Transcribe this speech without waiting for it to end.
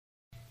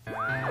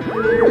Welcome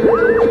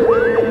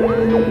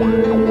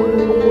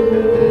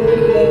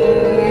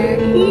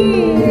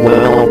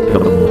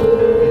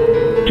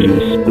to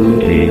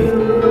Spooky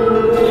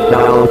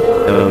South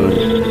Coast.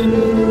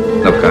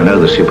 Look, I know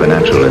the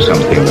supernatural is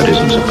something that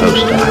isn't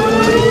supposed to happen,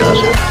 but it does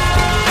happen.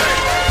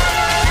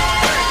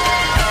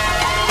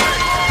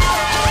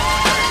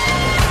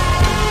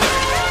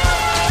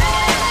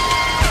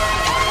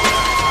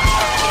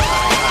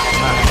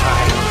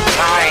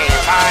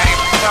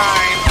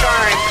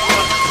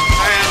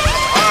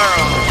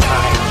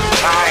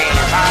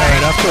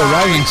 After a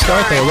rising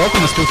start there, welcome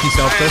to Spooky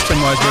South Coast. Tim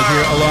Weisberg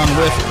here, along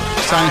with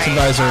science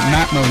advisor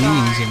Matt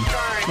Moniz.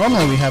 And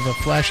normally we have a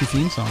flashy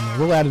theme song there.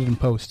 We'll add it in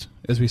post,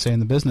 as we say in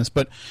the business.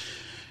 But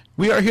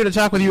we are here to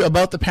talk with you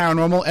about the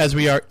paranormal, as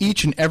we are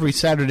each and every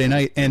Saturday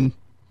night. And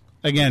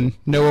again,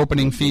 no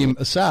opening theme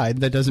aside,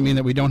 that doesn't mean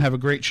that we don't have a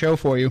great show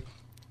for you.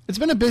 It's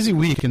been a busy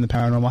week in the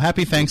paranormal.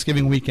 Happy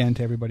Thanksgiving weekend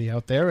to everybody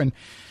out there. And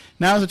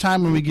now is the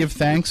time when we give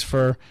thanks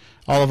for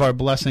all of our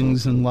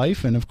blessings in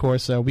life, and of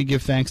course we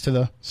give thanks to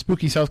the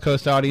Spooky South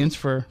Coast audience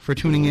for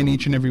tuning in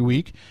each and every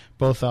week,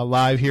 both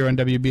live here on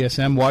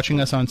WBSM, watching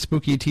us on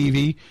Spooky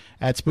TV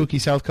at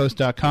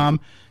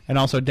SpookySouthCoast.com, and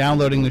also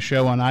downloading the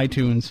show on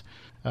iTunes.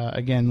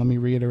 Again, let me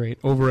reiterate,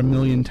 over 1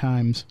 million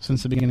times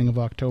since the beginning of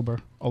October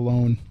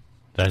alone.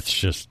 That's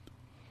just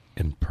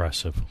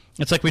impressive.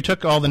 It's like we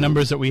took all the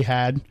numbers that we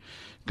had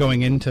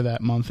going into that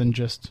month and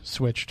just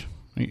switched.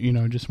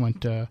 Just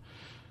went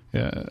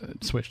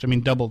switched. I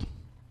mean, doubled.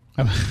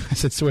 I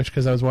said switch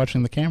because I was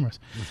watching the cameras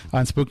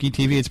on Spooky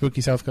TV at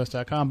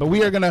SpookySouthCoast.com. But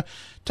we are going to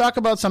talk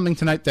about something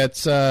tonight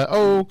that's,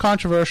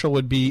 controversial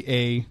would be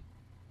a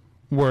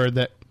word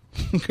that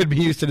could be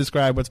used to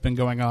describe what's been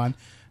going on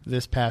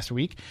this past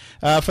week.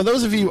 For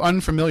those of you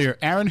unfamiliar,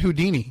 Aron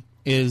Houdini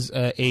is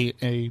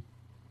a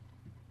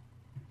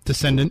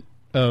descendant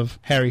of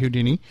Harry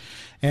Houdini,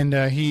 and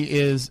he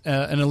is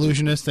an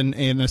illusionist and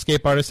an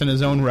escape artist in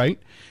his own right.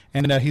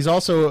 And he's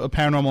also a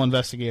paranormal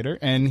investigator,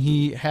 and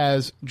he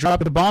has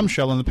dropped a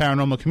bombshell in the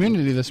paranormal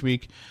community this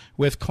week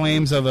with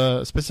claims of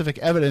a specific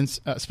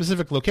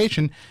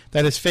location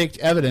that is faked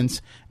evidence,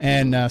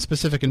 and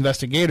specific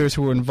investigators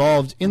who were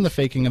involved in the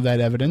faking of that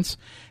evidence,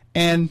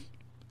 and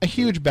a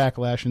huge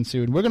backlash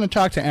ensued. We're going to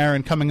talk to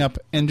Aron coming up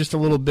in just a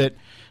little bit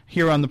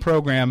here on the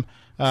program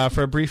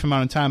for a brief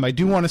amount of time. I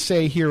do want to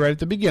say here right at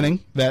the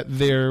beginning that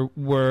there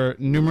were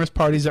numerous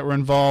parties that were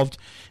involved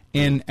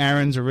in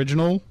Aron's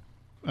original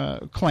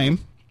claim,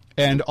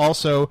 and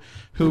also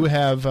who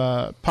have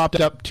popped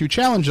up to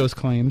challenge those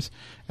claims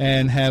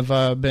and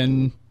have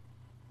been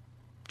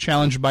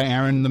challenged by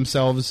Aron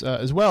themselves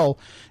as well.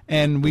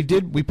 And we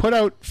put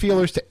out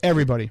feelers to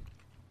everybody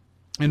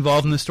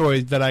involved in the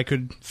story that I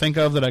could think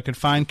of, that I could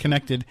find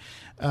connected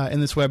in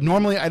this web.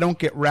 Normally I don't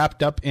get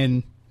wrapped up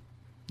in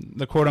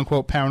the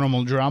quote-unquote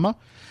paranormal drama.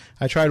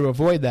 I try to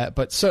avoid that,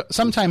 but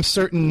sometimes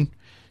certain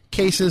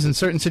cases and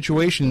certain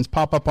situations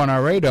pop up on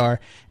our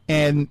radar,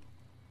 and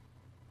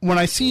when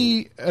I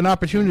see an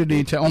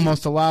opportunity to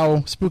almost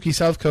allow Spooky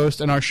South Coast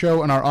and our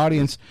show and our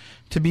audience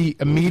to be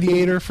a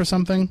mediator for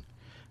something,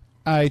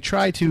 I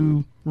try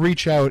to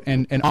reach out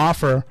and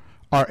offer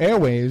our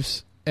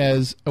airwaves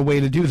as a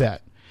way to do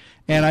that.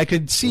 And I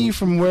could see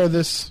from where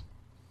this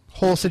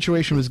whole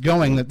situation was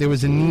going that there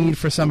was a need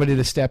for somebody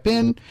to step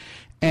in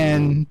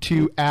and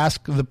to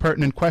ask the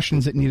pertinent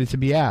questions that needed to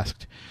be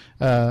asked.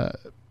 I'm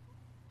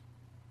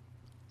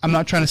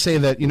not trying to say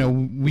that,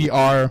 we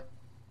are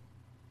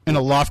in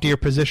a loftier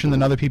position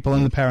than other people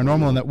in the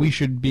paranormal and that we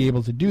should be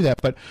able to do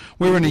that, but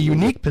we're in a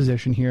unique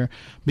position here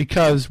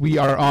because we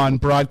are on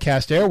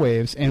broadcast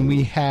airwaves and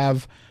we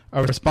have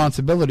a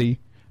responsibility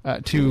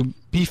to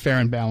be fair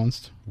and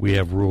balanced. We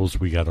have rules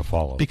we got to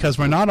follow. Because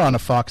we're not on a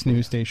Fox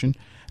News station.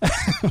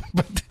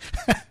 But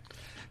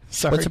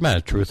sorry. What's the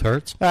matter? Truth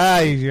hurts?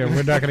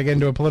 We're not going to get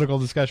into a political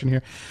discussion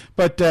here.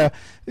 But,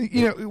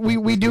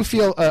 we do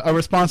feel a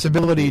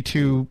responsibility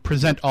to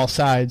present all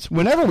sides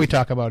whenever we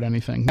talk about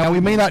anything. Now, we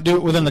may not do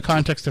it within the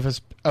context of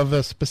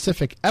a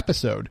specific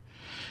episode.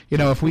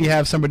 If we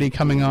have somebody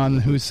coming on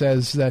who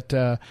says that,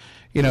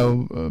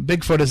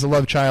 Bigfoot is the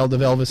love child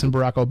of Elvis and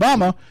Barack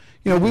Obama,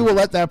 we will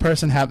let that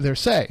person have their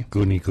say.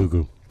 Goonie goo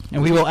goo.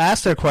 And we will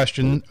ask the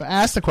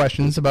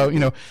questions about,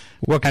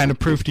 what kind of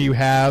proof do you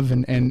have,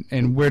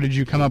 and where did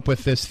you come up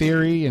with this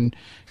theory, and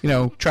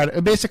try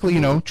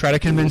to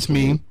convince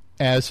me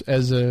as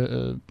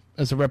a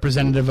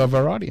representative of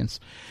our audience.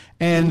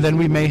 And then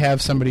we may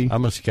have somebody.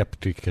 I'm a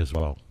skeptic as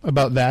well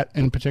about that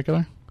in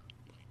particular.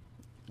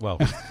 Well,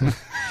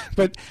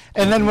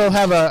 and then we'll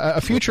have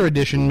a future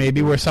edition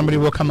maybe where somebody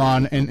will come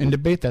on and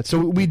debate that. So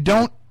we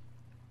don't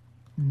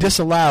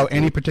disallow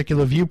any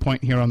particular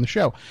viewpoint here on the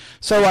show.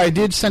 So I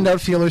did send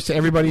out feelers to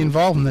everybody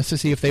involved in this to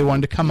see if they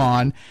wanted to come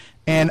on,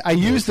 and I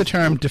used the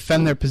term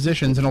defend their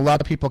positions, and a lot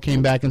of people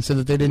came back and said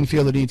that they didn't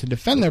feel the need to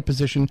defend their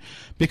position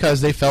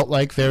because they felt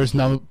like there's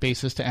no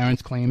basis to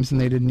Aron's claims and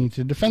they didn't need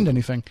to defend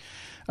anything.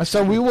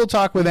 So we will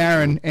talk with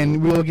Aron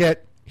and we'll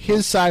get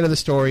his side of the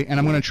story, and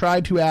I'm going to try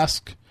to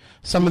ask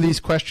some of these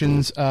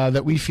questions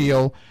that we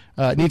feel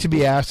need to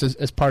be asked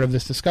as part of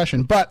this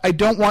discussion. But I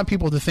don't want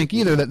people to think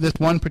either that this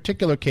one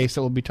particular case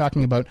that we'll be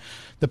talking about,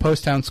 the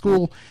Post Town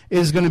School,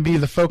 is going to be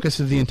the focus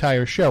of the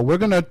entire show. We're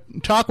going to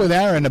talk with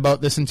Aron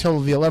about this until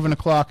the 11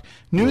 o'clock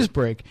news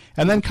break.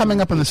 And then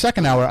coming up in the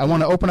second hour, I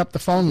want to open up the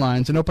phone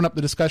lines and open up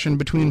the discussion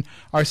between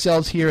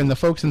ourselves here and the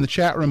folks in the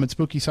chat room at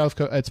Spooky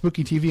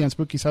TV on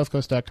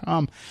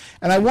SpookySouthCoast.com.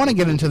 And I want to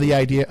get into the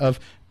idea of,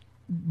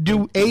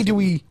 do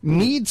we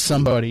need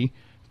somebody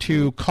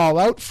to call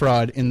out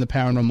fraud in the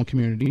paranormal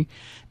community?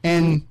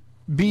 And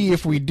B,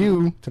 if we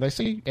do, did I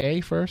say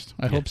A first?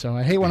 I hope so.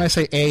 I hate when I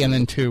say A and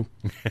then 2.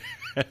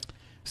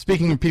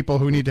 Speaking of people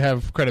who need to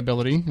have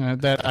credibility,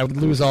 that I would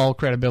lose all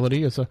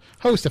credibility as a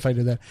host if I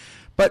did that.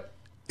 But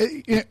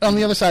on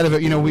the other side of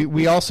it,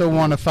 we also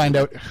want to find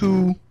out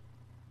who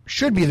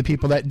should be the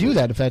people that do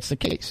that if that's the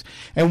case,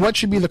 and what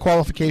should be the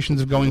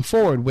qualifications of going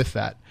forward with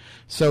that.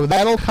 So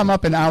that'll come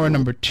up in hour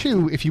number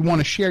 2 if you want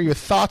to share your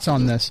thoughts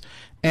on this.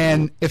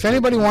 And if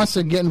anybody wants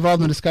to get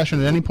involved in the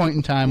discussion at any point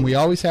in time, we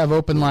always have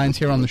open lines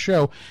here on the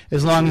show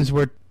as long as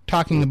we're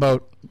talking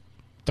about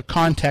the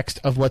context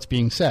of what's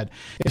being said.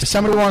 If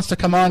somebody wants to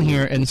come on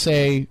here and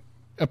say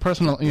a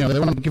personal, they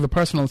want to give a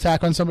personal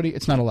attack on somebody,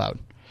 it's not allowed.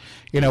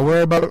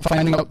 We're about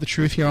finding out the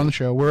truth here on the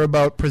show. We're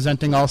about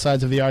presenting all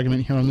sides of the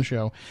argument here on the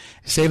show.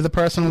 Save the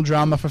personal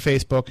drama for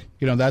Facebook.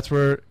 That's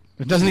where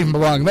it doesn't even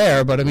belong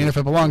there, but if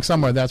it belongs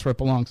somewhere, that's where it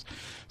belongs.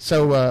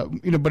 So,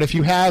 but if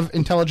you have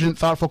intelligent,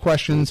 thoughtful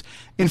questions,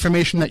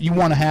 information that you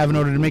want to have in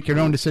order to make your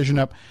own decision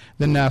up,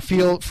 then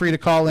feel free to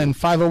call in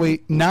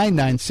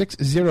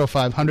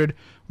 508-996-0500,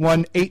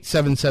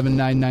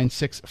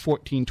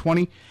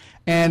 1-877-996-1420.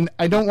 And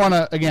I don't want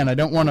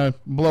to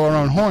blow our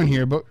own horn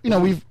here, but,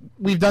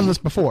 we've done this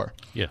before.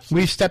 Yes.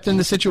 We've stepped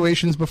into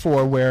situations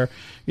before where,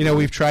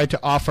 we've tried to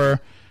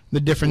offer the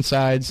different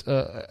sides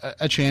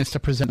a chance to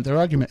present their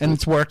argument. And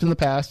it's worked in the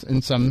past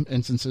in some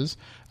instances.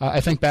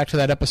 I think back to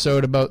that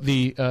episode about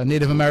the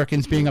Native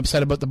Americans being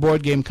upset about the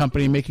board game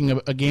company making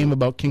a game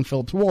about King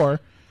Philip's War.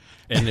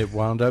 And it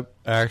wound up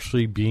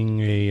actually being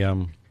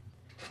a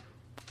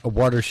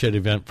watershed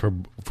event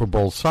for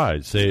both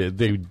sides.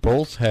 They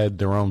both had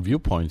their own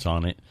viewpoints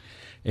on it,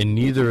 and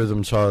neither of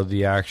them saw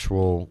the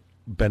actual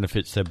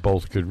benefits that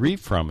both could reap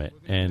from it.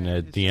 And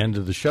at the end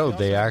of the show,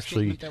 they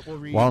actually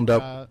wound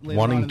up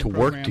wanting to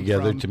work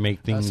together to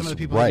make things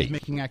right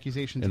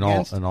in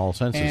all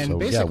senses. And so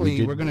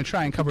basically, we're going to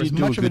try and cover as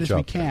much of it as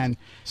we can.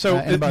 So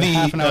in about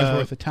half an hour's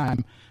worth of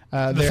time.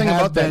 The thing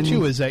about that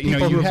too is that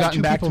you have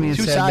gotten back to me and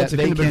said that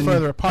they can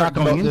further apart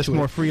going this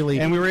more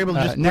freely, and we were able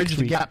to just bridge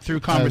the gap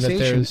through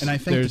conversation. And I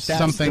think that's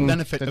something the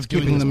benefit of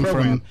keeping them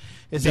from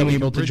is being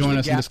able to join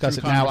us and discuss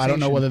it now. I don't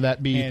know whether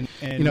that be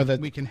that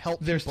we can help.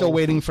 They're still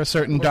waiting for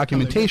certain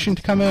documentation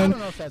to come in.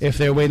 If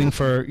they're waiting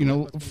for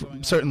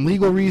certain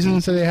legal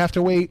reasons that they have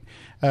to wait,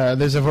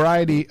 there's a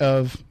variety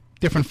of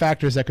different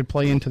factors that could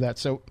play into that.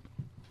 So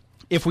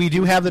if we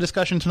do have the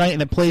discussion tonight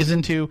and it plays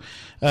into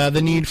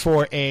the need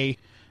for a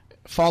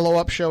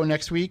follow-up show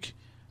next week,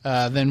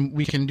 then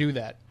we can do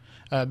that.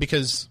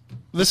 Because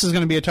this is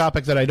going to be a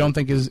topic that I don't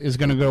think is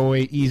going to go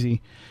away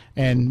easy.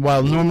 And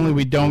while normally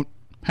we don't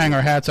hang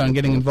our hats on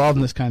getting involved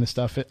in this kind of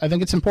stuff, I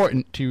think it's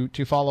important to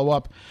follow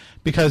up,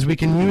 because we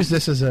can use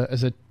this as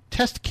a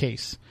test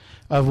case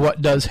of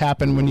what does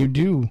happen when you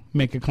do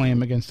make a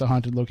claim against a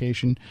haunted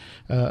location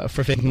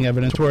for faking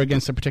evidence, or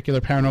against a particular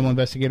paranormal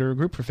investigator or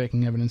group for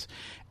faking evidence.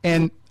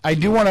 And I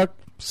do want to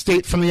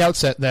state from the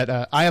outset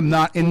that I am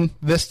not in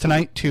this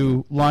tonight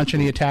to launch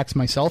any attacks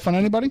myself on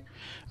anybody.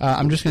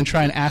 I'm just going to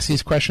try and ask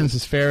these questions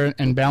as fair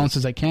and balanced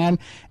as I can.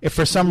 If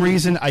for some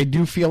reason I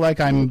do feel like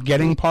I'm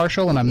getting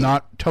partial and I'm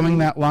not towing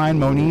that line,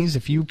 Moniz,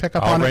 if you pick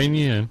up on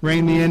it,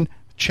 rein me in.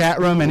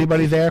 Chat room,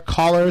 anybody there,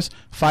 callers,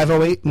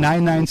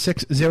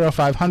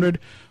 508-996-0500,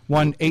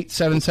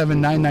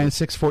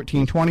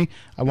 1-877-996-1420.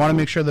 I want to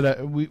make sure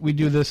that we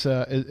do this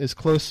as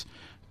close,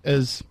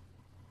 as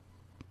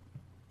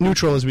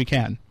neutral as we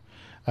can.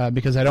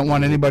 Because I don't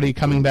want anybody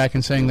coming back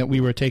and saying that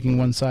we were taking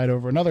one side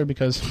over another,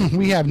 because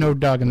we have no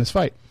dog in this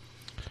fight.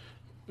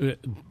 The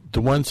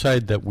one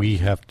side that we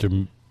have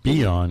to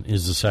be on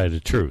is the side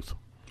of truth.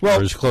 Well,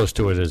 or as close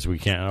to it as we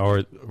can,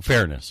 or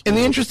fairness. In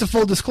the interest of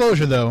full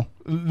disclosure, though,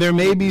 there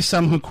may be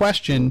some who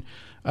question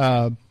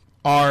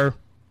our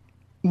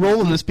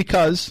role in this,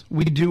 because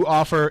we do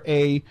offer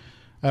we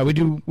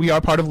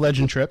are part of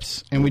Legend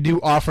Trips, and we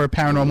do offer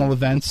paranormal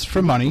events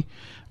for money,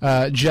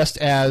 just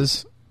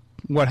as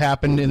what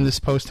happened in this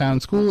Post Town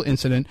School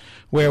incident,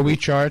 where we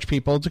charge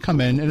people to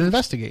come in and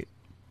investigate.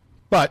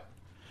 But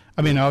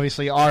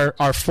obviously our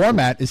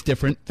format is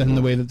different than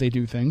the way that they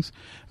do things.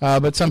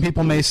 But some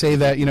people may say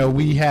that,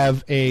 we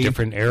have a...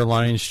 Different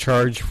airlines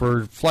charge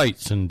for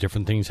flights, and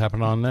different things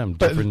happen on them.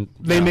 But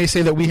they may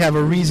say that we have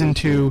a reason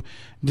to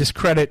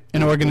discredit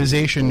an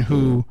organization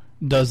who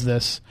does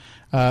this,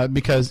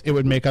 because it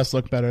would make us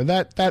look better.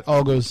 That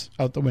all goes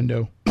out the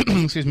window,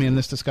 excuse me, in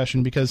this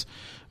discussion, because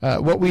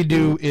what we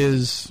do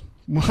is...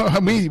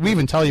 we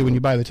even tell you when you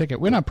buy the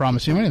ticket, we're not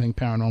promising you anything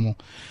paranormal.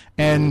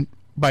 And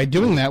by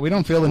doing that, we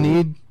don't feel the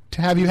need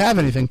to have you have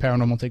anything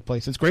paranormal take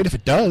place. It's great if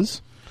it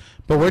does,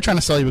 But we're trying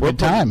to sell you a good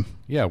time.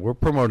 Yeah, we're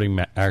promoting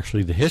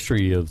actually the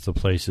history of the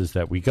places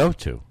that we go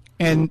to.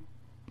 And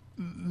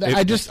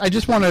I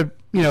just want to,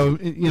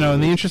 in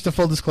the interest of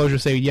full disclosure,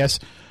 say yes,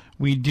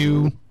 we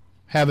do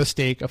have a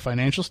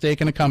financial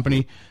stake in a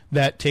company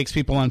that takes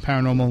people on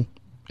paranormal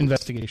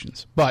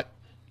investigations. But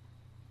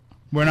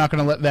we're not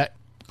going to let that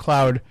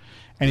cloud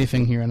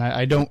anything here. And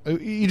I don't.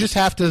 You just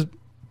have to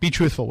be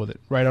truthful with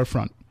it right out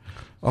front.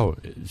 Oh,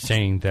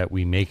 saying that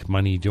we make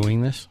money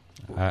doing this?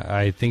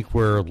 I think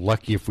we're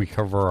lucky if we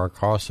cover our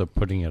costs of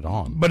putting it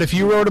on. But if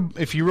you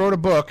wrote a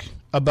book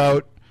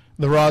about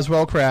the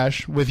Roswell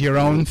crash with your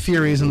own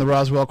theories in the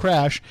Roswell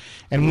crash,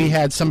 and we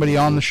had somebody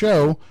on the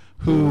show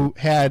who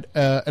had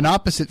an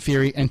opposite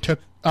theory and took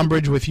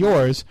umbrage with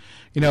yours,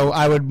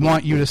 I would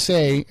want you to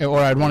say, or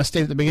I'd want to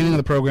state at the beginning of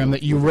the program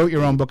that you wrote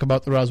your own book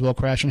about the Roswell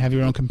crash and have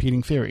your own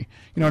competing theory.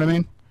 You know what I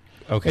mean?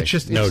 Okay,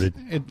 noted.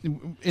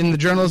 In the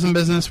journalism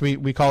business,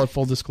 we call it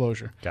full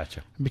disclosure.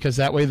 Gotcha. Because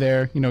that way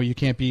there, you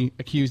can't be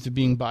accused of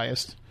being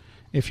biased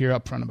if you're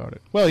upfront about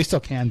it. Well, you still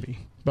can be,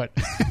 but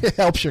it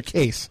helps your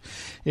case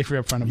if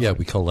you're upfront about it. Yeah,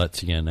 we call that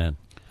CNN.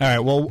 All right,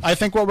 well, I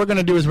think what we're going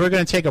to do is we're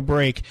going to take a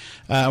break,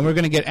 and we're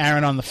going to get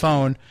Aron on the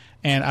phone,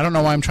 and I don't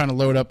know why I'm trying to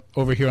load up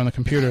over here on the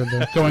computer.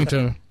 They're going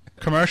to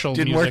commercial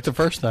didn't music. Work the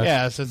first time.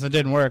 Yeah, since it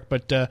didn't work.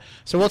 But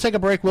so we'll take a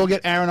break. We'll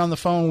get Aron on the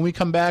phone. When we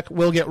come back,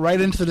 we'll get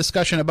right into the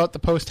discussion about the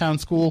Post Town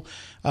School,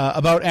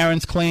 about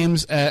Aron's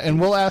claims,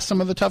 and we'll ask some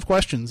of the tough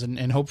questions.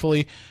 And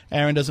hopefully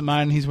Aron doesn't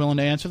mind and he's willing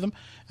to answer them.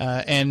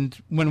 And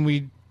when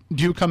we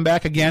do come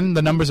back again,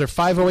 the numbers are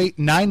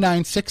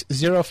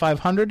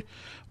 508-996-0500,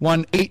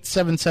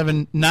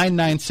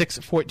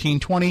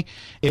 1-877-996-1420.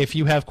 If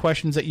you have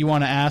questions that you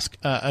want to ask,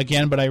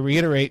 again, but I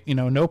reiterate,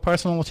 no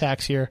personal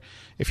attacks here.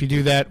 If you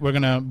do that, we're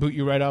going to boot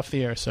you right off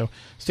the air. So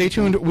stay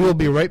tuned. We'll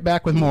be right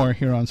back with more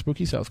here on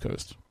Spooky South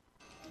Coast.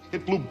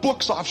 It blew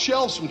books off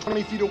shelves from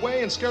 20 feet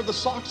away and scared the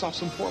socks off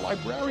some poor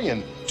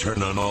librarian.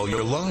 Turn on all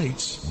your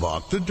lights,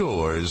 lock the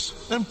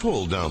doors, and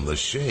pull down the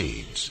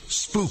shades.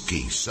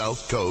 Spooky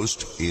South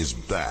Coast is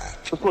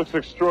back. This looks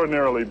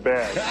extraordinarily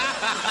bad.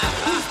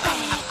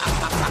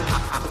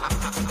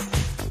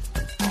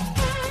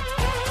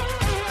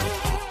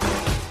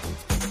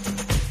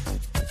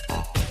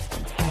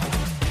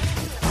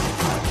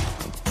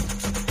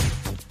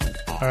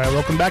 All right,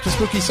 welcome back to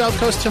Spooky South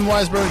Coast. Tim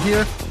Weisberg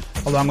here,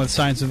 along with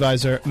science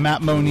advisor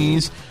Matt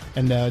Moniz.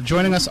 And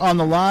joining us on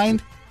the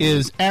line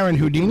is Aron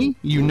Houdini.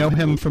 You know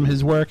him from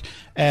his work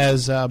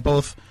as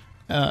both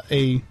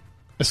an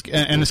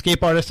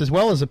escape artist as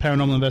well as a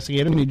paranormal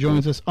investigator. And he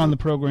joins us on the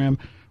program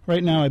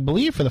right now, I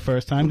believe, for the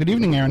first time. Good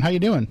evening, Aron. How you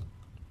doing?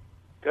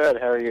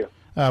 Good. How are you?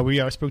 We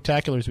are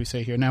spooktacular, as we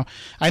say here. Now,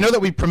 I know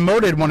that we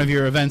promoted one of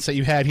your events that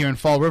you had here in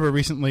Fall River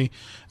recently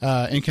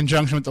in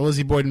conjunction with the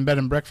Lizzie Boyden Bed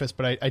and Breakfast,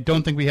 but I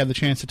don't think we had the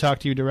chance to talk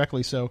to you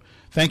directly, so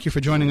thank you for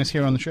joining us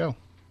here on the show.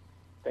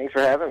 Thanks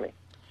for having me.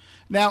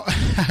 Now,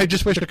 I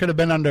just wish it could have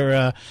been under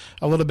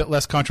a little bit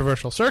less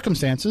controversial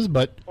circumstances,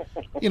 but,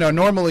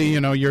 normally,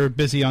 you're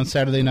busy on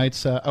Saturday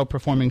nights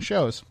outperforming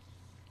shows.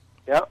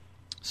 Yep.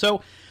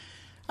 So,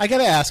 I got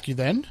to ask you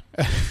then,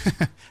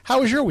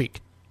 how was your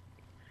week?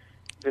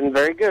 Been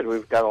very good.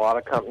 We've got a lot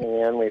of company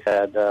in. We've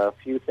had a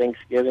few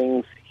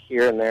Thanksgivings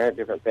here and there,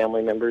 different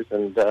family members,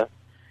 and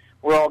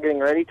we're all getting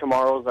ready.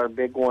 Tomorrow's our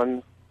big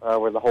one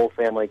where the whole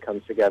family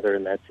comes together,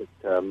 and that's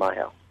at my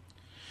house.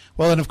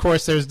 Well, and of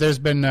course, there's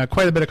been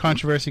quite a bit of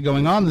controversy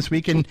going on this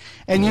week, and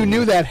you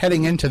knew that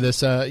heading into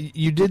this.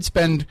 You did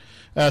spend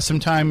some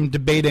time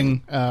debating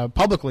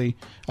publicly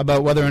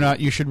about whether or not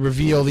you should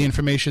reveal the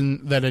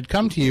information that had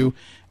come to you,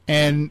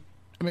 and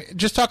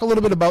just talk a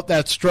little bit about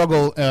that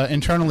struggle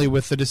internally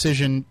with the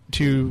decision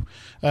to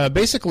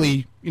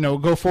basically,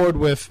 go forward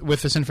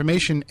with this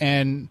information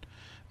and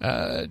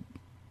I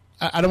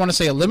don't want to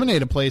say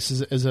eliminate a place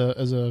as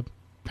a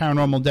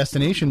paranormal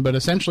destination, but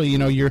essentially,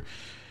 you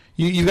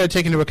got to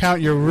take into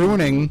account you're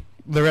ruining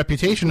the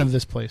reputation of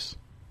this place.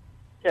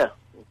 Yeah.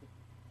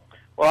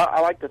 Well, I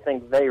like to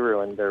think they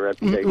ruined their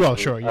reputation. Well,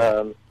 sure.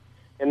 Yeah.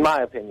 In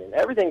my opinion,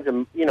 everything's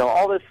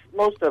all this.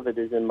 Most of it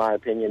is in my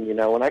opinion.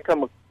 When I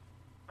come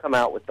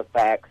out with the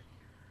facts.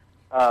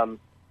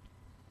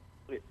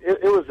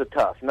 It was a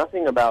tough.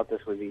 Nothing about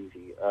this was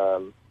easy.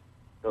 The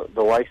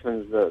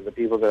Weissmans, the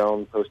people that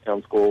own Post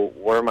Town School,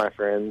 were my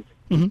friends.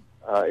 Mm-hmm.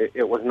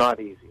 It was not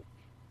easy.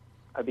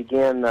 I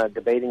began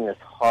debating this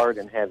hard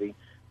and heavy.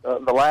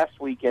 The last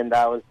weekend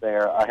I was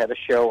there, I had a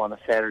show on a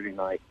Saturday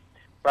night.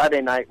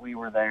 Friday night we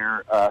were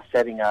there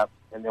setting up,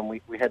 and then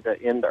we had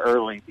to end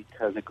early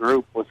because a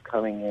group was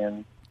coming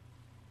in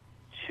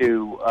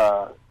to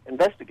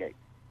investigate.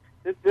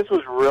 This was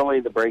really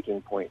the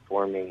breaking point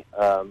for me.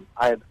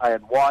 I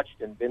had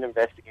watched and been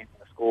investigating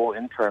the school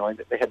internally.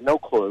 That they had no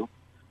clue,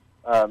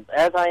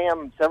 as I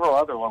am several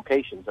other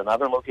locations.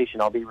 Another location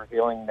I'll be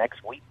revealing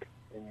next week,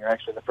 and you're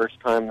actually the first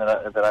time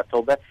that I've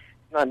told that.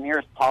 It's not near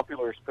as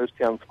popular as Post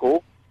Town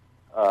School.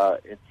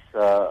 It's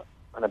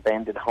an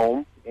abandoned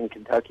home in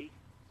Kentucky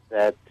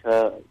that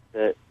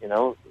they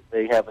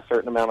have a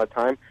certain amount of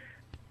time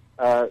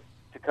to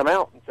come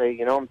out and say,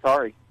 I'm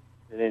sorry.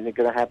 And and it's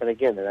going to happen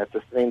again. And that's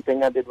the same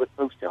thing I did with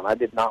Post Town. I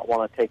did not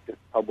want to take this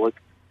public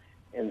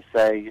and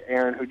say,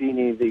 Aron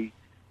Houdini,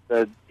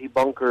 the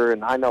debunker,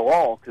 and I know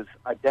all, because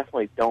I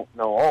definitely don't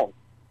know all.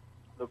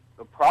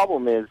 The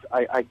problem is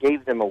I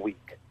gave them a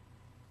week.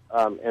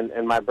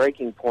 And my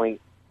breaking point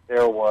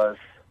there was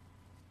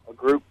a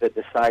group that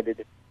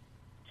decided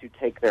to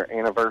take their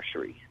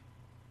anniversary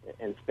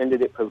and spend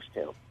it at Post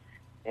Town.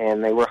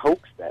 And they were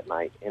hoaxed that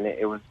night. And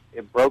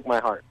it broke my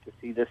heart to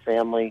see this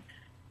family,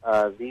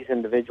 these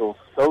individuals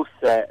so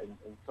set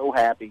and so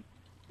happy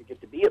to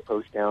get to be at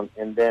Post Town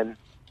and then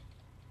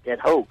get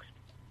hoaxed.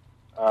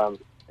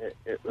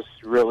 It was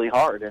really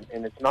hard.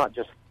 And it's not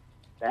just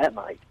that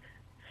night.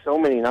 So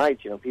many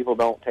nights, people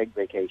don't take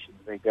vacations.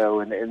 They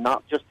go, and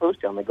not just Post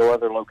Town, they go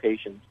other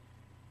locations.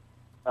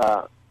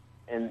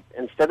 And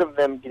instead of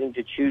them getting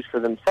to choose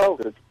for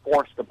themselves, it's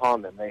forced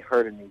upon them. They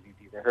heard an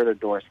EVP, they heard a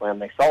door slam,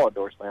 they saw a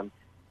door slam.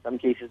 In some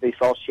cases, they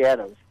saw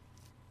shadows.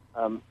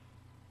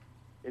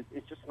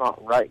 It's just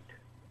not right.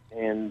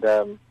 And,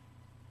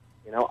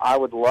 I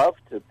would love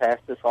to pass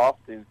this off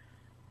to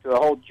a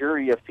whole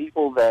jury of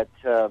people that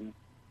want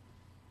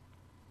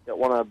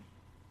to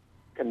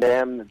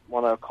condemn, that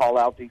want to call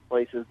out these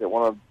places, that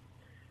want to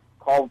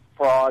call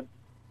fraud.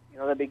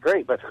 That'd be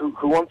great. But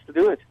who wants to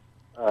do it?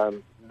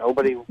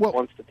 Nobody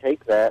wants to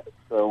take that.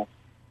 So,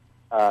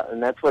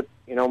 and that's what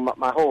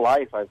my whole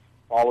life I've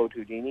followed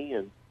Houdini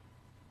and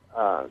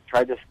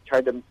tried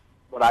to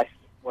what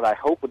I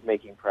hope would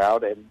make him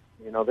proud. And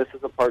this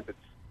is a part that's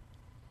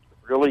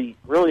really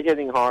really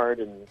hitting hard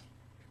and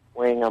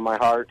weighing on my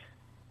heart.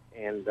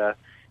 And I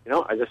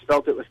just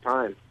felt it was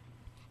time.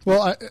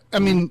 Well, I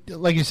mean,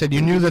 like you said,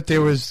 you knew that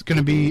there was going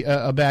to be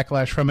a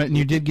backlash from it, and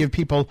you did give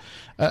people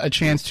a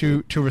chance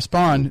to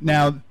respond.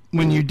 Now,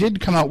 when you did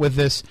come out with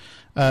this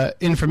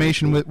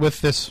information,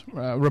 with this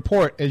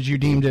report, as you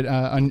deemed it,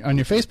 on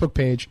your Facebook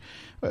page,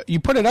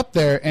 you put it up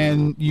there,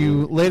 and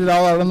you laid it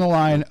all out on the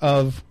line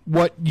of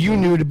what you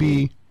knew to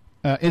be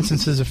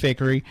instances of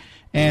fakery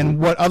and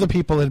what other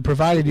people had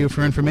provided you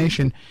for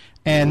information.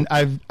 And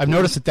I've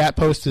noticed that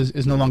post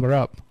is no longer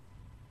up.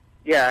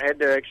 Yeah, I had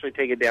to actually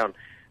take it down.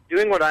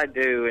 Doing what I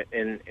do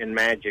in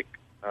magic,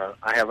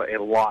 I have a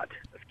lot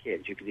of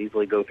kids. You could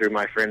easily go through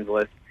my friends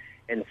list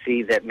and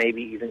see that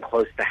maybe even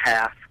close to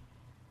half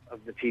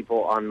of the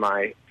people on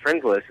my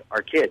friends list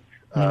are kids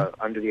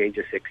under the age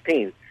of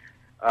 16.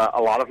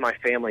 A lot of my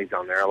family's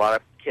on there. A lot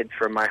of kids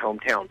from my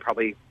hometown,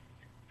 probably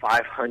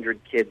 500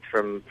 kids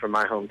from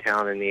my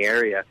hometown in the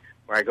area,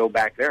 where I go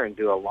back there and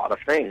do a lot of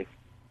things.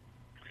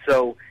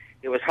 So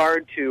it was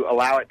hard to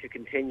allow it to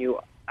continue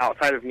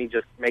outside of me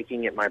just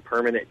making it my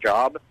permanent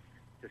job,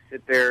 to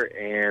sit there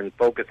and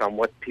focus on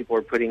what people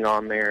are putting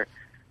on there.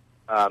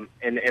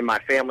 And my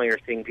family are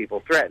seeing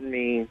people threaten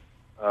me,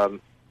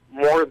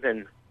 more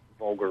than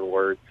vulgar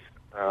words.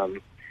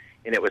 And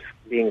it was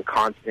being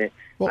constant.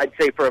 Well, I'd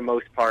say for the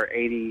most part,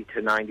 80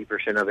 to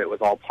 90% of it was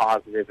all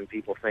positive and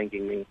people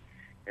thanking me.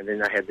 And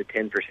then I had the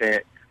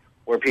 10%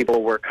 where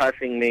people were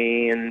cussing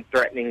me and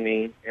threatening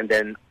me. And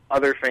then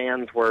other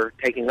fans were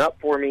taking up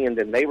for me, and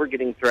then they were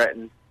getting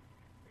threatened.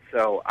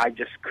 So I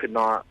just could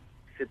not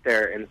sit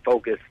there and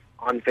focus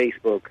on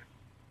Facebook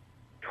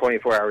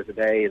 24 hours a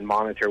day and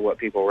monitor what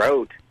people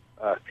wrote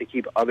to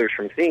keep others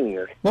from seeing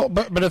this. Well,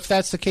 but if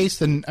that's the case,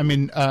 then, I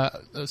mean,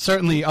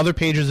 certainly other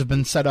pages have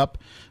been set up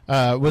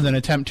with an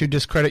attempt to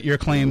discredit your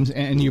claims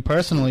and you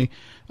personally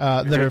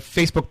that are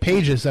Facebook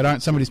pages that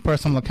aren't somebody's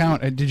personal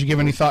account. Did you give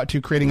any thought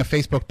to creating a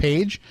Facebook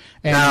page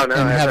and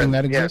having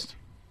that exist?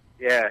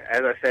 Yeah,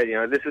 as I said,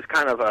 this is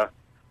kind of a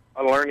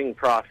learning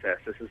process.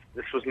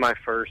 This was my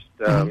first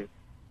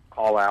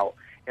call out.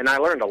 And I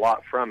learned a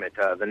lot from it.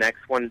 The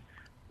next one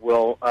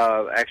will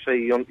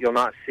actually you'll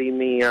not see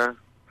me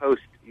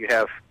post. You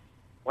have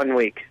 1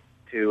 week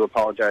to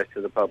apologize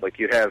to the public.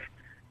 You have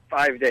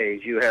 5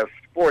 days. You have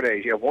 4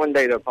 days. You have 1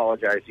 day to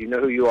apologize. You know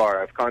who you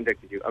are. I've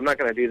contacted you. I'm not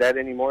going to do that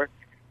anymore.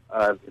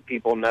 The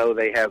people know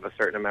they have a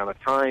certain amount of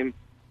time.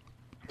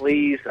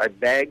 Please, I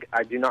beg.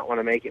 I do not want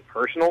to make it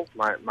personal.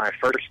 My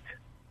first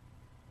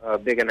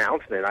big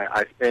announcement,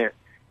 I spent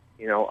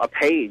a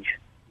page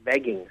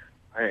begging.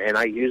 And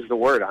I use the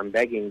word, I'm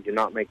begging, do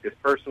not make this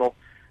personal,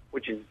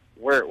 which is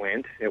where it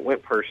went. It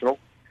went personal.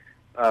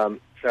 So,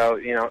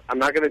 I'm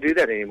not going to do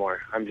that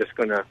anymore. I'm just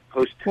going to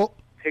post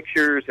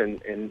pictures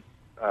and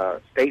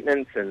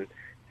statements and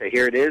say,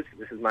 here it is.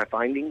 This is my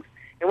findings.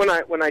 And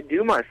when I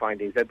do my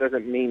findings, that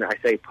doesn't mean I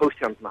say Post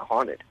Town's not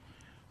haunted.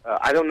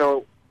 I don't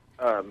know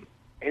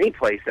any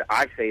place that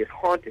I say is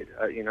haunted.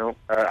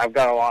 I've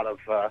got a lot of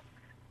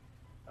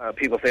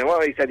people saying,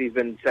 well, he said he's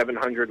been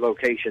 700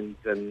 locations,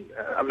 and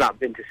I've not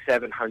been to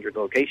 700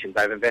 locations.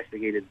 I've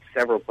investigated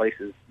several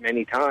places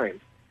many times.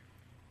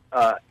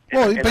 But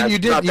you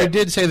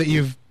did say that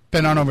you've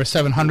been on over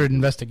 700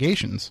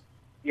 investigations.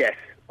 Yes,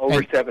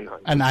 over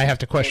 700. And I have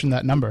to question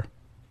that number.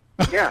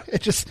 Yeah.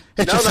 it just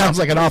sounds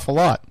like an awful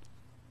lot.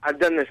 I've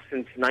done this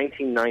since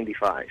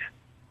 1995.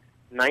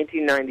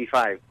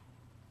 1995.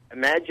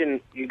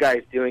 Imagine you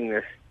guys doing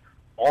this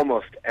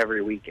almost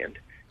every weekend.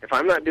 If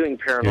I'm not doing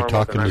paranormal, You're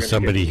talking then I'm to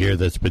somebody here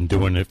that's been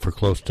doing it for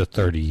close to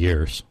 30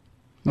 years.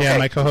 Yeah, Okay.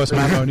 my co-host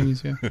Matt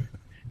Moniz. Yeah.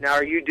 Now,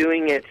 are you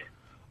doing it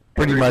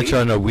Pretty every much week?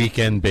 on a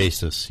weekend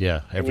basis,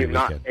 yeah, every and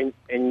weekend.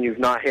 and you've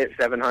not hit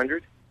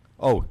 700?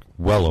 Oh,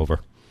 well over.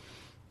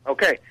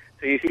 Okay.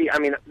 So you see, I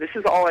mean, this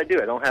is all I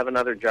do. I don't have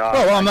another job.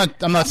 Oh, well,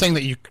 I'm not saying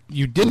that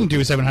you didn't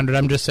do 700.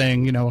 I'm just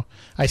saying,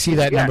 I see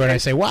that number and I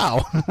say,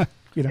 wow.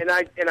 And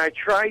I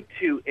try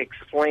to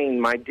explain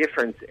my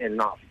difference in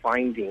not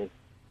finding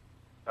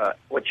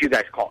what you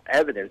guys call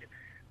evidence.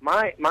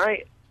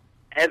 My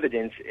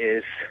evidence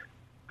is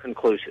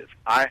conclusive.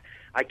 I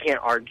can't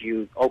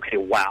argue. Okay,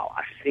 wow,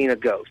 I've seen a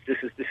ghost. This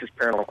is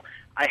paranormal.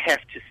 I have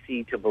to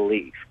see to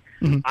believe.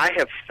 Mm-hmm. I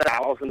have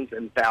thousands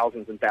and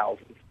thousands and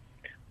thousands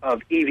of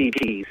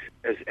EVPs,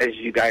 as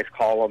you guys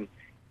call them,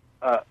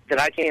 that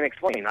I can't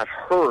explain. I've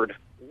heard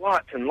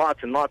lots and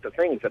lots and lots of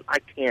things that I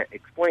can't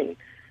explain,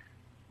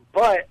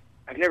 but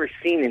I've never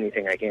seen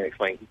anything I can't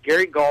explain.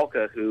 Gary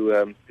Galka,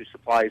 who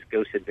supplies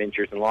Ghost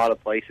Adventures in a lot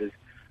of places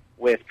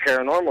with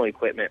paranormal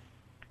equipment,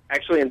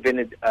 actually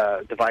invented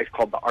a device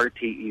called the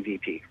RT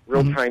EVP,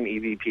 real-time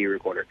EVP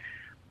recorder.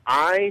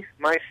 I,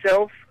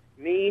 myself,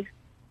 me,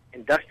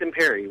 and Dustin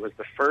Perry was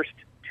the first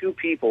two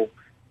people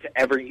to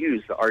ever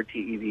use the RT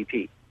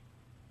EVP.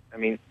 I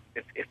mean,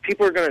 if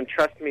people are going to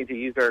trust me to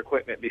use their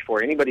equipment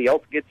before anybody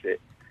else gets it,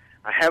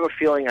 I have a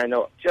feeling I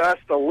know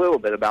just a little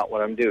bit about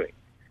what I'm doing.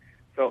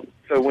 So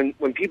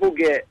when people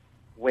get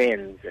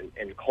winds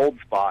and cold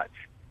spots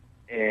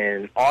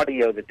and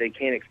audio that they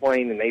can't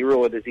explain and they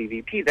rule it as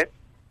EVP, that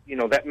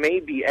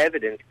may be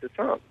evidence to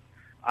some.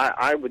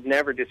 I would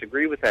never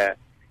disagree with that,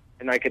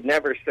 and I could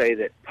never say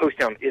that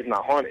Poasttown is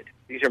not haunted.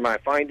 These are my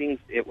findings.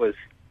 It was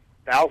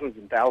thousands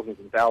and thousands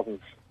and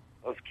thousands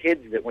of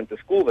kids that went to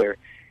school there.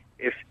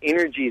 If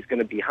energy is going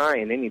to be high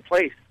in any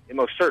place, it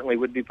most certainly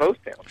would be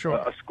Poasttown. Sure.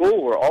 A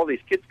school where all these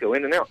kids go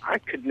in and out. I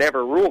could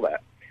never rule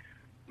that.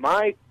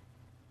 My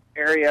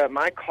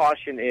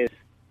caution is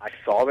I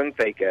saw them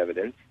fake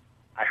evidence.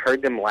 I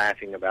heard them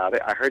laughing about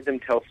it. I heard them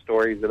tell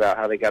stories about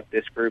how they got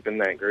this group and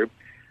that group.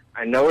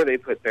 I know where they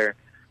put their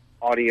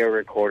audio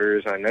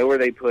recorders. I know where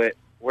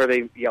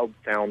they yelled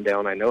sound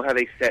down. I know how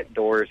they set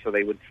doors so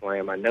they would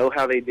slam. I know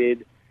how they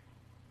did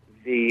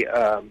the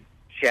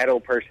shadow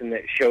person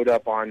that showed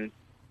up on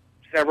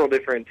several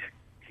different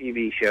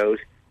TV shows.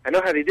 I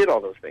know how they did all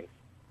those things.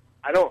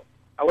 I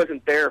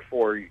wasn't there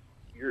for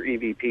your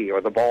EVP or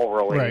the ball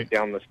rolling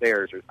down the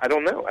stairs. I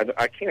don't know.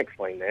 I can't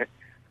explain that.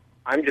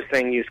 I'm just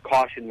saying use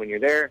caution when you're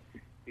there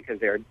because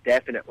they're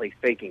definitely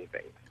faking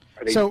things.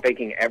 Are they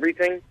faking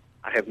everything?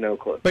 I have no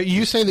clue. But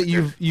you say that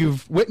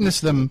you've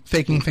witnessed them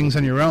faking things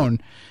on your own.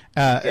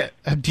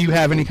 Do you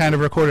have any kind of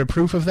recorded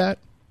proof of that?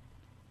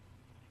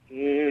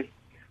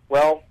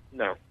 Well,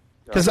 no.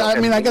 Because,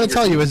 I got to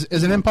tell you,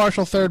 as an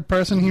impartial third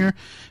person here,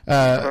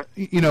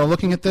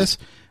 looking at this,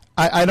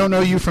 I don't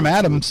know you from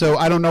Adam, so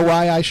I don't know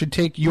why I should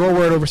take your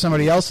word over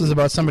somebody else's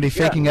about somebody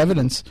faking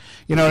evidence.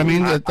 You know what I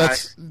mean?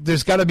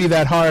 There's got to be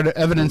that hard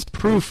evidence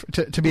proof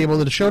to be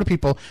able to show to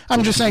people.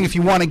 I'm just saying if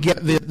you want to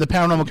get the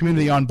paranormal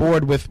community on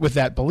board with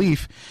that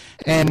belief,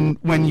 and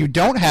when you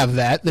don't have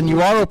that, then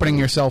you are opening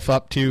yourself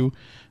up to...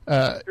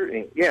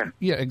 Yeah,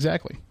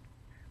 exactly.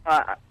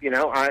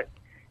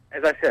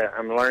 As I said,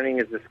 I'm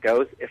learning as this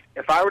goes.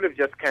 If I would have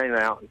just came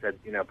out and said,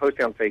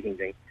 Poasttown faking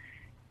thing,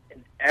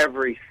 and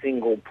every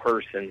single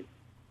person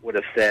would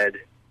have said,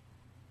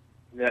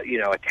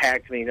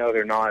 attacked me, no,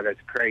 they're not,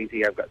 that's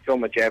crazy, I've got so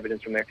much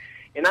evidence from there.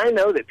 And I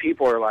know that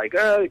people are like,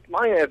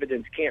 my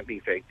evidence can't be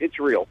faked, it's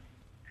real.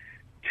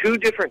 2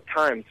 different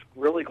times,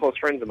 really close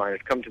friends of mine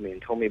have come to me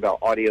and told me about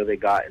audio they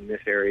got in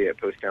this area at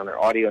Poasttown, or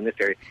audio in this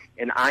area,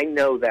 and I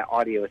know that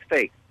audio is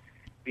fake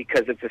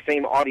because it's the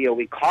same audio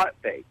we caught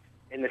fake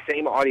and the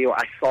same audio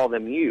I saw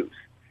them use.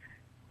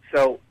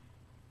 So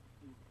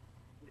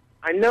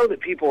I know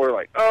that people are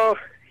like, oh,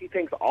 he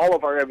thinks all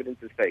of our evidence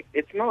is fake.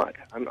 It's not.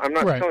 I'm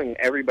not telling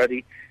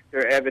everybody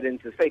their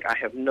evidence is fake. I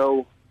have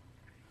no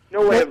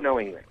way of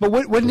knowing that. But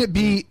wouldn't it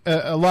be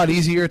a lot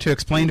easier to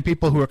explain to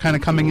people who are kind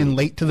of coming in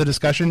late to the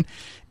discussion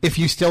if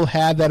you still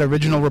had that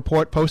original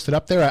report posted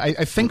up there?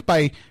 I think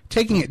by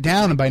taking it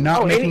down and by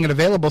not making it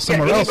available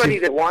somewhere else... Anybody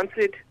that wants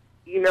it,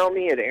 email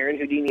me at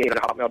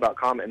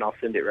AronHoudini@hotmail.com and I'll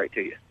send it right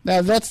to you.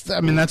 Now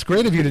that's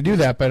great of you to do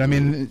that, but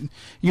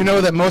you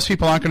know that most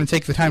people aren't going to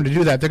take the time to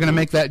do that. They're going to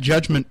make that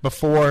judgment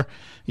before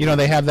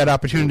they have that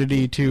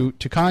opportunity to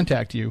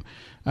contact you.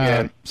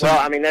 That's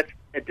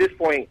at this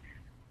point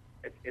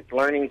it's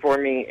learning for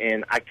me,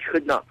 and I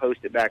could not post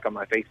it back on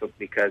my Facebook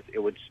because it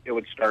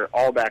would start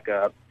all back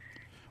up.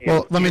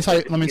 Well, let me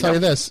tell you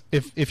this: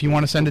 if you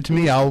want to send it to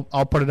me,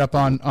 I'll put it up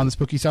on the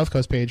Spooky South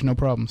Coast page. No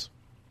problems.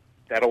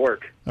 That'll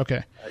work.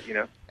 Okay.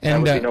 And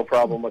that would be no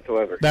problem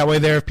whatsoever. That way,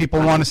 if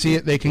people want to see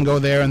it, they can go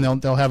there and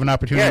they'll have an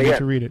opportunity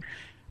to read it.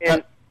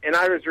 And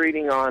I was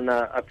reading on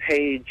a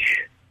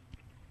page,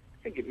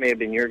 I think it may have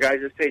been your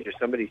guys' page or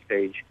somebody's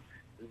page,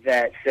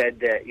 that said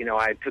that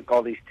I took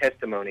all these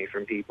testimony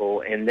from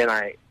people and then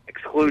I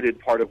excluded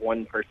part of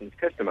one person's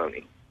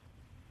testimony.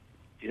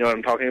 Do you know what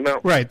I'm talking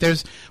about? Right.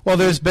 There's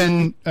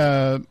been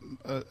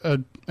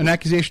an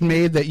accusation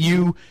made that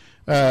you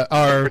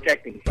are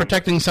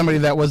protecting somebody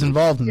that was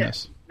involved in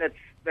this.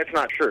 That's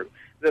not true.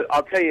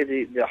 I'll tell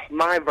you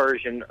my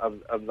version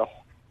of the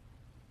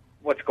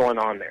what's going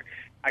on there.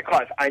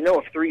 I know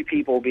of 3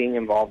 people being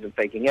involved in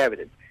faking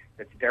evidence.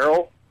 That's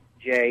Daryl,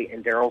 Jay,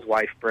 and Daryl's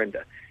wife,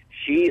 Brenda.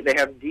 They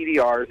have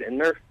DVRs in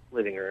their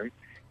living room.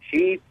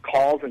 She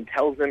calls and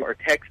tells them or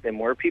texts them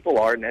where people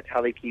are, and that's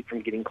how they keep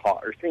from getting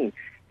caught or seen.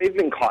 They've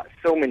been caught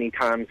so many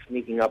times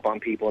sneaking up on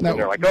people, and then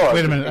they're like, "Oh,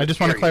 wait a minute! I just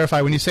want to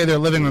clarify. When you say their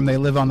living room, they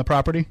live on the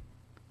property?"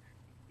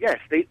 Yes,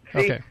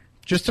 okay.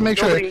 Just to make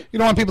sure, you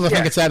don't want people to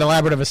think it's that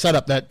elaborate of a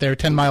setup that they're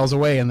 10 miles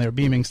away and they're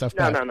beaming stuff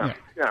back. No.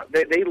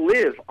 They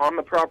live on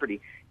the property,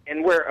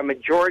 and where a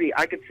majority,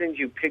 I could send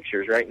you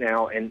pictures right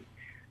now and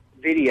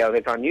video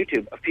that's on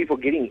YouTube of people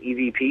getting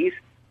EVPs.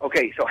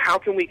 Okay, so how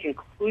can we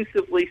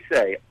conclusively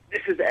say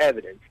this is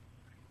evidence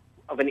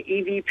of an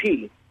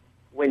EVP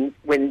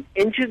when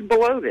inches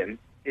below them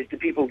is the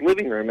people's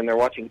living room and they're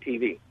watching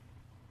TV?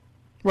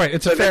 Right.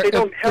 It's a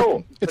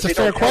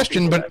fair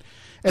question, but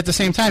at the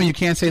same time, you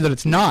can't say that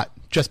it's not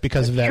just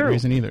because of that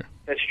reason either.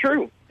 That's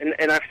true,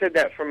 and I've said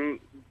that from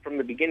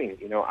the beginning.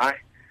 You know, I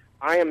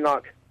am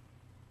not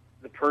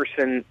the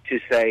person to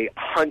say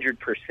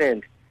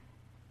 100%.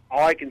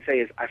 All I can say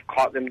is I've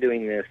caught them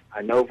doing this.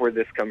 I know where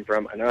this comes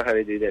from. I know how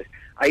to do this.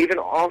 I even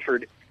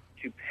offered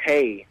to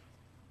pay.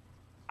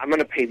 I'm going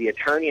to pay the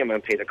attorney. I'm going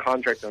to pay the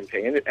contractor. I'm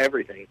going to pay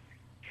everything.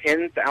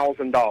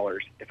 $10,000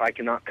 if I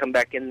cannot come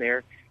back in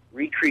there,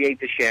 recreate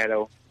the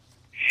shadow,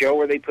 show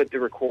where they put the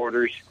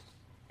recorders.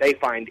 They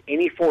find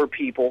any 4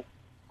 people.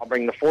 I'll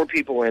bring the 4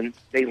 people in.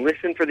 They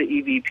listen for the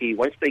EVP.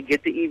 Once they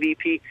get the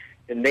EVP,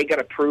 then they got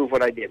to prove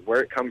what I did,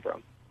 where it come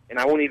from. And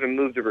I won't even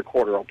move the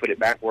recorder. I'll put it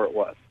back where it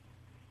was.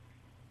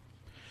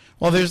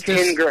 Well, there's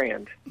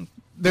 $10,000.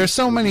 There's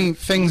so many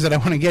things that I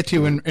want to get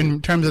to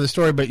in terms of the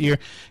story, but you're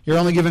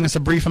only giving us a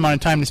brief amount of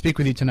time to speak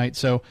with you tonight.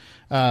 So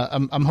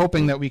I'm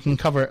hoping that we can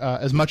cover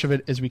as much of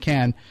it as we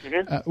can.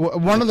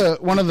 Mm-hmm.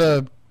 One of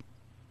the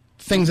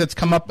things that's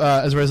come up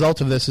as a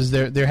result of this is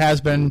there has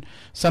been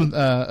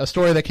a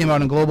story that came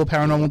out on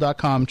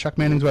globalparanormal.com, Chuck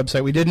Manning's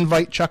website. We did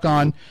invite Chuck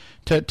on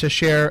to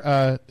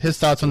share his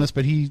thoughts on this,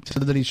 but he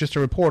said that he's just a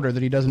reporter,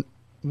 that he doesn't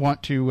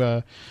want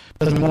to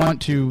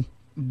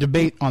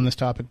debate on this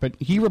topic. But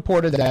he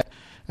reported that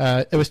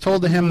it was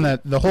told to him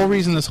that the whole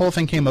reason this whole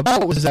thing came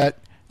about was that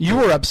you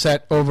were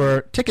upset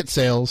over ticket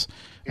sales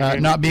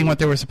not being what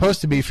they were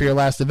supposed to be for your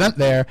last event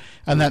there,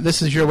 and that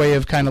this is your way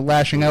of kind of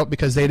lashing out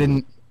because they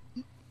didn't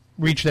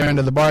reach their end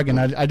of the bargain.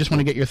 I just want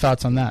to get your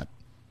thoughts on that.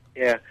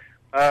 Yeah.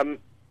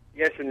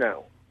 Yes and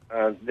no.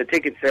 The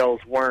ticket sales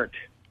weren't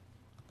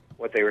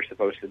what they were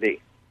supposed to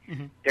be.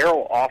 Mm-hmm.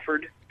 Daryl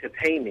offered to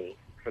pay me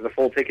for the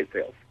full ticket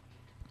sales.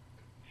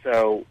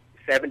 So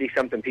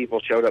 70-something people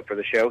showed up for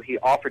the show. He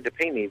offered to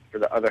pay me for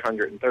the other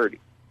 130.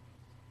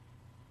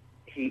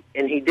 He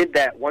did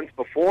that once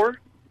before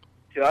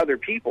to other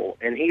people,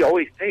 and he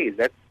always pays.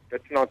 That's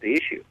not the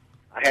issue.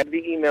 I had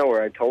the email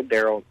where I told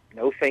Daryl,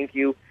 no thank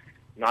you,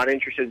 not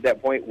interested at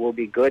that point, we'll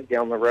be good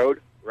down the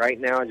road. Right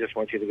now, I just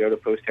want you to go to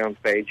Post Town's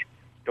page.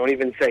 Don't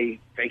even say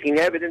faking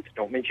evidence.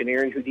 Don't mention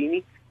Aron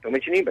Houdini. Don't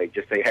mention anybody.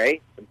 Just say,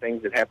 hey, some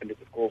things that happened at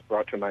the school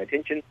brought to my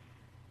attention.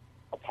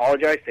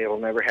 Apologize. Say it'll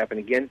never happen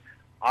again.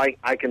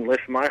 I can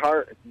lift my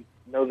heart,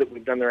 know that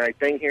we've done the right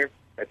thing here.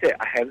 That's it.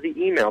 I have the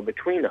email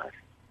between us.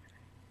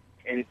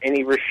 And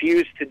he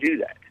refused to do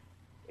that.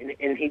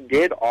 And he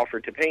did offer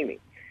to pay me.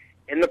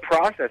 In the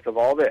process of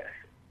all this,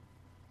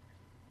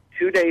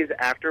 2 days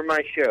after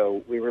my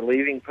show, we were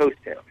leaving Post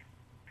Town.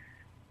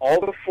 All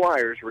the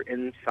flyers were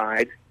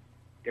inside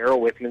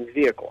Daryl Whitman's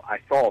vehicle. I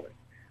saw them.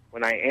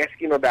 When I asked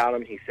him about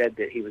them, he said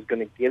that he was going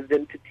to give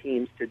them to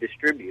teams to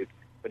distribute,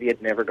 but he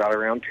had never got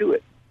around to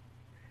it.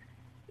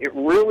 It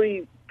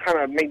really kind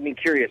of made me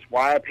curious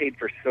why I paid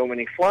for so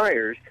many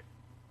flyers,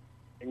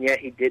 and yet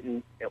he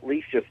didn't at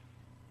least just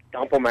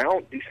dump them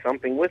out, do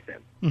something with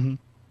them. Mm-hmm.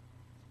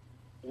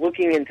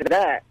 Looking into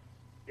that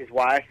is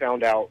why I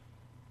found out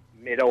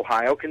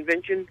Mid-Ohio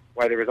Convention,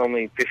 why there was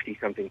only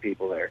 50-something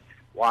people there.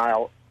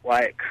 Why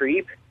at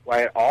Creep,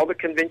 why at all the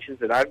conventions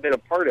that I've been a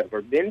part of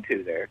or been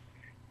to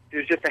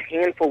there's just a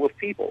handful of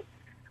people.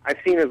 I've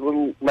seen as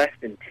little less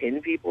than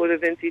 10 people at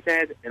events he's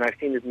had, and I've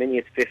seen as many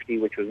as 50,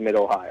 which was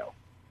Mid-Ohio.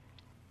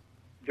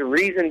 The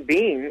reason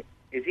being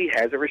is he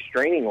has a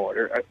restraining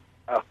order,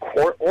 a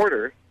court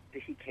order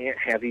that he can't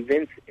have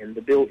events in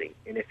the building.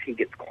 And if he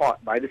gets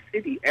caught by the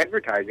city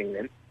advertising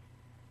them,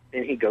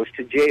 then he goes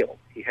to jail.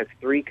 He has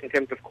 3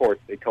 contempt of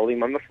court. They told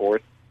him on the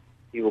 4th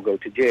he will go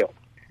to jail.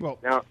 Well,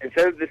 now,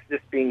 instead of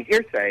this being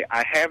hearsay,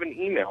 I have an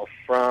email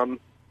from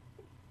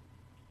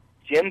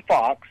Jim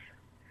Fox,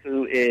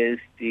 who is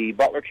the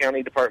Butler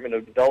County Department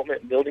of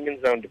Development, Building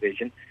and Zone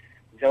Division,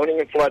 Zoning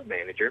and Flood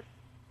Manager,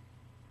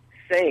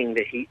 saying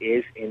that he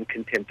is in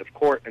contempt of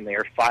court, and they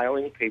are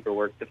filing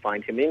paperwork to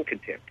find him in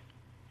contempt.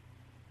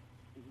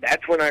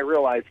 That's when I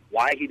realized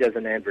why he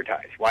doesn't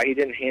advertise, why he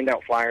didn't hand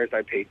out flyers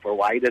I paid for,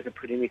 why he doesn't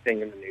put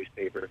anything in the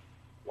newspaper,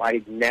 why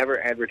he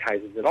never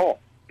advertises at all.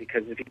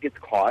 because if he gets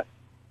caught,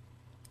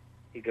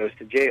 he goes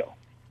to jail.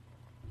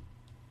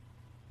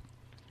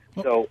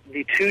 So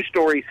the two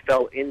stories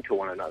fell into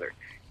one another.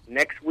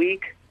 Next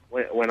week,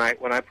 when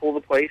I pull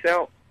the place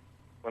out,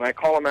 when I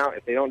call them out,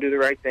 if they don't do the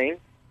right thing,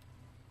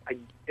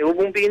 it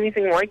won't be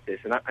anything like this.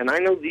 And I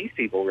know these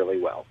people really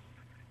well.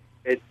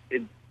 It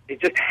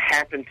just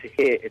happened to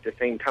hit at the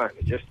same time.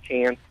 It just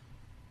chance.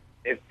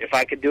 If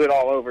I could do it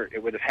all over,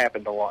 it would have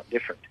happened a lot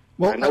different.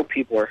 Well, I know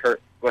people are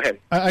hurt. Go ahead.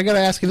 I got to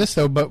ask you this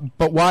though,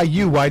 but why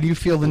you? Why do you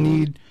feel the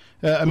need?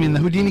 I mean, the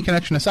Houdini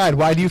connection aside,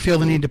 why do you feel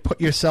the need to put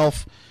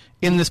yourself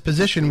in this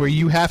position where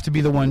you have to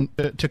be the one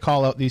to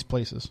call out these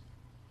places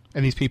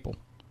and these people?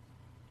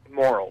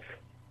 Morals.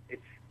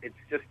 It's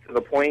just to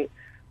the point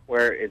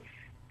where it's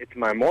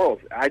my morals.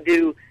 I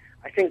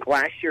think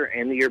last year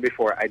and the year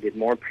before, I did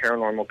more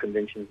paranormal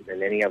conventions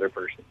than any other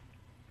person.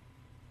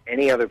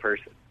 Any other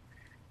person.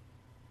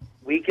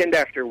 Weekend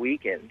after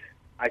weekend,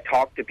 I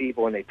talked to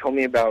people, and they told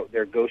me about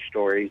their ghost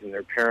stories and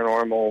their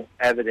paranormal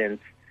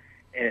evidence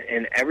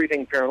and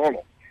everything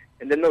paranormal.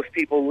 And then those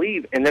people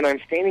leave, and then I'm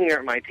standing there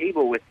at my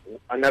table with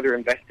another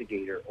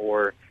investigator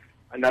or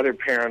another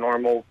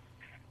paranormal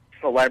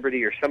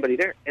celebrity or somebody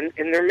there, and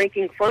they're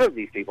making fun of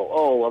these people.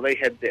 Oh, well, they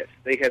had this,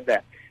 they had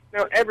that.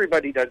 Now,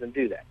 everybody doesn't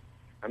do that.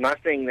 I'm not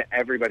saying that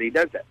everybody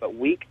does that, but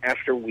week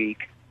after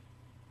week,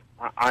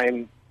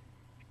 I'm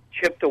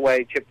chipped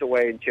away,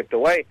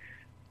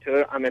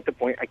 till I'm at the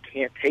point I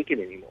can't take it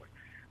anymore.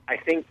 I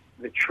think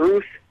the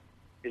truth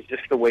is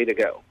just the way to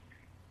go.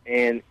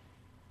 And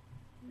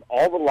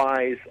all the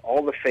lies,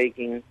 all the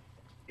faking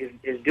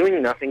is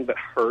doing nothing but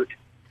hurt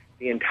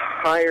the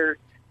entire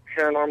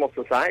paranormal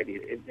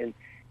society. And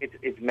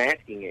it's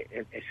masking it.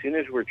 And as soon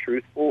as we're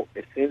truthful,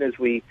 as soon as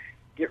we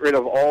get rid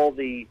of all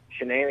the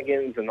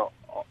shenanigans and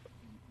all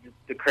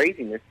the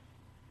craziness,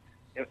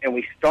 and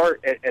we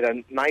start at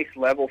a nice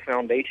level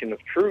foundation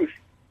of truth,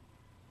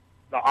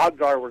 the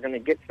odds are we're going to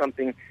get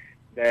something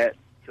that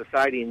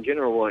society in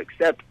general will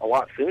accept a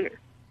lot sooner.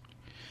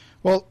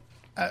 Well,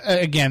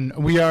 again,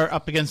 we are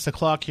up against the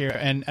clock here,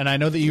 and I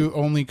know that you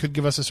only could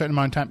give us a certain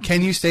amount of time.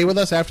 Can you stay with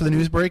us after the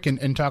news break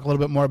and talk a little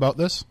bit more about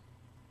this?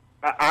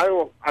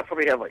 I'll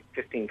probably have like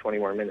 15, 20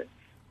 more minutes.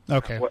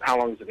 Okay. How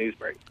long is the news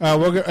break?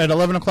 At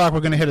 11 o'clock, we're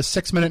going to hit a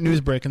 6-minute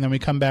news break, and then we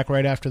come back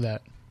right after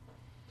that.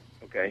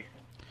 Okay.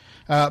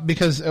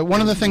 Because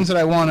one of the things that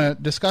I want to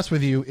discuss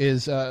with you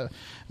is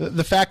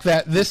the fact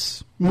that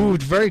this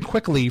moved very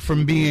quickly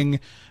from being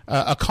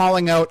a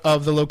calling out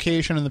of the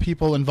location and the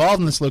people involved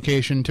in this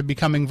location to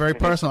becoming very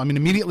personal. I mean,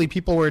 immediately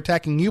people were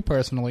attacking you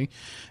personally,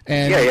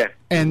 and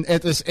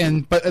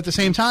but at the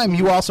same time,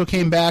 you also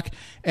came back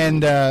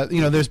and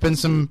there's been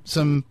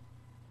some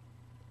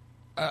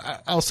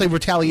I'll say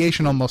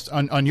retaliation almost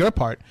on your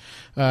part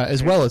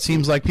as well. It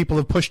seems like people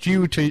have pushed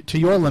you to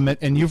your limit,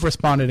 and you've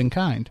responded in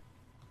kind.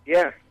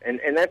 Yeah, and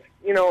that's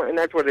and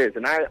that's what it is.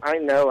 And I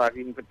know I've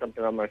even put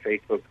something on my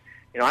Facebook.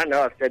 I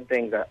know I've said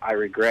things that I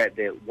regret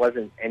that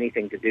wasn't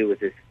anything to do with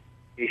this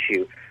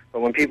issue. But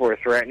when people are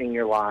threatening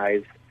your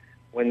lives,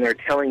 when they're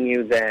telling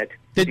you that...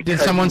 Did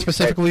someone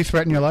specifically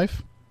threaten your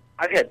life?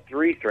 I've had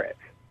 3 threats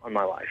on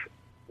my life.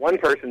 One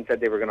person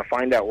said they were going to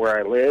find out where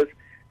I live.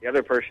 The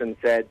other person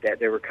said that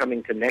they were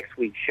coming to next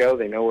week's show.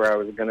 They know where I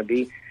was going to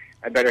be.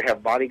 I better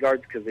have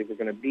bodyguards because they were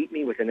going to beat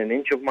me within an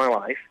inch of my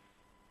life.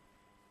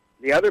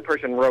 The other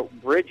person wrote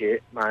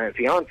Bridget, my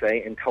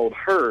fiance, and told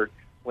her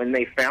when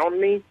they found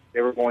me, they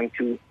were going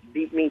to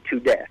beat me to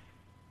death.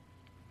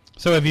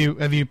 So have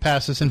you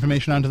passed this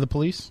information on to the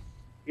police?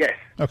 Yes.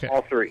 Okay.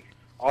 All 3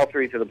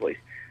 to the police.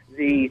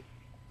 The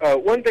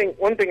one thing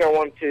I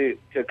want to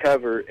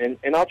cover, and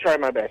I'll try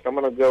my best. I'm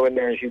going to go in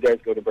there as you guys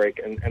go to break,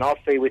 and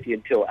I'll stay with you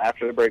until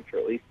after the break for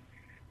at least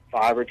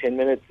 5 or 10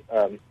 minutes.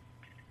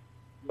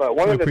 But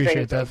one of the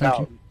things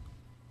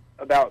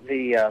about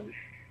the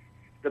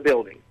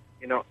building,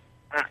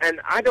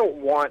 and I don't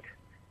want.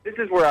 This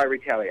is where I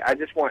retaliate. I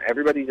just want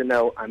everybody to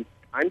know I'm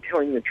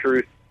telling the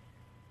truth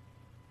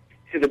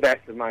to the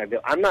best of my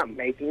ability. I'm not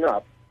making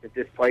up that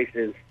this place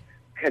is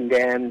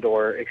condemned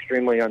or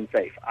extremely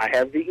unsafe. I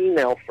have the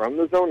email from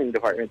the zoning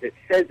department that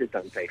says it's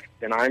unsafe.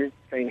 Then I'm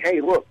saying,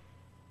 hey, look,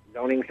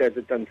 zoning says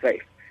it's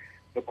unsafe.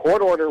 The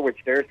court order, which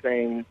they're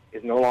saying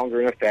is no longer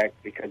in effect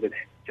because it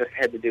just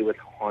had to do with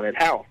haunted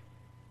house,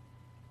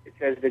 it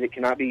says that it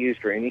cannot be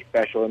used for any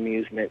special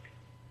amusement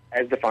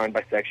as defined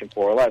by Section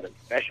 411.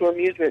 Special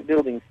amusement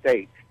building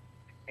states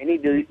any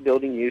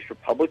building used for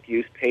public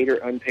use, paid or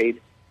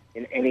unpaid,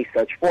 in any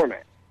such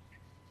format.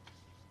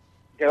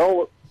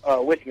 Dell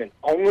Wichman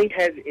only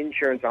has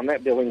insurance on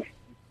that building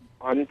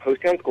on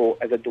Poasttown School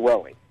as a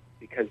dwelling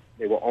because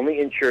they will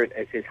only insure it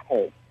as his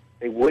home.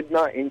 They would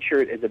not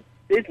insure it as a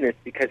business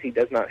because he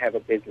does not have a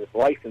business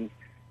license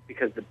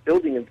because the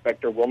building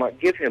inspector will not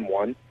give him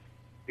one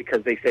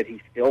because they said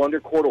he's still under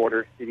court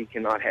order that he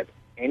cannot have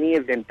any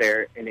event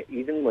there, and it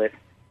even lists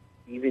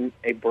even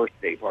a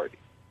birthday party.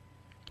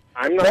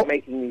 I'm not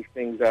making these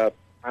things up.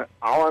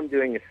 All I'm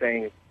doing is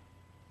saying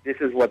this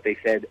is what they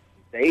said.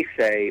 They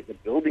say, the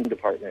building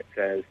department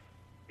says,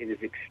 it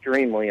is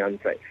extremely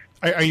unsafe.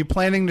 Are you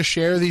planning to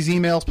share these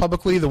emails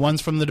publicly? The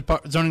ones from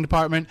the zoning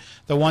department,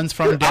 the ones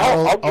from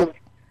Daryl?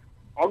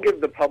 I'll give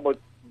the public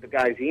the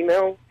guy's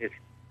email,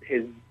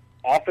 his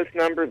office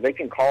number. They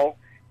can call.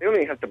 They don't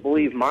even have to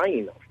believe my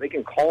emails. They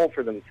can call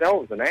for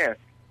themselves and ask,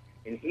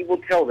 and he will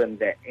tell them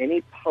that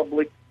any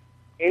public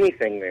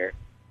anything there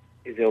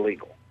is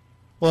illegal.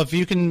 Well, if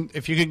you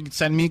could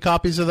send me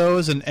copies of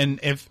those, and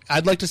if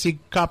I'd like to see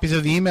copies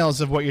of the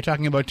emails of what you're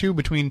talking about too,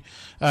 between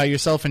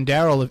yourself and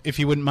Daryl, if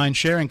you wouldn't mind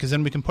sharing, because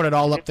then we can put it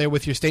all up there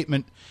with your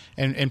statement,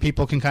 and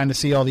people can kind of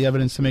see all the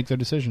evidence to make their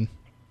decision.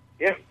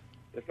 Yeah,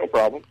 that's no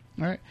problem.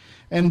 All right,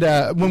 and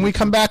when we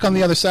come back on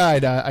the other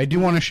side, I do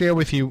want to share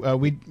with you.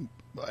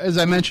 As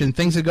I mentioned,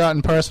 things have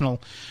gotten personal,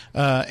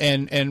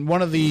 and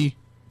one of the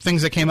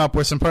things that came up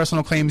were some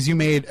personal claims you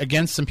made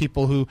against some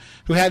people who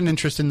had an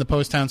interest in the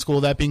Post Town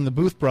School, that being the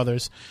Booth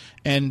brothers.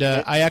 And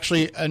I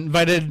actually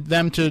invited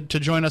them to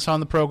join us on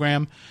the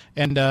program,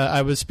 and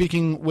I was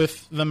speaking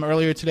with them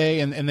earlier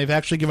today, and they've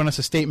actually given us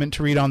a statement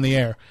to read on the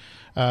air.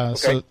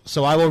 Okay.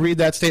 So I will read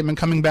that statement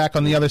coming back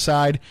on the other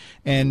side,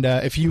 and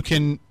if you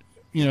can,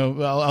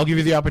 I'll give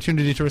you the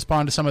opportunity to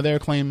respond to some of their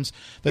claims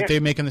that they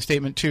make in the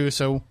statement too,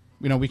 so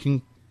we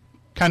can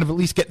kind of at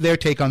least get their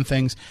take on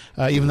things,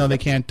 even though they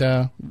can't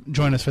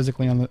join us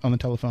physically on the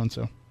telephone.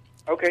 So,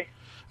 okay.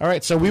 All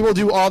right, so we will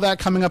do all that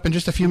coming up in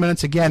just a few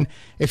minutes. Again,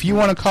 if you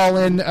want to call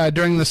in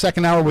during the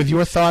second hour with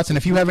your thoughts, and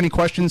if you have any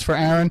questions for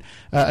Aron,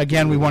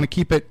 again, we want to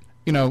keep it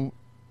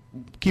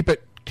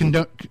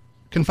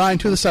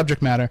confined to the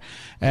subject matter,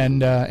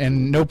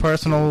 and no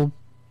personal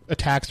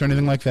attacks or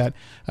anything like that.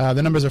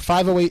 The numbers are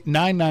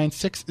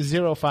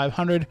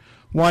 508-996-0500.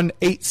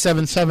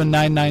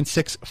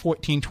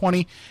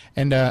 1-877-996-1420.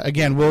 And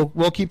again,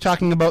 we'll keep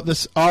talking about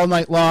this all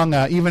night long,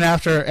 even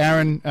after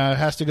Aron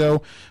has to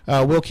go.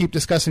 We'll keep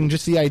discussing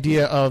just the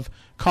idea of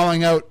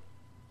calling out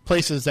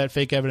places that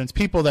fake evidence,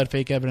 people that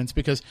fake evidence,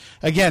 because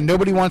again,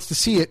 nobody wants to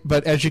see it,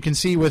 but as you can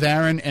see with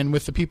Aron and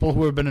with the people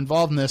who have been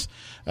involved in this,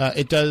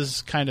 it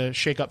does kind of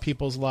shake up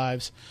people's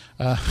lives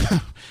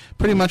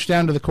pretty much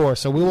down to the core.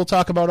 So we will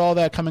talk about all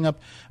that coming up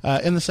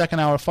in the second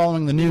hour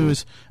following the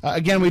news.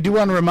 Again, we do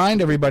want to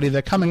remind everybody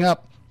that coming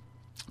up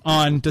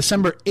on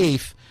December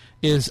 8th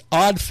is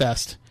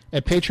Oddfest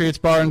at Patriots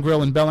Bar and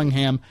Grill in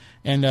Bellingham,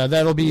 and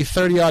that'll be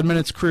 30-odd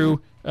minutes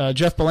crew,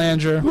 Jeff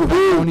Belanger,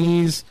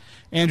 Moniz,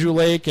 Andrew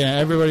Lake,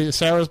 everybody.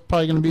 Sarah's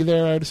probably going to be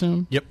there, I'd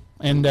assume. Yep.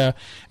 And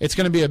it's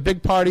going to be a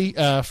big party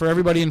for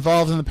everybody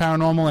involved in the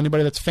paranormal.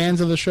 Anybody that's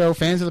fans of the show,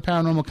 fans of the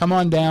paranormal, come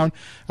on down.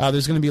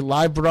 There's going to be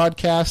live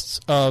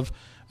broadcasts of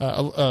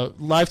a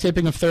live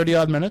taping of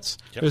 30-odd minutes.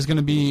 Yep. There's going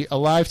to be a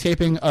live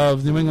taping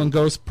of New England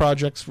Ghost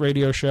Project's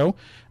radio show,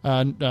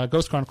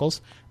 Ghost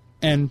Chronicles.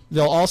 And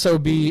there'll also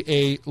be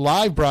a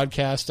live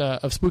broadcast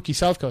of Spooky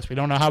South Coast. We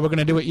don't know how we're going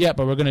to do it yet,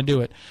 but we're going to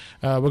do it.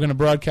 We're going to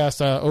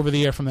broadcast over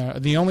the air from there.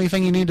 The only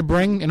thing you need to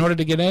bring in order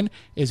to get in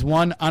is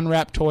one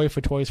unwrapped toy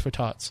for Toys for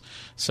Tots.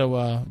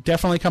 So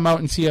definitely come out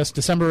and see us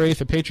December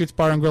 8th at Patriots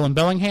Bar and Grill in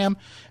Bellingham.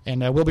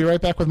 And we'll be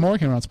right back with more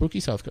here on Spooky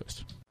South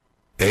Coast.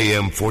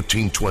 AM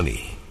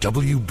 1420,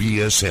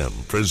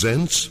 WBSM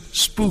presents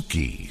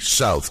Spooky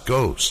South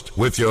Coast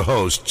with your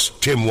hosts,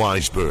 Tim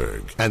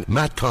Weisberg and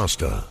Matt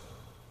Costa.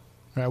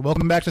 All right,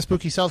 welcome back to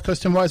Spooky South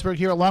Coast. Tim Weisberg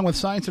here, along with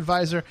science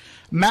advisor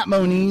Matt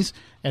Moniz,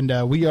 and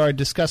we are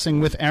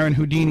discussing with Aron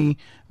Houdini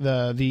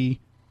the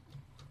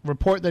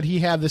report that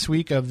he had this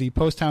week of the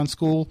Post Town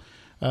School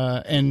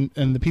and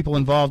the people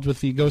involved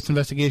with the ghost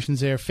investigations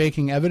there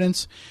faking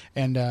evidence,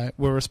 and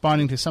we're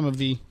responding to some of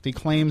the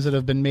claims that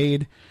have been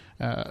made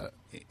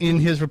in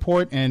his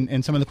report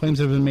and some of the claims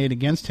that have been made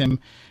against him.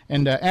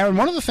 And Aron,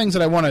 one of the things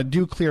that I want to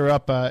do clear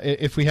up,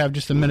 if we have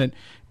just a minute,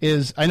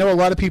 is I know a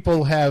lot of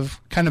people have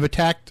kind of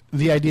attacked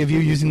the idea of you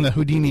using the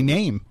Houdini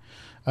name.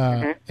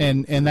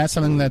 And that's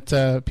something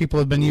that people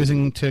have been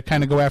using to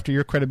kind of go after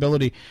your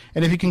credibility.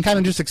 And if you can kind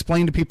of just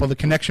explain to people the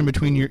connection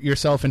between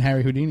yourself and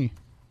Harry Houdini.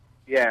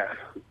 Yeah.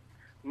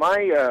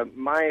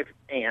 My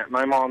aunt,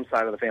 my mom's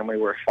side of the family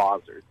were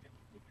Fozzards.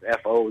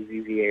 It's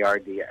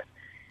Fozzards.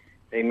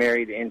 They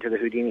married into the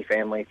Houdini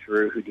family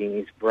through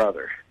Houdini's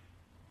brother,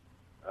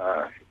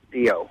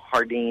 Theo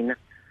Hardin,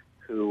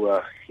 who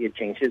he had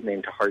changed his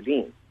name to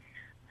Hardin.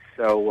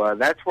 So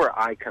that's where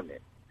I come in,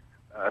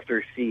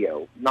 through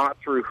Theo, not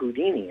through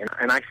Houdini.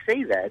 And I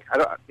say that,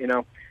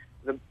 the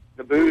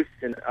Booths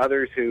and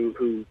others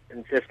who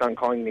insist on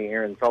calling me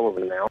Aaron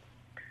Sullivan now,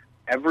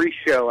 every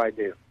show I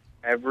do,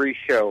 every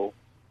show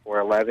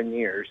for 11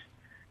 years,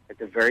 at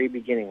the very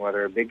beginning,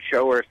 whether a big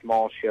show or a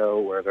small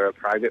show, whether a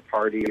private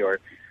party or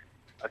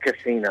a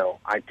casino,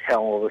 I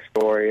tell the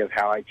story of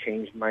how I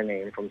changed my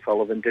name from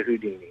Sullivan to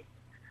Houdini.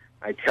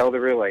 I tell the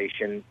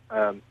relation.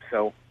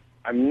 So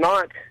I'm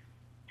not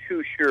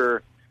too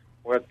sure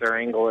what their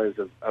angle is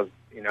of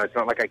it's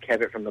not like I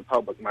kept it from the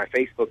public. My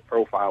Facebook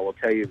profile will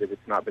tell you that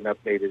it's not been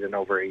updated in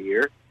over a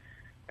year.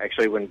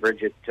 Actually, when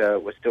Bridget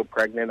was still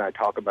pregnant, I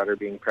talk about her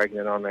being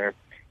pregnant on there.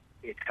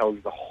 It tells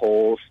the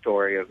whole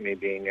story of me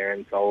being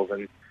Aaron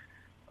Sullivan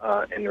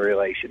in the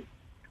relation.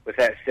 With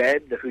that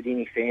said, the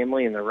Houdini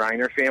family and the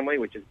Reiner family,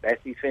 which is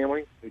Bessie's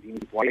family,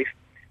 Houdini's wife,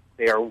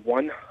 They are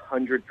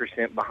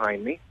 100%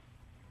 behind me.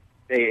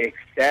 They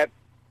accept,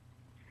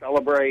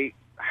 celebrate,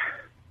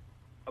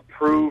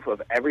 approve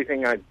of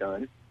everything I've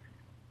done.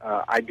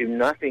 I do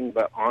nothing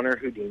but honor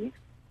Houdini.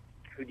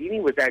 Houdini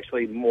was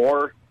actually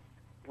more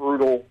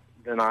brutal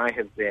than I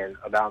have been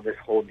about this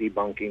whole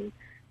debunking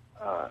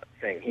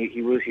thing.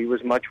 He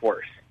was much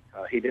worse.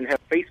 He didn't have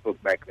Facebook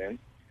back then,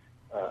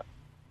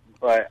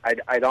 but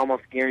I'd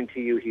almost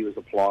guarantee you he was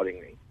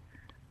applauding me.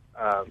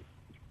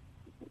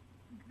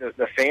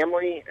 The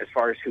family, as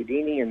far as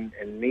Houdini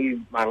and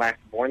me, my last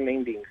born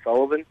name being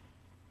Sullivan,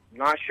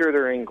 not sure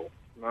they're Engel.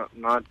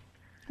 Not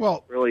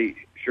really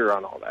sure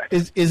on all that.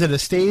 Is it a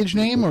stage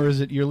name or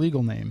is it your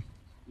legal name?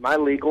 My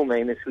legal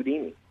name is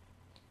Houdini.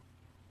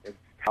 It's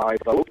how I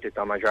vote. It's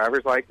on my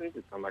driver's license.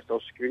 It's on my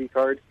Social Security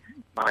card.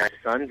 My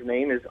son's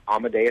name is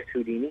Amadeus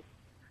Houdini.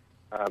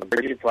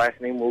 Bridget's last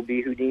name will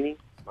be Houdini.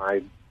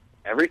 My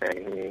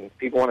everything. I mean,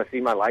 people want to see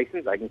my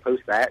license, I can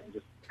post that and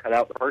just cut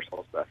out the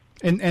personal stuff.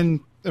 And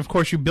of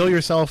course, you bill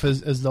yourself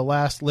as the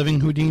last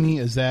living Houdini.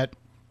 Is that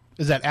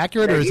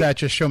accurate, or is that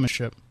just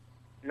showmanship?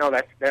 No,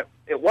 that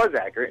it was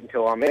accurate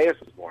until Amadeus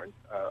was born.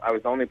 I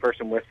was the only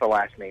person with the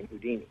last name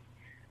Houdini.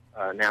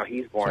 Now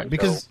he's born, right,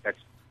 because so that's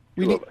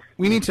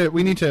we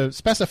need to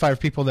specify for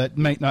people that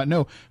might not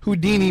know.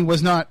 Houdini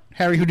was not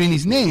Harry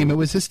Houdini's name; it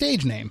was his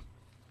stage name.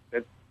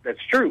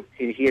 That's true.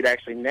 He had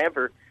actually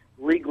never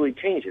legally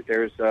changed it.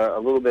 There's a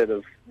little bit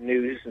of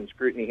news and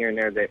scrutiny here and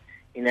there that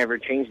he never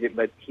changed it,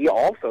 but he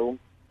also,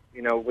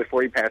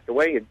 before he passed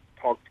away, had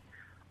talked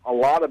a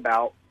lot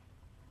about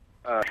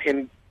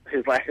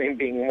his last name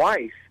being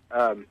Weiss.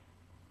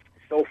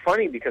 So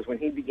funny, because when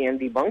he began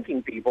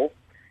debunking people,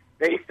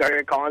 they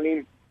started calling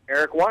him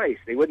Eric Weiss.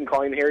 They wouldn't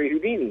call him Harry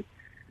Houdini.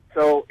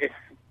 So it's,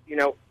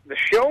 the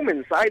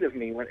showman side of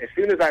me, as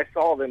soon as I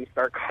saw them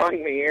start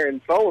calling me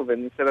Aaron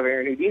Sullivan instead of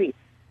Aaron Houdini,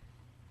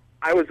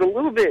 I was a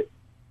little bit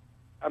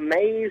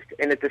amazed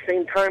and at the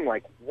same time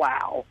like,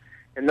 wow.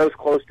 And those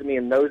close to me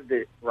and those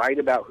that write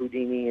about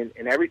Houdini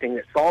and everything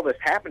that saw this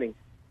happening,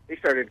 they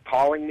started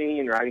calling me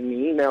and writing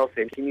me emails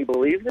saying, can you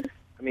believe this?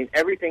 I mean,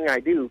 everything I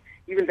do,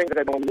 even things that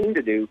I don't mean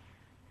to do,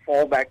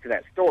 fall back to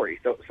that story.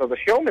 So the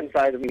showman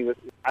side of me was,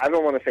 I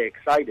don't want to say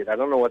excited, I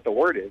don't know what the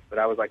word is, but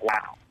I was like,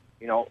 wow,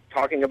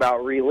 talking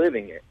about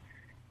reliving it.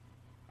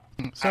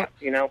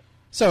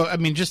 So, I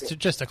mean, just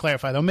to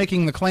clarify, though,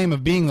 making the claim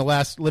of being the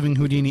last living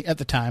Houdini at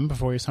the time,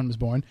 before your son was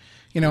born,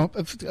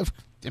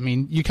 I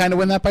mean, you kind of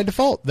win that by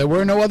default. There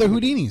were no other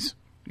Houdinis.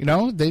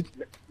 They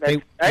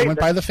went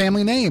by the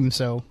family name,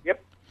 so.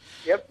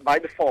 Yep, by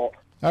default.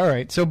 All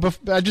right, so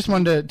I just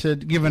wanted to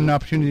give an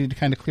opportunity to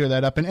kind of clear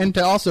that up, and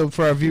to also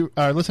for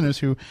our listeners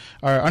who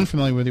are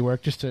unfamiliar with your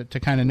work, just to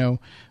kind of know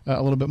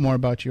a little bit more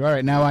about you. All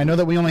right, now I know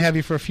that we only have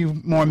you for a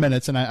few more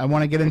minutes, and I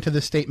want to get into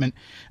this statement.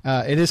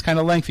 It is kind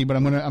of lengthy, but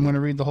I'm gonna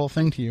read the whole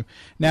thing to you.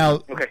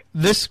 Now,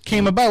 This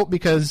came about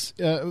because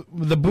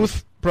the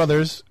Booth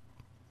brothers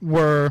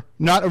were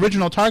not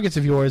original targets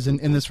of yours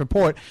in this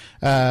report,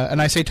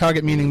 and I say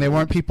target meaning they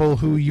weren't people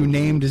who you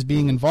named as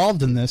being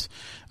involved in this,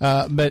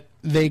 but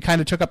they kind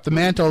of took up the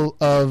mantle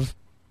of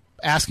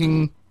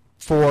asking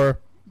for,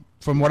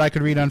 from what I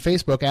could read on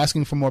Facebook,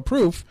 asking for more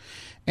proof,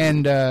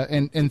 and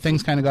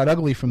things kind of got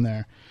ugly from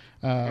there.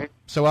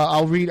 So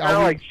I'll read. Kind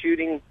of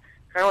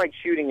like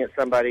shooting at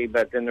somebody,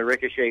 but then the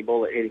ricochet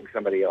bullet hitting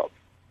somebody else.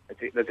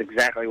 That's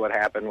exactly what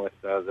happened with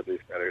the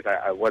Booth brothers.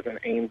 I wasn't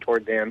aimed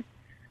toward them.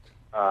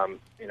 I'm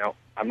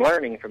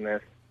learning from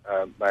this,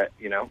 but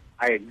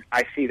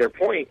I see their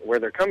point, where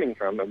they're coming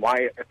from, and why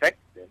it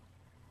affects them.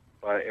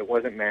 But it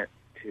wasn't meant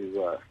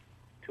to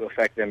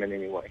affect them in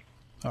any way.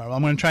 All right, well,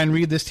 I'm going to try and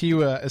read this to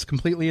you as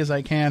completely as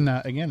I can.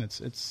 Again,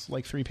 it's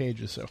like 3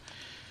 pages. So,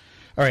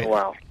 all right.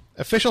 Wow.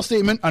 Official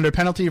statement under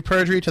penalty of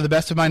perjury. To the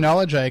best of my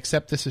knowledge, I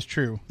accept this is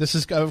true. This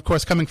is, of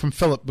course, coming from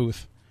Philip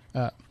Booth.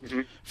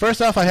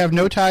 First off, I have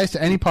no ties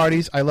to any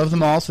parties. I love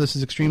them all, so this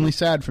is extremely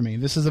sad for me.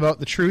 This is about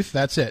the truth.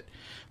 That's it.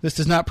 This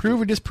does not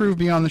prove or disprove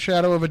beyond the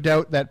shadow of a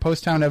doubt that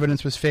post-town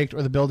evidence was faked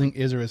or the building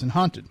is or isn't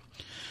haunted.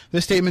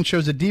 This statement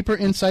shows a deeper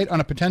insight on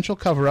a potential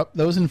cover-up,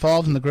 those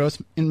involved in the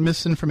gross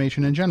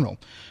misinformation in general.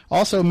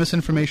 Also,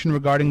 misinformation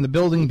regarding the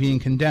building being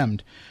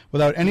condemned.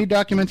 Without any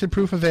documented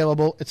proof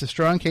available, it's a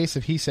strong case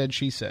of he said,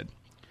 she said.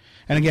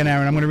 And again,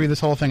 Aaron, I'm going to read this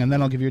whole thing, and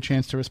then I'll give you a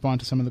chance to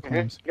respond to some of the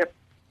claims. Yep.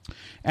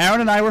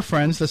 Aaron and I were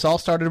friends. This all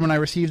started when I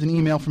received an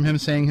email from him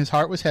saying his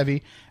heart was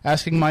heavy,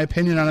 asking my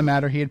opinion on a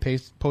matter he had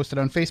posted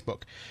on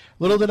Facebook.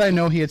 Little did I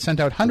know he had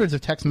sent out hundreds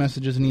of text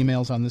messages and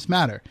emails on this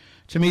matter.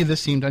 To me, this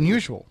seemed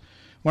unusual.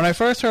 When I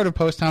first heard of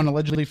Post Town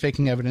allegedly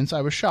faking evidence,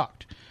 I was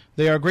shocked.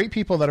 They are great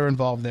people that are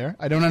involved there.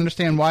 I don't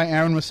understand why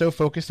Aaron was so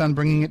focused on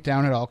bringing it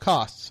down at all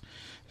costs.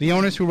 The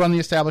owners who run the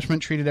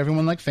establishment treated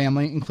everyone like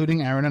family,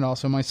 including Aaron and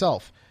also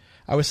myself.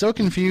 I was so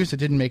confused it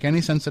didn't make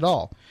any sense at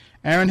all.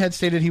 Aaron had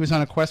stated he was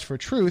on a quest for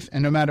truth,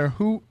 and no matter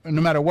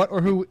what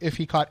or who, if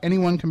he caught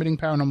anyone committing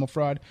paranormal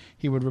fraud,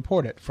 he would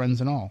report it,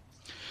 friends and all.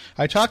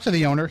 I talked to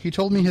the owner. He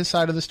told me his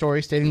side of the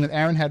story, stating that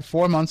Aaron had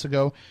 4 months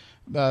ago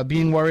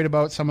being worried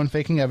about someone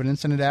faking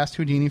evidence and had asked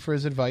Houdini for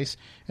his advice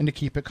and to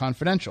keep it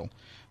confidential.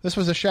 This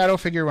was a shadow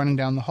figure running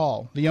down the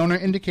hall. The owner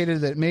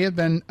indicated that it may have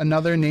been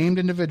another named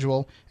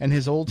individual and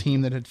his old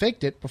team that had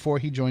faked it before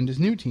he joined his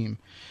new team.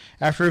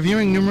 After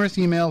reviewing numerous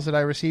emails that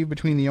I received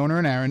between the owner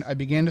and Aron, I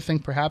began to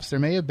think perhaps there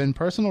may have been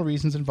personal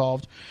reasons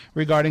involved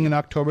regarding an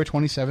October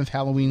 27th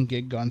Halloween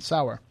gig gone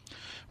sour.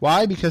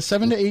 Why? Because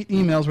 7 to 8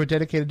 emails were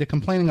dedicated to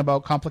complaining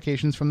about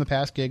complications from the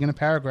past gig, and a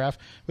paragraph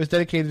was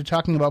dedicated to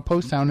talking about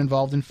Post Town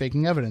involved in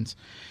faking evidence.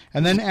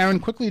 And then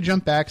Aron quickly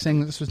jumped back, saying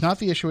that this was not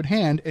the issue at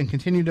hand, and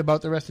continued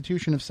about the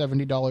restitution of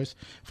 $70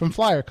 from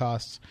flyer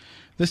costs.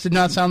 This did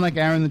not sound like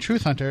Aron the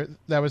Truth Hunter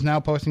that was now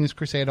posting his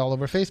crusade all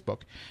over Facebook.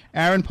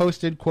 Aron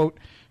posted, quote,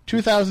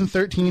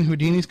 2013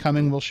 Houdini's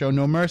coming will show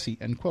no mercy,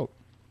 end quote.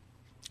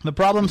 The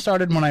problem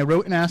started when I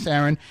wrote and asked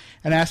Aron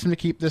and asked him to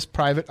keep this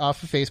private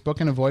off of Facebook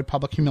and avoid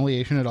public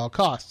humiliation at all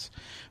costs.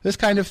 This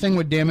kind of thing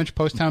would damage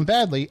Post Town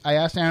badly. I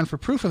asked Aron for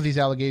proof of these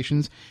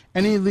allegations.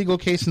 Any legal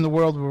case in the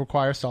world will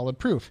require solid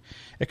proof.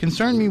 It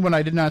concerned me when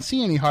I did not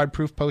see any hard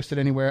proof posted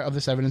anywhere of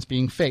this evidence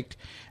being faked.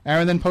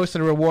 Aron then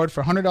posted a reward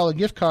for $100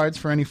 gift cards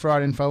for any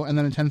fraud info and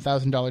then a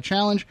 $10,000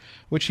 challenge,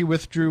 which he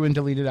withdrew and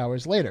deleted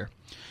hours later.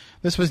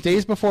 This was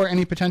days before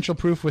any potential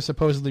proof was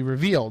supposedly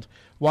revealed.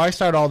 Why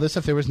start all this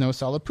if there was no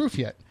solid proof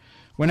yet?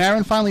 When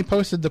Aron finally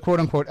posted the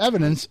quote-unquote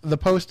evidence, the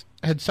post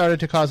had started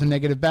to cause a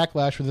negative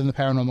backlash within the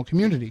paranormal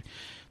community.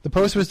 The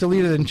post was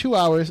deleted in 2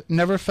 hours.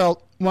 Never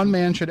felt one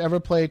man should ever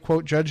play,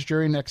 quote, judge,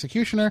 jury, and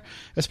executioner,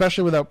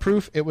 especially without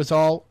proof. It was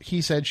all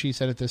he said, she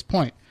said at this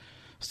point.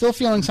 Still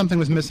feeling something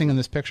was missing in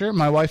this picture,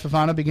 my wife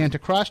Ivana began to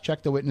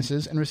cross-check the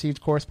witnesses and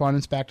received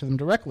correspondence back to them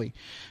directly.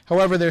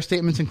 However, their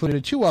statements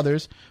included 2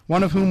 others,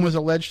 one of whom was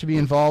alleged to be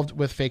involved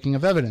with faking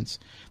of evidence.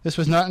 This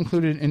was not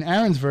included in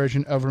Aron's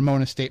version of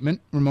Ramona's statement,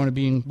 Ramona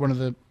being one of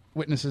the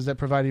witnesses that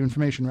provided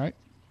information, right?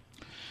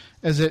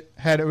 As it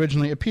had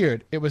originally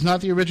appeared. It was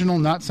not the original,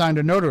 not signed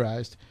or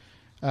notarized.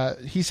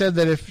 He said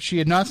that if she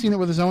had not seen it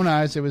with his own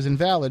eyes, it was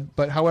invalid,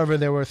 but however,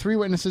 there were 3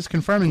 witnesses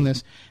confirming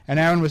this, and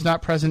Aron was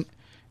not present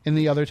in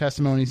the other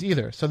testimonies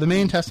either. So the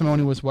main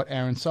testimony was what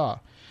Aron saw.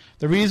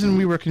 The reason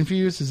we were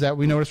confused is that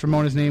we noticed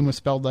Ramona's name was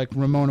spelled like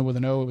Ramona with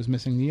an O. It was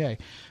missing the A.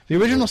 The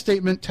original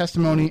statement,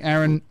 testimony,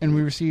 Aron and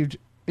we received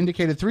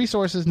indicated 3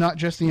 sources, not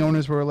just the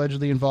owners were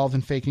allegedly involved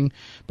in faking,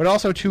 but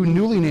also 2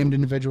 newly named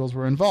individuals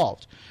were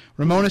involved.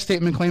 Ramona's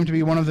statement claimed to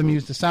be one of them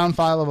used a sound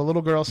file of a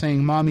little girl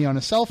saying mommy on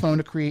a cell phone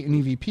to create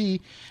an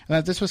EVP, and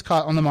that this was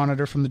caught on the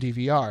monitor from the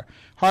DVR.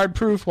 Hard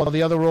proof, while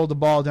the other rolled the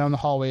ball down the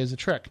hallway as a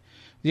trick.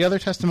 The other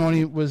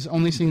testimony was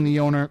only seeing the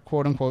owner,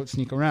 quote-unquote,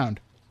 sneak around.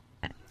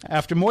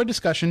 After more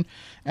discussion,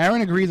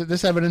 Aron agreed that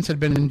this evidence had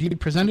been indeed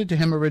presented to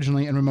him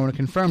originally, and Ramona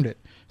confirmed it.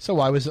 So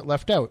why was it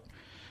left out?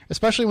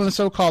 Especially when the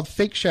so-called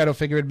fake shadow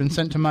figure had been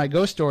sent to My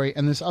Ghost Story,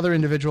 and this other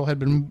individual had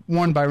been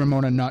warned by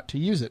Ramona not to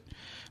use it.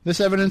 This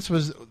evidence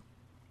was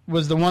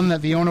the one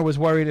that the owner was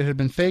worried it had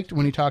been faked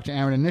when he talked to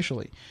Aron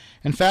initially.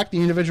 In fact, the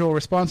individual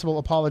responsible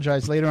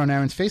apologized later on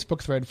Aron's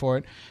Facebook thread for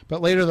it,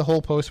 but later the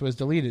whole post was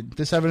deleted.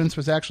 This evidence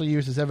was actually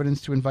used as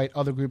evidence to invite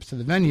other groups to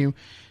the venue.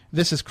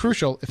 This is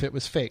crucial if it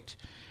was faked.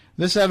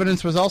 This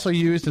evidence was also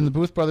used in the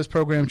Booth Brothers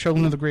program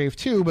Children of the Grave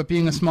 2, but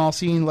being a small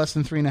scene, less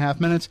than 3.5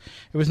 minutes,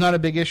 it was not a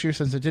big issue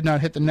since it did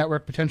not hit the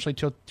network potentially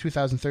till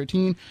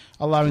 2013,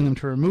 allowing them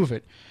to remove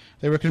it.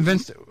 We were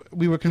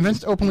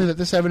convinced openly that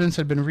this evidence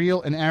had been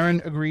real, and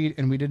Aron agreed,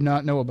 and we did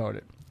not know about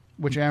it,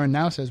 which Aron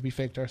now says we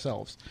faked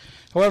ourselves.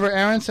 However,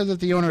 Aron said that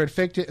the owner had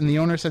faked it, and the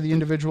owner said the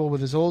individual with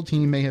his old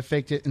team may have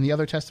faked it, and the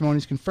other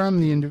testimonies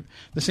confirmed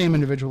the same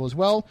individual as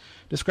well.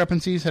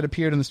 Discrepancies had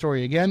appeared in the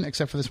story again,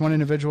 except for this one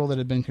individual that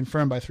had been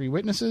confirmed by 3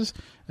 witnesses.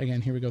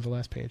 Again, here we go, the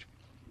last page.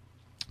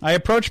 I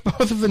approached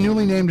both of the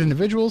newly named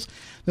individuals.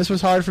 This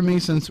was hard for me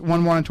since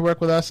one wanted to work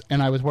with us,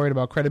 and I was worried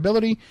about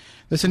credibility.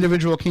 This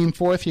individual came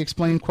forth. He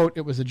explained, quote,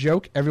 it was a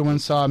joke. Everyone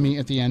saw me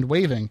at the end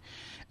waving.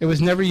 It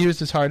was never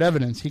used as hard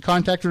evidence. He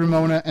contacted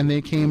Ramona, and they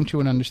came to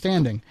an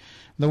understanding.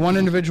 The one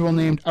individual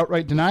named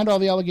outright denied all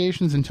the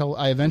allegations until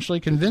I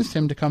eventually convinced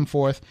him to come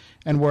forth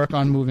and work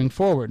on moving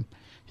forward.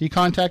 He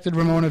contacted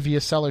Ramona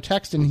via cell or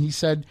text, and he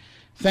said,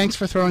 thanks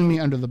for throwing me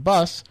under the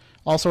bus.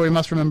 Also, we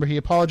must remember he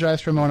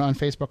apologized to Ramona on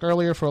Facebook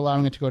earlier for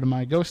allowing it to go to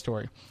My Ghost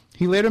Story.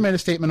 He later made a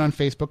statement on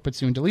Facebook, but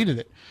soon deleted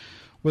it.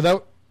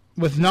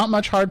 With not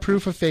much hard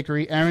proof of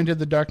fakery, Aron did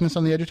the Darkness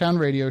on the Edge of Town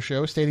radio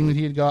show, stating that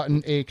he had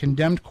gotten a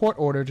condemned court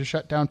order to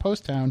shut down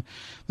Post Town.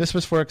 This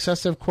was for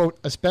excessive, quote,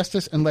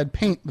 asbestos and lead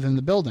paint within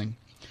the building.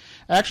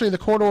 Actually, the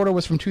court order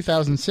was from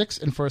 2006,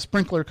 and for a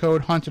sprinkler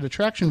code haunted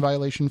attraction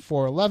violation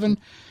 411,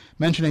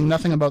 mentioning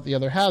nothing about the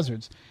other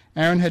hazards.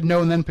 Aron had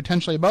known then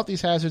potentially about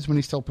these hazards when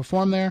he still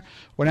performed there.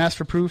 When asked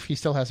for proof, he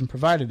still hasn't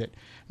provided it.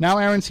 Now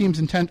Aron seems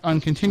intent on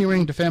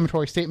continuing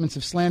defamatory statements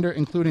of slander,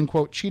 including,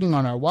 quote, cheating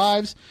on our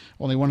wives,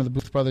 only one of the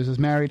Booth brothers is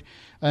married,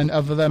 and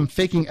of them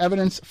faking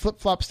evidence,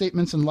 flip-flop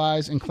statements and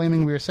lies, and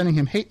claiming we are sending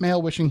him hate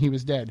mail wishing he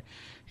was dead.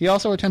 He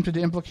also attempted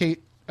to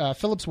implicate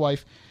Philip's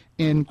wife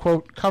in,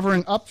 quote,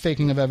 covering up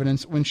faking of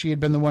evidence when she had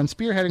been the one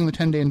spearheading the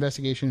 10-day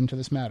investigation into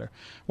this matter.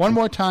 One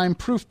more time,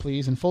 proof,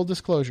 please, and full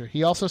disclosure.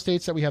 He also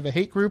states that we have a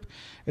hate group.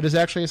 It is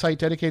actually a site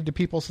dedicated to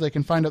people so they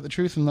can find out the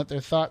truth and let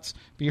their thoughts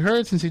be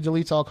heard, since he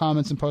deletes all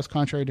comments and posts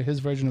contrary to his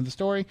version of the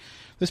story.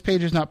 This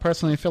page is not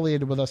personally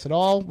affiliated with us at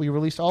all. We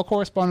released all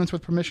correspondence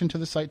with permission to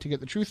the site to get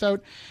the truth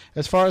out.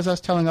 As far as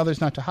us telling others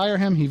not to hire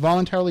him, he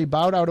voluntarily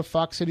bowed out of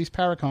Fox City's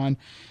Paracon,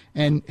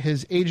 and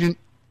his agent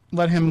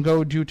let him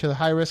go due to the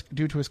high risk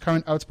due to his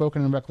current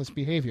outspoken and reckless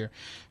behavior.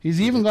 He's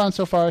even gone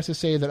so far as to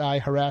say that I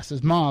harassed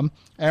his mom.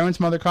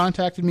 Aron's mother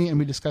contacted me and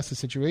we discussed the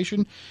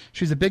situation.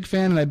 She's a big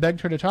fan and I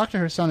begged her to talk to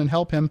her son and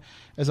help him,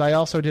 as I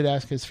also did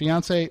ask his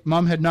fiance.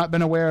 Mom had not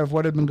been aware of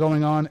what had been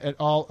going on at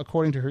all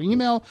according to her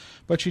email,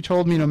 but she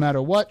told me no matter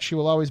what, she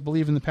will always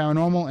believe in the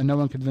paranormal and no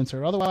one convinced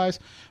her otherwise.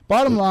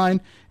 Bottom line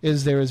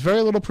is there is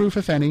very little proof,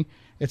 if any.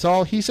 It's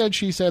all he said,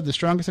 she said. The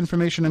strongest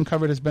information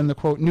uncovered has been the,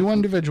 quote, new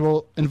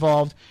individual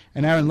involved,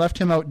 and Aron left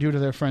him out due to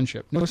their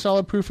friendship. No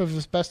solid proof of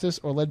asbestos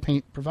or lead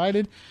paint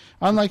provided.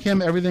 Unlike him,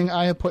 everything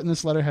I have put in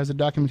this letter has the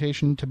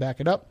documentation to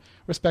back it up.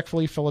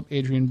 Respectfully, Philip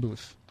Adrian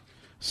Booth.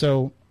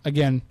 So,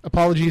 again,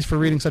 apologies for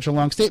reading such a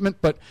long statement,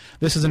 but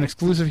this is an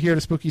exclusive here to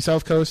Spooky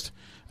South Coast.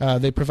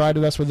 They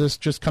provided us with this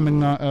just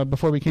coming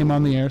before we came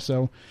on the air,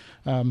 so...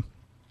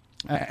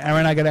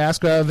 Aron, I got to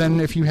ask then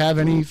if you have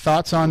any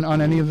thoughts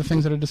on any of the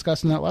things that are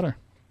discussed in that letter.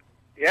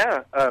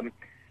 Yeah,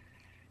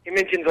 he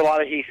mentions a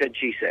lot of he said,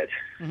 she said.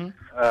 Mm-hmm.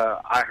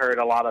 I heard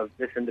a lot of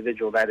this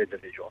individual, that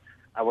individual.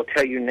 I will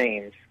tell you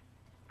names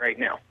right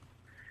now.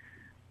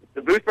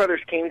 The Booth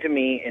brothers came to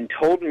me and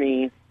told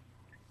me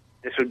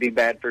this would be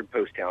bad for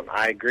Post Town.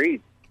 I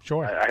agreed.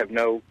 Sure. I have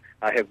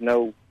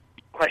no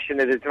question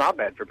that it's not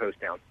bad for Post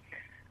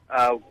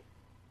Town.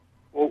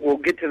 We'll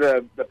get to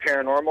the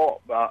paranormal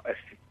as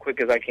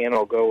quick as I can.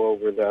 I'll go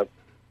over the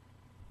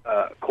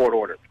court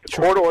order. The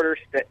court order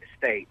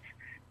states,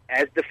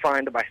 as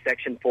defined by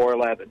Section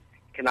 411,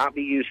 cannot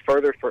be used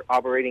further for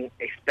operating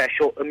a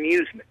special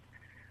amusement.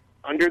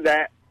 Under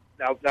that,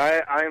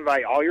 I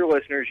invite all your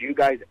listeners, you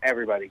guys,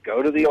 everybody,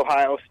 go to the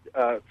Ohio,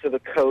 to the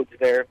codes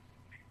there,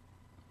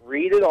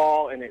 read it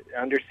all, and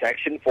under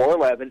Section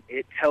 411,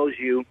 it tells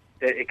you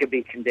that it could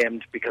be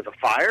condemned because of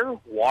fire,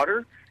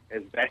 water,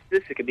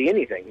 asbestos. It could be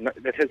anything.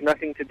 This has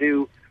nothing to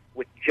do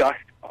with just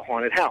a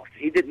haunted house.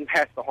 He didn't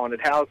pass the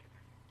haunted house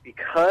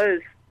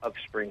because of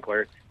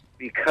sprinkler,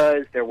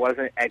 because there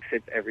wasn't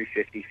exits every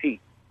 50 feet.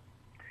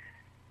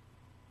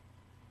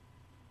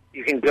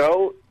 You can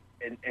go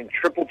and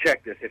triple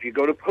check this. If you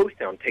go to Post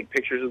Town, take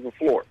pictures of the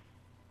floor.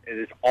 It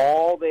is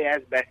all the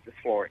asbestos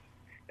flooring.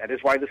 That is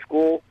why the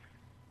school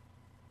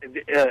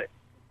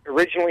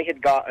originally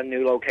had got a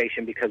new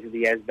location because of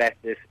the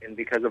asbestos and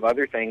because of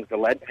other things, the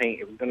lead paint.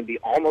 It was going to be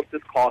almost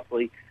as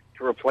costly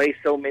to replace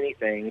so many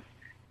things.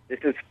 This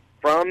is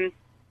from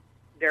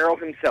Daryl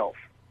himself.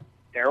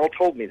 Daryl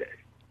told me this.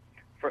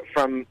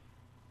 From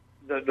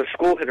the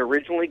school had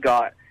originally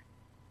got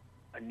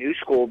a new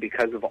school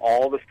because of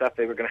all the stuff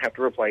they were going to have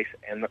to replace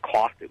and the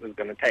cost it was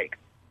going to take.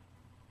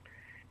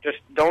 Just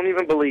don't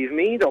even believe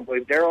me. Don't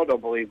believe Daryl.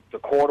 Don't believe the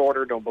court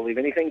order. Don't believe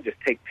anything. Just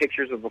take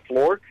pictures of the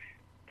floor.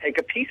 Take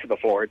a piece of the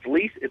floor. It's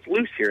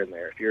loose here and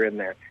there. If you're in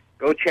there,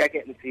 go check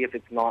it and see if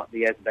it's not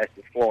the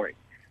asbestos flooring.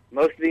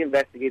 Most of the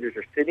investigators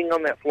are sitting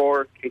on that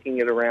floor, kicking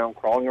it around,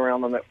 crawling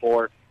around on that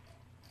floor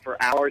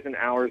for hours and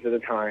hours at a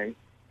time.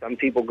 Some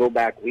people go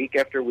back week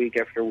after week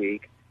after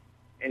week,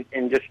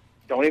 and just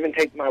don't even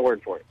take my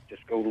word for it.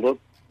 Just go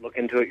look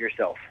into it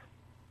yourself.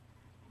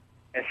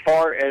 As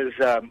far as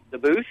the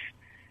Booths,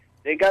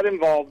 they got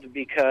involved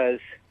because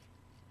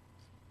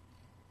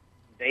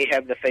they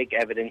have the fake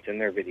evidence in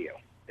their video.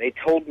 They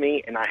told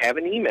me, and I have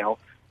an email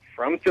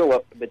from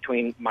Philip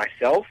between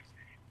myself,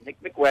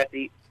 Nick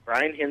McWethy,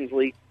 Brian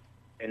Hensley,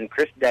 and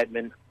Chris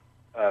Dedman,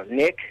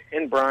 Nick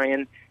and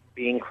Brian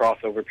being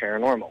Crossover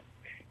Paranormal.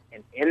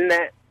 And in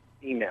that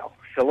email,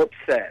 Philip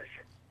says,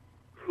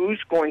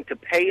 who's going to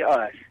pay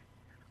us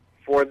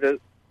for the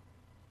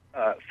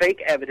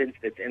fake evidence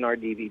that's in our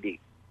DVD?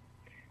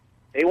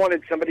 They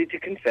wanted somebody to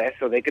confess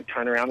so they could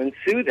turn around and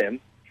sue them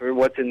for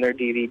what's in their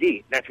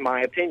DVD. That's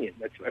my opinion.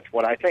 That's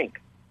what I think.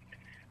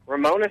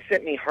 Ramona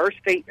sent me her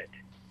statement,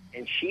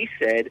 and she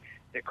said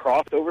that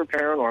Crossover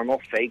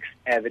Paranormal fakes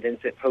evidence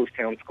at Post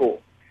Town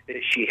School, that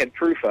she had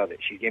proof of it.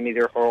 She gave me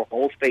her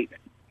whole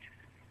statement.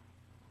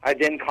 I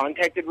then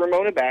contacted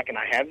Ramona back, and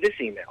I have this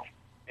email,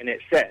 and it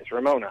says,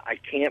 Ramona, I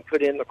can't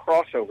put in the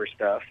crossover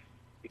stuff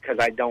because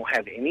I don't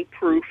have any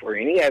proof or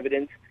any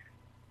evidence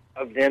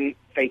of them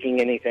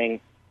faking anything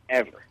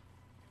ever.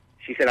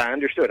 She said, I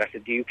understood. I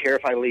said, do you care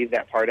if I leave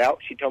that part out?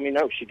 She told me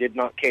no, she did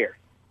not care.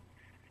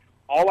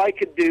 All I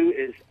could do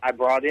is I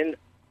brought in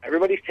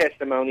everybody's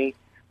testimony.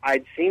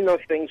 I'd seen those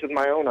things with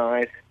my own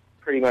eyes,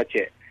 pretty much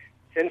it.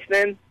 Since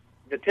then,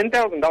 the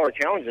 $10,000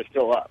 challenge is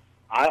still up.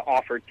 I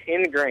offered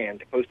 $10,000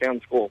 to Post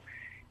Town School,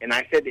 and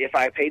I said if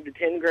I paid the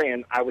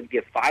 $10,000, I would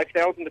give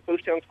 $5,000 to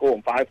Post Town School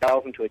and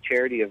 $5,000 to a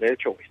charity of their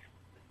choice.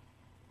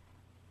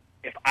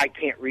 If I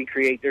can't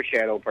recreate their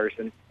shadow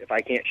person, if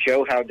I can't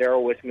show how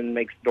Daryl Wisman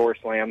makes door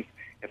slams,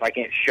 if I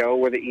can't show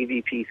where the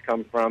EVPs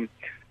come from,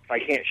 if I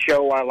can't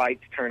show why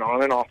lights turn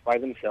on and off by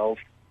themselves,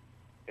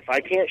 if I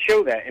can't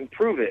show that and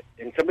prove it,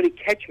 and somebody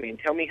catch me and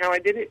tell me how I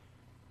did it,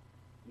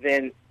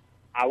 then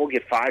I will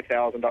get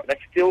 $5,000. That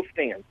still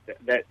stands.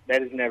 That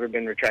has never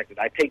been retracted.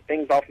 I take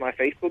things off my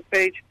Facebook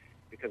page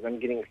because I'm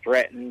getting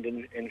threatened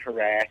and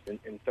harassed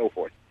and so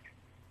forth.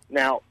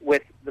 Now,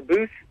 with the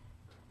booth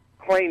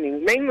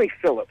claiming, mainly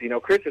Philip,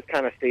 Chris has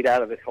kind of stayed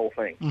out of this whole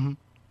thing.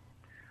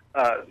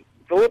 Mm-hmm.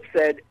 Philip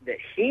said that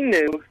he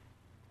knew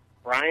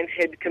Brian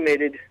had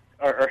committed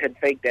or had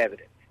faked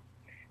evidence.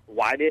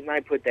 Why didn't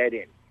I put that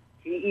in?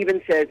 He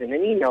even says in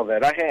an email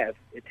that I have,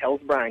 it tells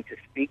Brian to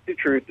speak the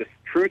truth. The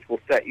truth will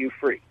set you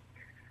free.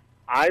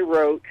 I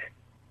wrote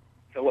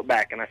Philip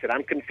back, and I said,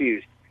 I'm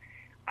confused.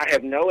 I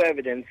have no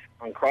evidence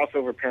on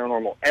Crossover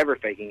Paranormal ever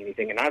faking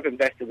anything, and I've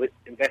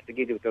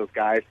investigated with those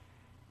guys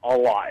a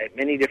lot at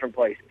many different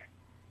places.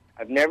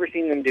 I've never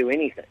seen them do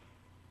anything.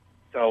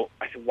 So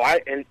I said,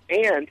 why? And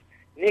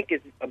Nick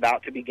is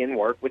about to begin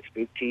work with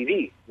Spook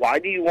TV. Why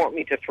do you want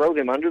me to throw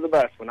them under the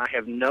bus when I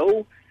have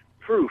no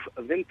proof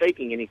of them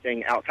faking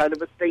anything outside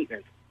of a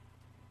statement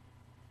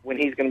when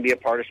he's going to be a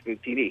part of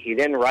Spook TV? He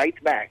then writes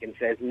back and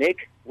says,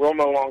 Nick will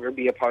no longer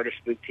be a part of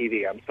Spook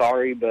TV. I'm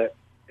sorry, but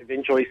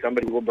eventually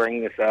somebody will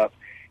bring this up.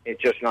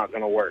 It's just not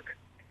going to work.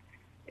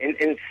 And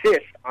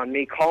insist on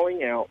me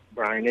calling out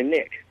Brian and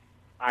Nick.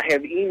 I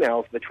have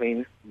emails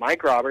between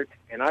Mike Roberts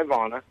and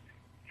Ivana,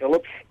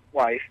 Philip's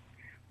wife,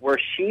 where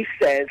she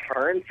says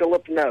her and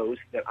Philip knows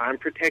that I'm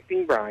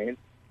protecting Brian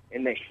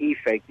and that he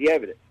faked the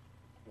evidence.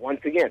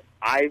 Once again,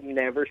 I've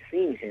never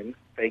seen him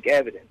fake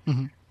evidence.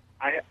 Mm-hmm.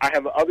 I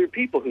have other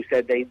people who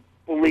said they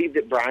believe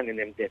that Brian and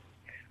them didn't.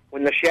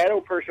 When the shadow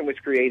person was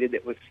created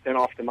that was sent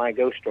off to My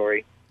Ghost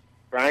Story,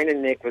 Brian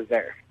and Nick was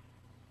there.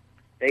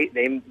 They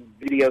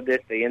videoed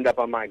this. They end up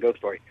on My Ghost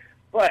Story.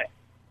 But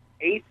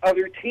 8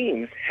 other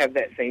teams have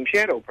that same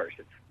shadow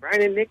person.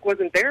 Brian and Nick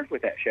wasn't there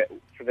with that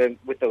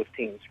with those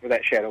teams for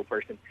that shadow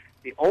person.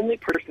 The only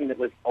person that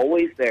was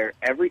always there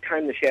every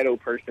time the shadow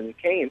person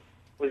came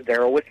was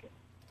Daryl Whitman.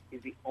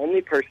 He's the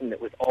only person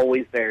that was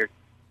always there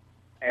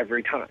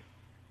every time.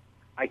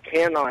 I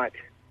cannot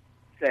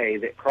say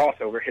that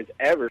Crossover has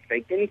ever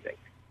faked anything.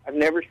 I've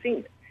never seen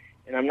it.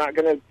 And I'm not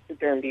going to sit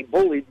there and be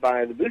bullied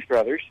by the Booth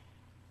Brothers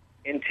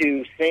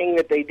into saying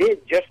that they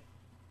did just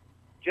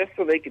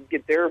so they could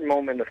get their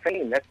moment of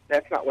fame.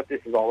 That's not what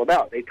this is all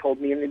about. They told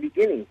me in the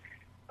beginning,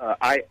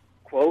 I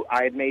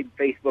had made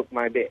Facebook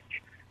my bitch.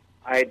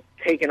 I had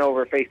taken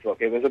over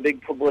Facebook. It was a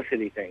big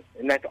publicity thing.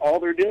 And that's all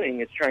they're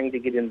doing is trying to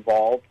get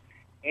involved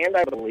and,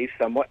 I believe,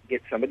 somewhat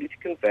get somebody to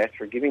confess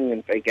for giving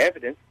them fake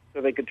evidence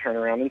so they could turn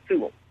around and sue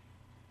them.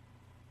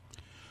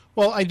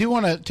 Well, I do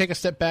want to take a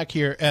step back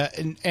here,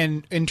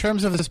 and in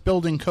terms of this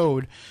building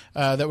code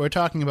that we're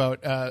talking about,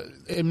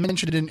 it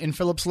mentioned in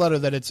Philip's letter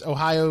that it's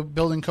Ohio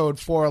Building Code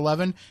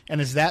 411, and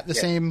is that the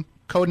same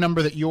code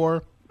number that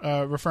you're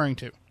referring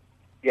to?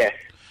 Yes.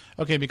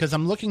 Okay, because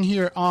I'm looking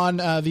here on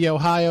the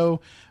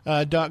Ohio.gov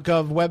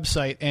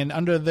website, and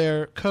under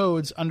their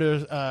codes,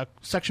 under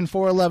Section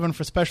 411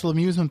 for special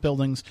amusement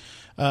buildings,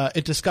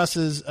 it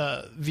discusses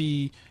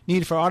the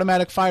need for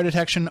automatic fire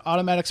detection,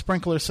 automatic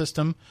sprinkler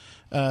system,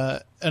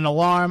 an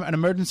alarm, an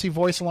emergency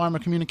voice alarm or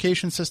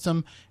communication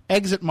system,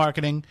 exit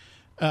marking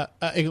of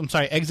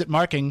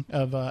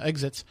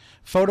exits,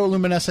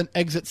 photoluminescent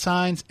exit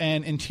signs,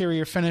 and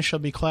interior finish shall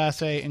be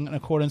Class A in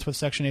accordance with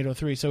Section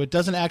 803. So it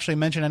doesn't actually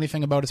mention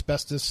anything about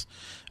asbestos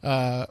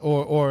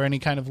or any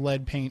kind of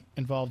lead paint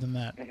involved in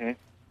that. Mm-hmm.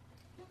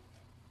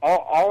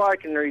 All I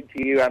can read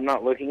to you, I'm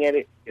not looking at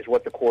it, is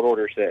what the court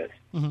order says.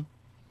 Mm-hmm.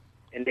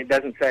 And it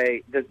doesn't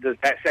say, does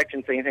that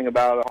section say anything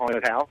about a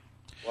haunted house?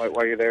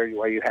 While you're there,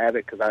 while you have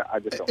it, because I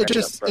just don't have it.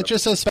 It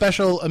just says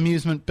special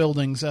amusement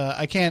buildings.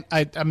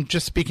 I'm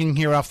just speaking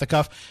here off the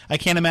cuff. I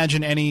can't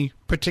imagine any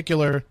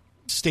particular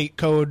state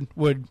code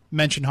would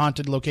mention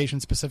haunted location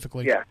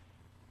specifically. Yeah.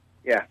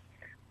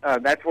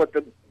 That's what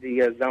the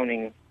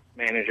zoning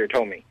manager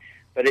told me.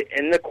 But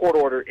in the court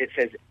order, it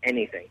says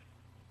anything.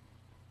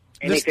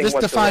 This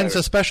defines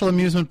a special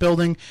amusement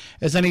building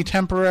as any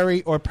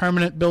temporary or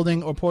permanent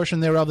building or portion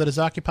thereof that is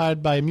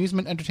occupied by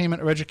amusement,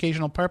 entertainment, or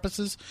educational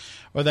purposes,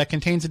 or that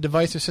contains a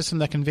device or system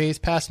that conveys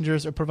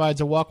passengers or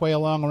provides a walkway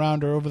along,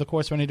 around, or over the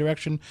course of any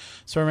direction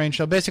so arranged.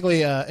 So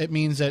basically, it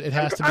means that it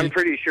has to be... I'm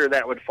pretty sure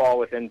that would fall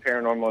within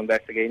paranormal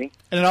investigating.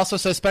 And it also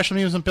says special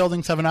amusement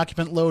buildings have an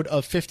occupant load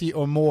of 50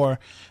 or more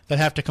that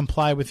have to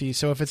comply with these.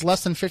 So if it's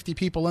less than 50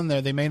 people in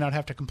there, they may not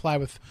have to comply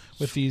with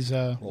these.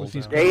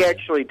 They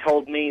actually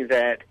told me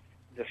that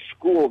the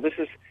school, this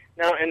is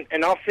now,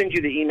 and I'll send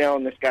you the email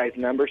and this guy's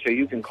number so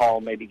you can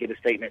call, maybe get a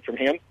statement from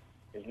him.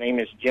 His name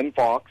is Jim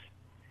Fox.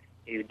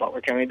 He's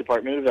Butler County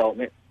Department of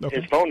Development.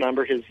 Okay. His phone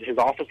number, his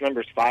office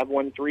number is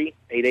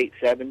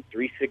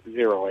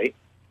 513-887-3608.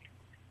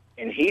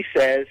 And he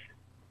says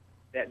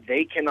that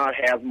they cannot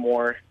have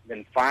more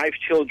than 5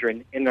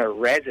 children in their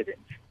residence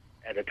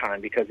at a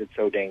time because it's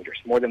so dangerous.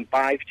 More than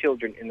 5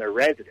 children in their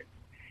residence.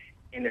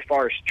 And as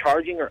far as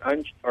charging or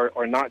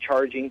not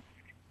charging,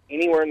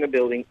 anywhere in the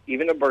building,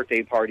 even a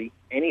birthday party,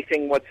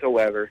 anything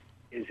whatsoever,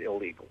 is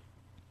illegal.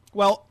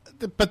 Well,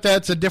 but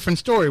that's a different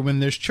story. When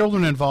there's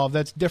children involved,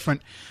 that's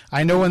different.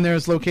 I know when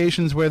there's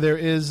locations where there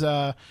is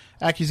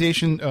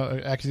accusation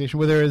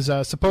where there is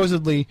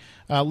supposedly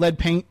lead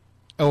paint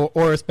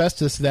or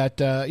asbestos that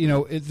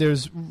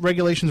there's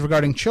regulations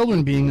regarding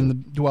children being in the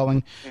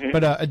dwelling,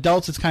 but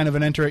adults it's kind of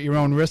an enter at your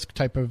own risk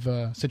type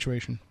of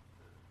situation.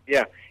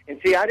 Yeah, and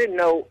see, I didn't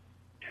know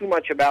too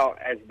much about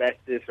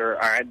asbestos,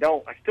 or I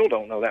still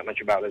don't know that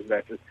much about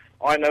asbestos.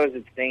 All I know is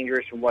it's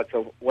dangerous and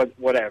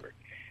whatever.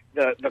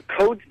 The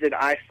codes that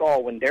I saw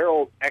when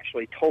Daryl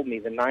actually told me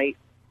the night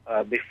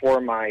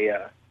before my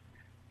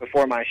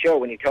show,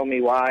 when he told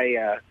me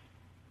why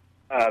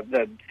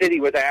the city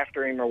was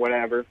after him or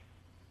whatever,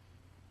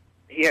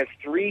 he has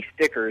 3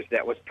 stickers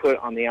that was put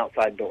on the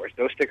outside doors.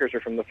 Those stickers are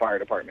from the fire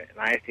department, and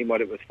I asked him what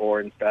it was for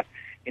and stuff,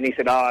 and he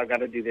said, I've got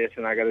to do this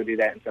and I got to do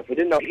that and stuff. He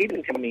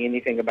didn't tell me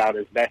anything about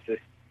asbestos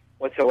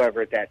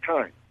whatsoever at that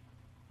time.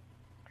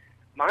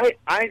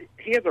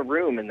 He has a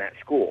room in that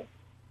school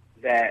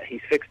that he's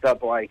fixed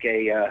up like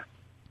a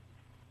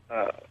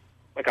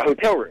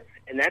hotel room,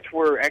 and that's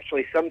where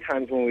actually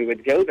sometimes when we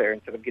would go there,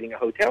 instead of getting a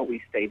hotel,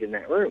 we stayed in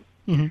that room.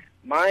 Mm-hmm.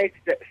 My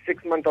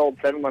 6-month-old,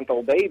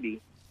 7-month-old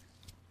baby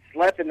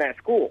slept in that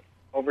school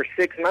over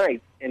 6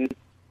 nights, and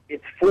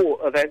it's full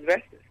of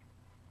asbestos.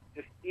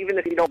 Just even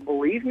if you don't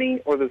believe me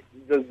or the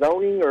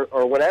zoning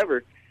or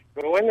whatever,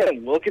 go in there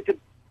and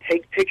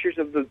take pictures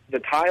of the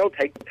tile,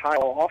 take the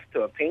tile off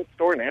to a paint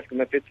store and ask them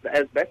if it's the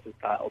asbestos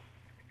tiles.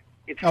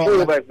 It's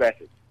full of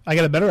asbestos. I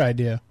got a better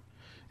idea.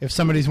 If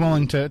somebody's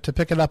willing to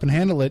pick it up and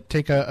handle it,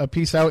 take a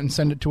piece out and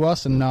send it to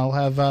us, and I'll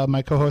have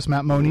my co-host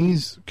Matt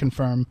Moniz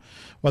confirm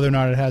whether or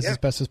not it has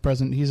asbestos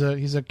present. He's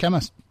a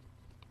chemist.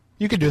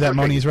 You could do that,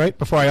 Moniz, right?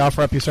 Before I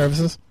offer up your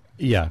services?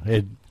 Yeah,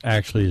 it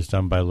actually is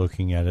done by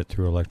looking at it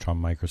through electron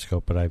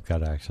microscope, but I've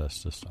got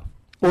access to stuff.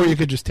 Or you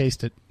could just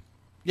taste it.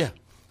 Yeah.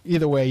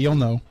 Either way, you'll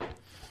know.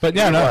 But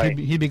yeah, no,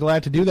 he'd be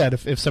glad to do that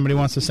if somebody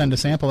wants to send a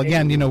sample.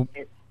 Again,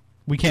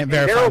 we can't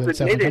verify that it's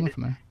coming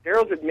from there.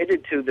 Daryl's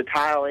admitted to the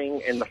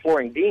tiling and the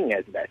flooring being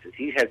asbestos.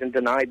 He hasn't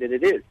denied that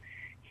it is.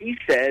 He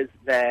says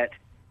that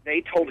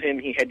they told him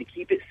he had to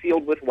keep it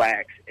sealed with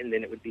wax and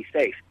then it would be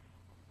safe.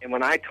 And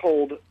when I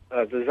told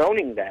the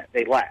zoning that,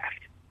 they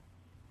laughed.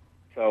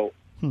 So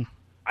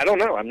I don't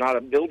know. I'm not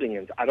a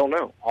building. I don't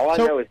know. All I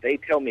know is they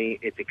tell me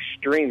it's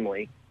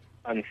extremely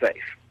unsafe.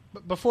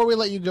 Before we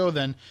let you go,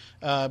 then,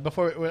 I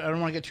don't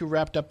want to get too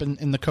wrapped up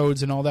in the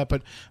codes and all that,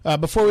 but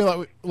before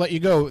we let you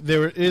go,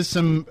 there is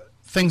some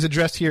things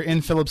addressed here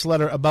in Philip's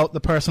letter about the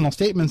personal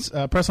statements,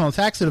 personal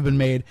attacks that have been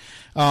made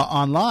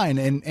online,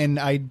 and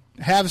I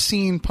have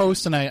seen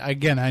posts, and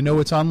I know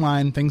it's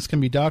online, things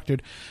can be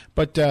doctored,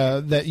 but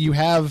that you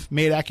have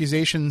made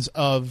accusations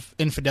of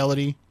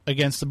infidelity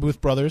against the Booth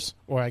brothers,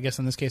 or I guess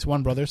in this case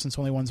one brother, since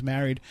only one's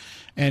married,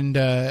 and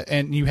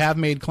you have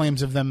made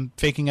claims of them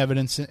faking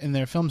evidence in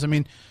their films. I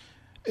mean,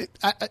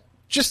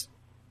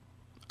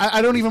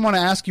 I don't even want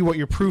to ask you what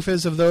your proof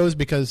is of those,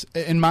 because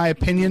in my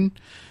opinion,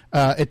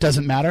 it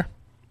doesn't matter.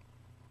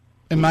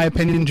 In my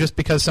opinion, just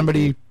because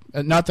somebody,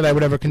 not that I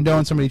would ever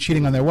condone somebody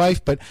cheating on their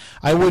wife, but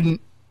I wouldn't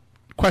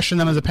question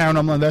them as a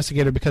paranormal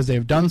investigator because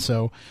they've done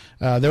so.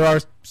 There are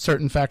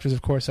certain factors,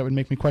 of course, that would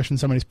make me question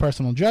somebody's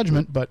personal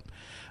judgment, but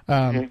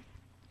I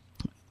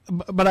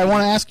want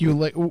to ask you,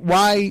 like,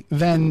 why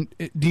then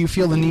do you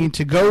feel the need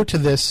to go to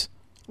this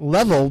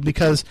level?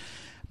 Because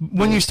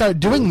when you start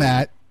doing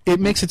that, it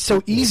makes it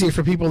so easy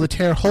for people to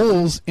tear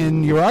holes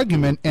in your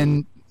argument,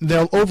 and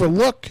they'll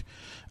overlook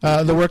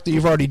the work that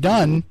you've already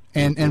done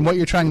and what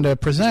you're trying to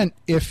present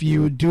if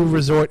you do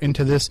resort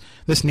into this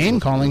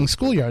name-calling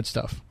schoolyard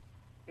stuff.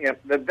 Yeah,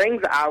 the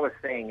things I was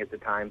saying at the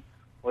time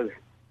was,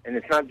 and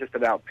it's not just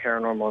about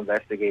paranormal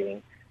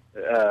investigating,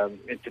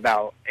 it's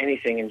about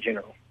anything in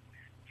general.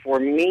 For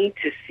me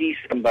to see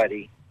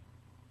somebody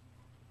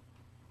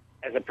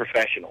as a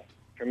professional,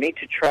 for me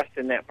to trust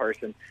in that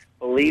person,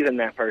 believe in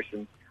that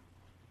person,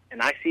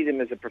 and I see them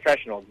as a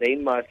professional, they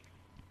must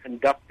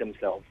conduct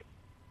themselves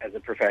as a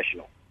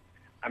professional.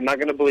 I'm not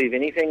going to believe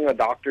anything a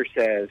doctor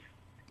says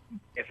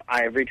if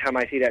every time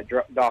I see that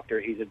doctor,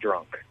 he's a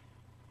drunk.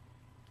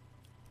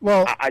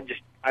 Well,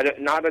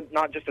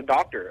 not just a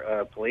doctor,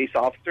 a police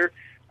officer.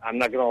 I'm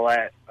not going to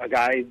let a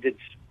guy that's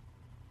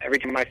every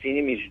time I see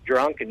him, he's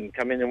drunk and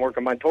come in and work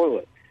on my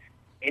toilet.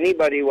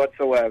 Anybody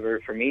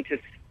whatsoever, for me to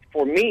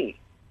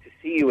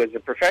see you as a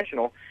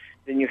professional,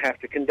 then you have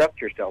to conduct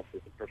yourself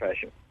as a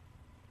professional.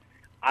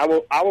 I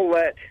will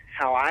let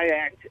how I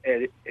act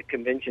at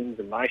conventions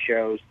and my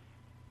shows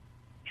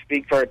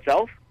speak for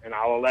itself, and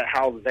I will let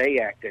how they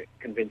act at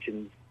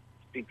conventions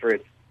speak for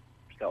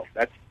itself.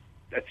 That's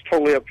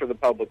totally up for the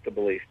public to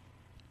believe.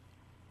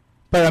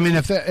 But I mean,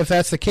 if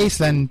that's the case,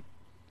 then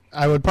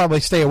I would probably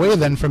stay away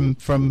then from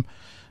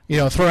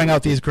throwing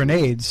out these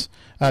grenades,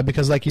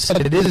 because, like you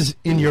said, it is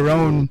in your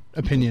own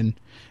opinion,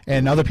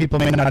 and other people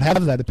may not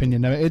have that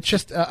opinion. It's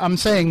just I'm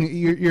saying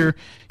you're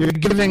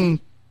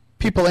giving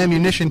people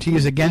ammunition to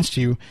use against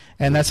you,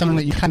 and that's something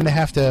that you kind of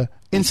have to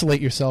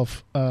insulate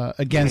yourself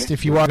against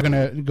if you are going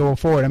to go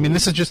forward. I mean,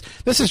 this is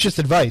just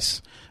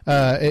advice.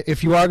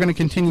 if you are going to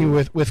continue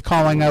with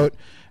calling out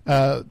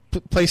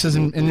places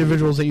and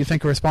individuals that you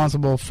think are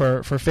responsible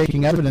for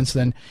faking evidence,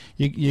 then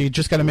you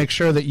just got to make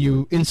sure that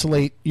you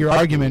insulate your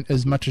argument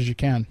as much as you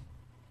can.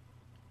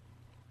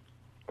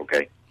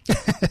 Okay.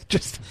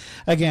 Just,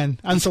 again,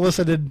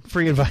 unsolicited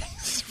free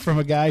advice from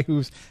a guy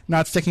who's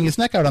not sticking his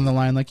neck out on the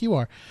line like you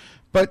are.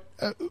 But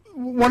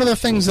one of the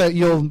things that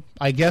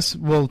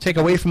will take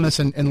away from this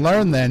and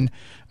learn then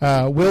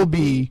will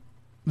be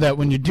that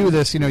when you do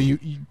this,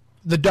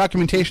 the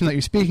documentation that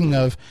you're speaking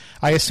of,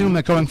 I assume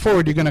that going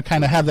forward you're going to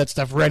kind of have that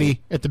stuff ready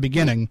at the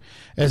beginning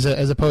as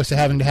opposed to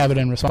having to have it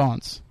in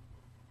response.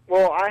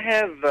 Well, I've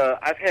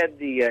had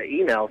the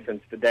email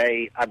since the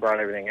day I brought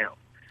everything out.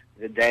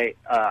 The day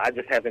I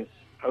just haven't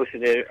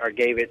posted it or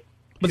gave it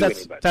to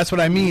anybody. That's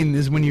what I mean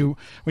is when you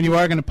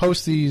are going to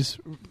post these,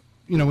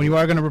 when you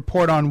are going to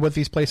report on what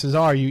these places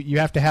are, you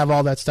have to have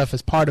all that stuff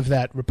as part of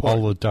that report.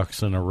 All the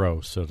ducks in a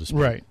row, so to speak.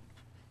 Right.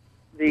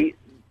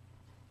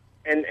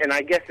 And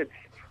I guess it's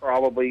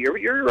probably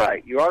you're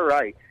right. You are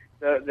right.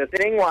 The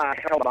thing why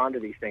I held on to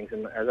these things,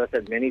 and as I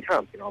said many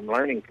times, I'm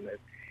learning from this,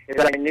 is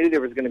that I knew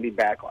there was going to be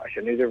backlash.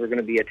 I knew there were going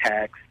to be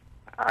attacks.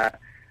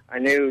 I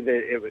knew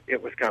that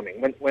it was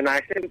coming. When I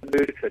sent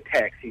Booth a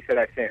text, he said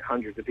I sent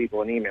hundreds of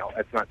people an email.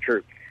 That's not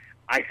true.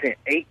 I sent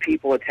 8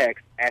 people a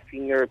text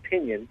asking their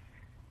opinion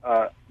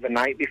the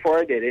night before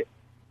I did it,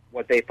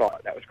 what they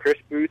thought. That was Chris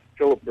Booth,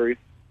 Philip Booth,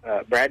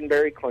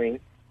 Bradenberry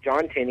Kling,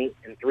 John Tenney,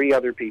 and 3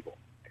 other people.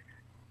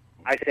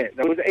 I sent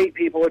those 8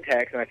 people a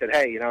text, and I said,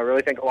 hey, I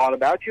really think a lot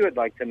about you. I'd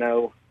like to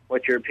know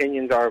what your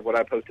opinions are of what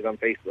I posted on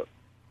Facebook.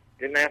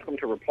 Didn't ask them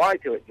to reply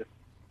to it, just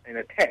in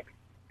a text.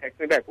 Text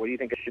me back, what do you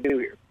think I should do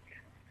here?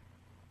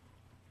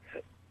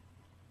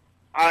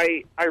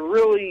 I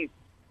really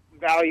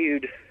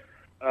valued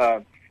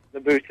the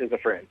Booths as a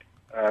friend.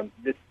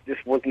 This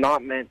was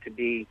not meant to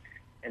be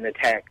an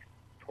attack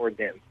toward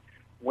them.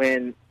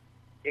 When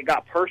it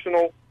got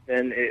personal,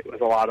 then it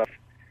was a lot of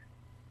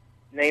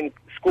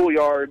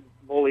schoolyard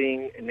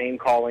bullying and name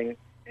calling,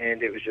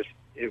 and it was just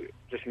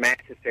mass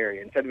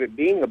hysteria. Instead of it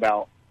being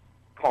about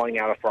calling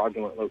out a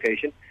fraudulent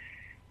location,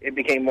 it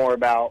became more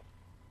about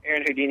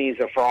Aron Houdini is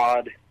a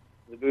fraud,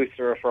 the Booths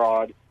are a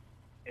fraud,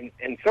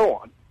 and so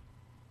on.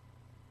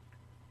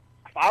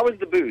 If I was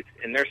the Booth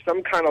and there's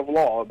some kind of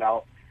law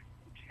about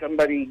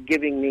somebody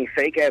giving me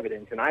fake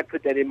evidence and I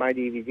put that in my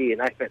DVD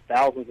and I spent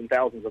thousands and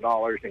thousands of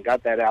dollars and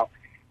got that out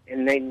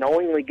and they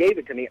knowingly gave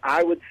it to me,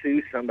 I would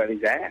sue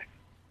somebody's ass.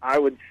 I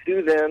would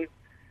sue them.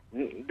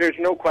 There's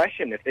no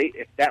question.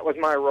 If that was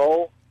my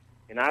role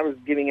and I was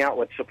giving out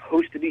what's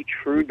supposed to be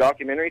true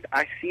documentaries,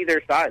 I see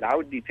their side. I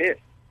would be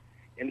pissed.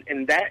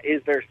 And that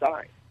is their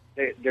side.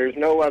 There's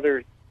no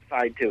other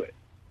side to it.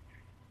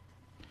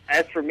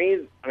 As for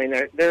me,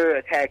 they're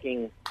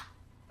attacking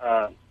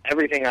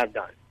everything I've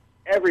done.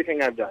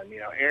 Everything I've done.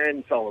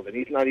 Aaron Sullivan,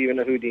 he's not even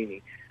a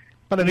Houdini.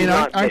 But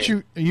aren't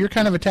you? You're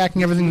kind of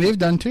attacking everything they've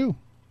done too.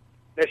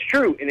 That's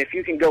true. And if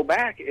you can go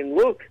back and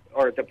look,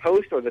 or at the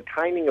post or the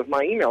timing of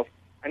my emails,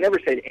 I never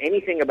said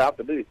anything about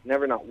the Booth.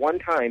 Never, not one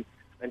time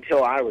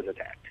until I was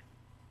attacked.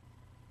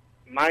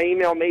 My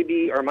email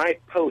or my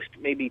post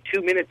may be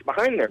 2 minutes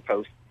behind their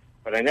post,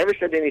 but I never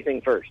said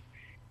anything first.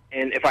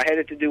 And if I had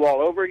it to do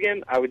all over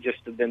again, I would just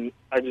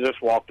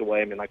walked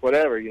away and been like,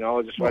 whatever,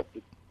 I'll just let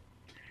it.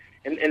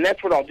 And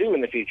that's what I'll do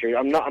in the future.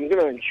 I'm going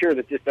to ensure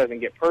that this doesn't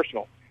get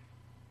personal.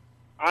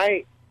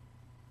 I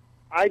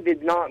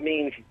did not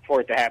mean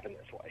for it to happen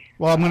this way.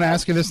 Well, I'm going to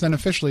ask you this then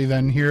officially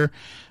then here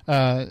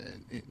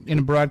in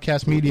a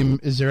broadcast medium,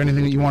 is there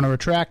anything that you want to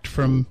retract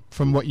from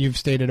what you've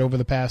stated over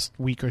the past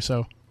week or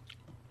so?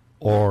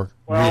 Or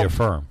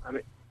reaffirm?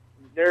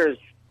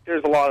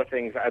 There's a lot of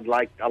things I'd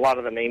like, a lot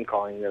of the name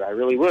calling that I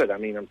really would.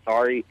 I'm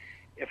sorry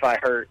if I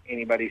hurt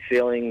anybody's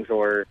feelings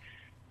or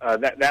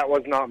that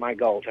was not my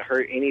goal, to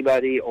hurt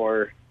anybody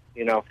or,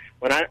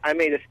 when I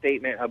made a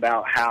statement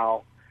about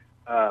how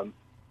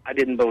I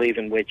didn't believe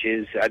in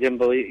witches. I didn't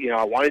believe,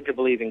 I wanted to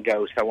believe in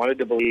ghosts. I wanted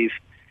to believe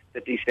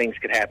that these things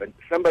could happen.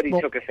 Somebody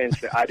took offense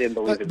that I didn't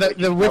believe in witches.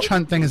 The witch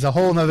hunt thing is a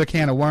whole other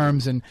can of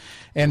worms, and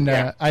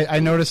yeah. I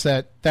noticed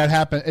that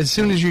happened as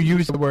soon as you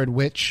use the word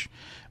witch.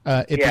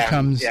 It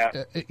becomes,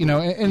 and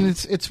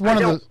it's one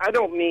of those. I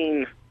don't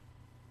mean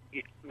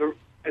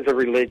as a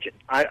religion.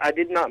 I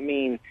did not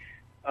mean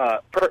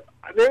the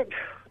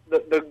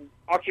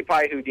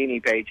Occupy Houdini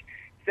page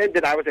said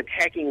that I was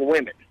attacking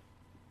women.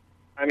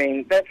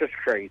 That's just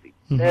crazy.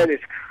 Mm-hmm. That is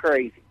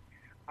crazy.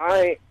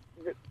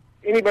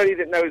 Anybody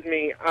that knows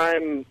me,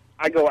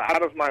 I go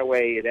out of my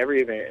way at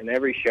every event and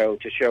every show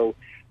to show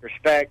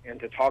respect and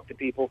to talk to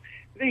people.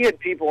 They had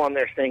people on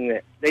there saying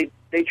that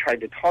they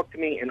tried to talk to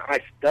me and I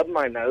stubbed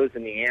my nose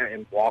in the air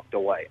and walked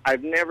away.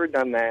 I've never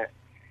done that.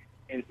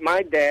 And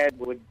my dad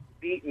would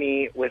beat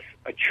me with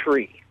a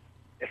tree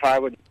if I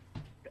would.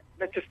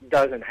 That just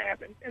doesn't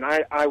happen. And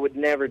I would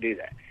never do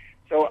that.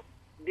 So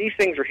these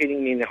things are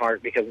hitting me in the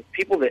heart because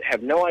people that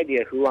have no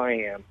idea who I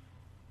am,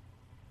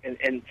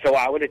 and so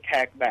I would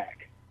attack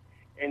back.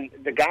 And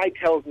the guy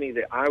tells me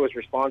that I was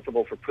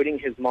responsible for putting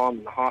his mom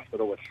in the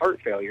hospital with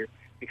heart failure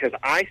because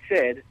I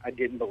said I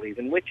didn't believe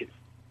in witches.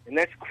 And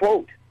that's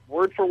quote,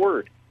 word for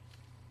word.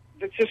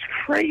 That's just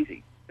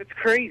crazy. That's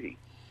crazy.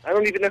 I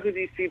don't even know who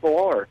these people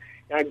are.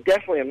 And I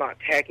definitely am not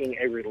attacking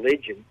a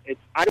religion.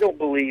 I don't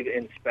believe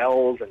in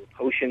spells and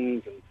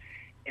potions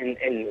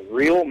and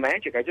real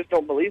magic. I just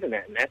don't believe in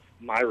that, and that's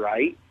my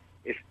right.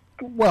 If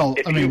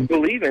you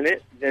believe in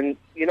it, then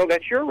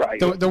that's your right.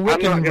 The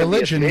Wiccan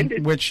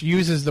religion, which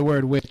uses the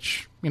word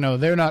witch,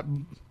 they're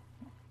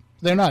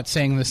not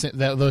saying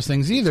those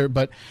things either,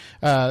 but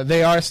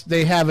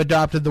they have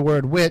adopted the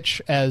word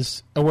witch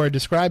as a word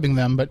describing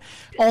them. But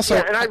also,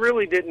 and I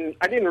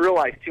didn't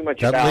realize too much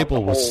about that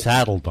label was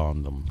saddled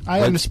on them.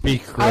 I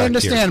understand,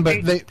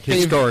 here. But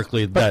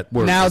historically that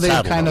word now was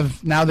they've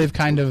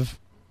kind of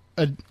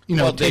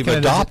they've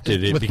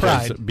adopted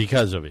it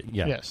because of it.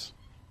 Yeah. Yes.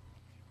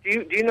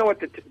 Do you know where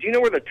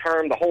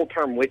the whole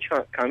term witch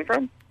hunt come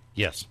from?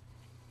 Yes.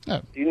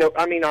 Oh. Do you know?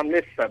 I mean, on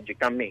this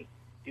subject, on me.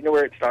 Do you know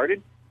where it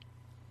started?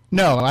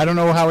 No, I don't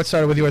know how it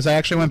started with yours. I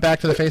actually went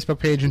back to the Facebook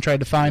page and tried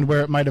to find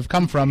where it might have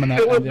come from. And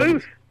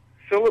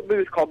Philip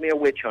Booth called me a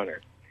witch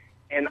hunter,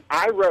 and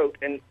I wrote,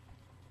 and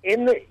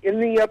in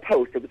the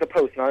post, it was a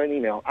post, not an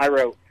email. I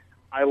wrote,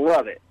 I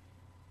love it.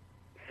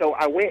 So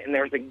I went, and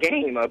there's a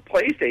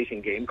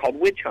PlayStation game called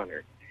Witch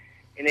Hunter,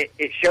 and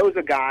it shows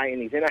a guy,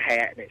 and he's in a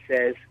hat, and it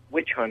says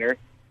Witch Hunter,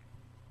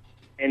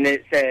 and then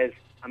it says,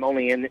 I'm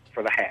only in it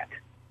for the hat.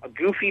 A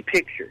goofy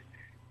picture.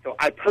 So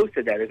I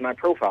posted that as my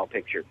profile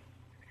picture.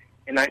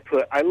 And I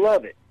put, I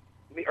love it,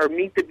 or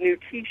meet the new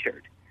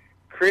T-shirt.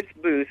 Chris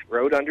Booth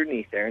wrote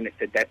underneath there, and it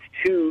said, that's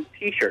 2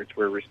 T-shirts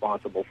we're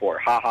responsible for.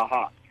 Ha, ha,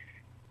 ha.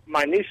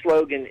 My new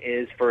slogan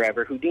is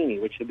Forever Houdini,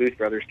 which the Booth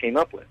brothers came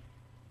up with.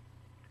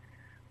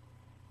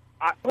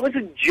 It was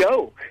a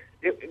joke.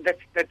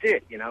 That's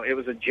it, It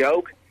was a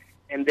joke.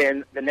 And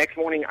then the next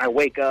morning I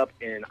wake up,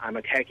 and I'm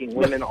attacking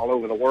women all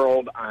over the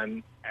world.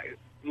 I'm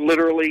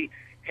literally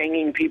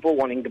hanging people,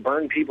 wanting to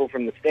burn people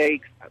from the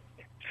stakes.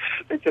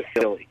 It's just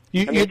silly.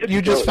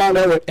 You just found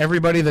out what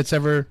everybody that's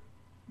ever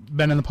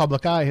been in the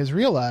public eye has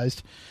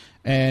realized,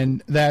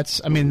 and that's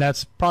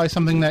probably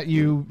something that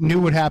you knew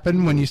would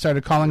happen when you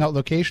started calling out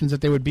locations,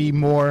 that there would be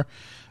more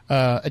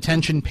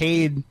attention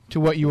paid to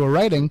what you were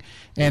writing,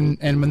 and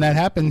when that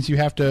happens, you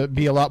have to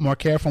be a lot more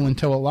careful and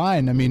toe a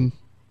line. I mean,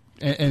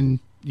 and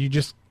you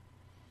just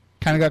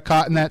kind of got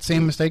caught in that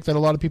same mistake that a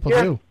lot of people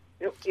do.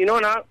 And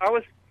I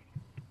was,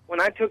 when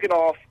I took it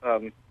off,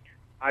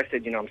 I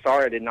said, I'm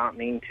sorry, I did not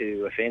mean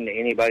to offend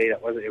anybody.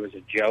 It was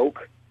a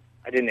joke.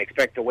 I didn't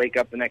expect to wake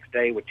up the next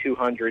day with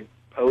 200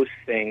 posts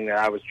saying that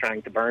I was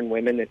trying to burn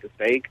women at the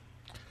stake.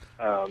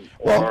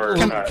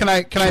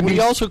 Can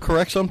we also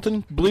correct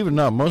something? Believe it or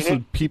not, most of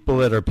the people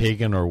that are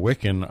pagan or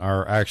Wiccan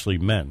are actually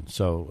men.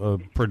 So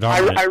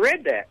predominant. I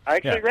read that. I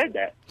actually read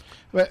that.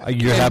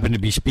 You happen to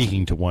be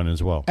speaking to one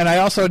as well. And I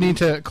also need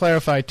to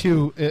clarify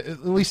too,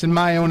 at least in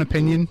my own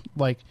opinion,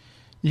 like,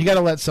 you got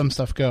to let some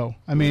stuff go.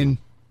 I mean,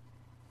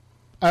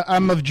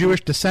 I'm of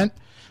Jewish descent,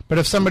 but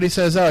if somebody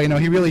says, oh,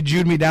 he really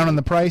Jewed me down on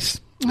the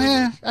price,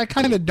 I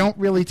kind of don't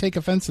really take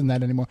offense in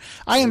that anymore.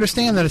 I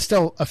understand that it's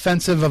still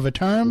offensive of a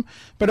term,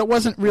 but it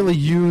wasn't really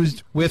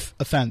used with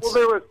offense.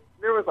 Well,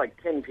 there was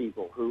like 10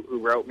 people who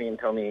wrote me and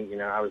told me,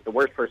 I was the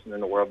worst person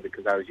in the world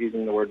because I was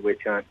using the word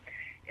witch hunt.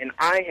 And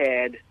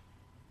I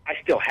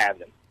still have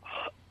them,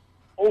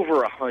 over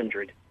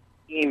 100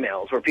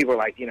 emails where people are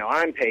like,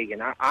 I'm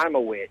pagan, I'm a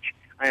witch,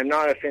 I am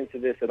not offensive to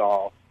this at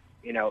all.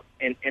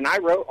 And I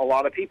wrote a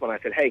lot of people, and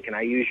I said, hey, can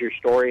I use your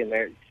story?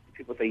 And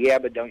people say, yeah,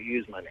 but don't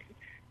use my name.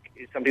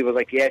 Some people are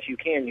like, yes, you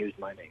can use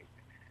my name.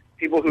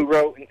 People who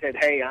wrote and said,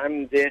 hey,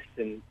 I'm this,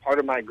 and part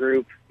of my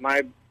group,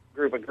 a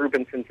group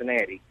in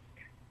Cincinnati,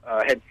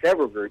 had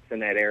several groups in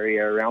that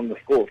area around the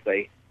schools.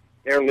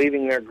 They're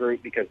leaving their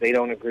group because they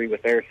don't agree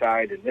with their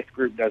side, and this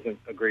group doesn't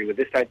agree with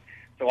this side.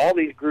 So all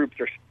these groups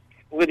are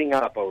splitting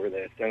up over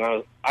this,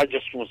 and I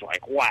just was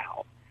like,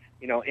 wow.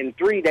 In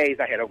 3 days,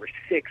 I had over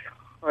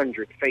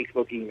 600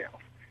 Facebook emails.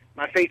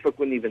 My Facebook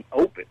wouldn't even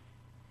open.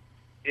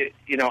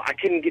 I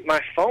couldn't get,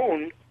 my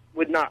phone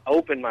would not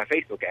open my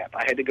Facebook app.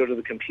 I had to go to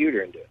the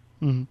computer and do it.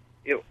 Mm-hmm.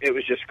 It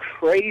was just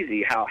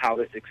crazy how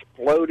this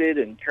exploded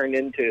and turned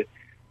into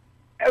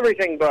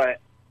everything but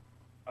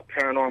a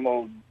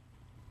paranormal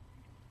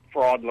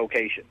fraud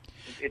location.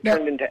 It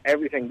turned into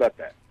everything but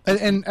that.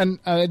 And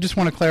I just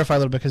want to clarify a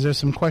little bit because there's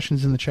some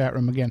questions in the chat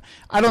room again.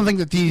 I don't think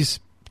that these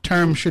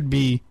terms should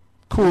be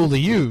cool to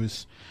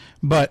use,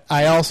 but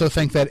I also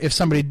think that if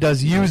somebody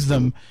does use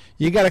them,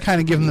 you got to kind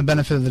of give them the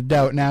benefit of the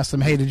doubt and ask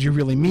them, hey, did you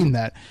really mean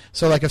that?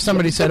 So, like, if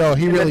somebody said, oh,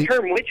 he really... The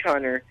term witch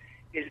hunter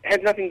has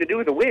nothing to do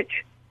with a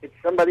witch. It's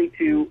somebody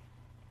to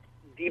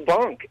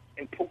debunk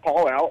and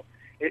call out.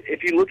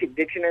 If you look at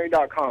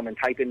dictionary.com and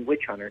type in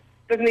witch hunter, it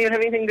doesn't even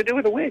have anything to do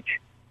with a witch.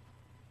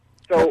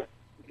 So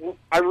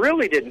I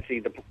really didn't see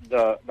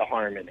the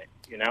harm in it,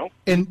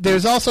 And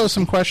there's also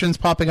some questions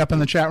popping up in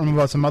the chat room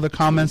about some other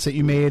comments that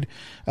you made,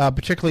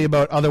 particularly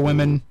about other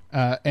women.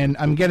 And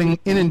I'm getting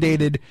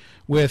inundated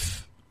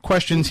with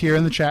questions here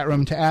in the chat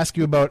room to ask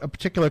you about a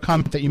particular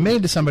comment that you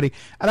made to somebody.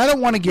 And I don't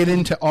want to get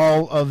into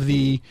all of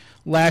the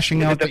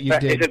lashing out that you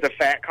did. Is it the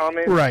fat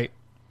comment? Right.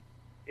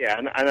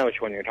 Yeah, I know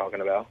which one you're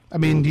talking about. I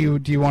mean,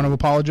 do you want to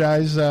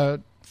apologize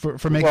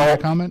for making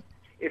that comment?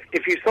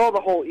 If you saw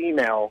the whole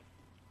email,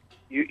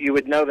 you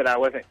would know that I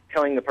wasn't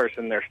telling the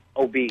person they're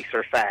obese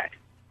or fat.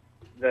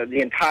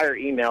 The entire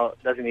email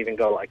doesn't even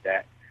go like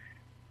that.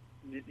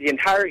 The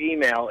entire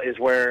email is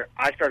where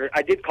I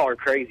did call her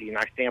crazy, and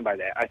I stand by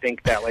that. I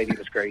think that lady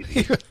was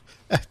crazy.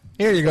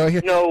 Here you go.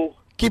 Here. No.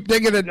 Keep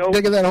digging that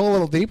hole a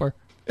little deeper.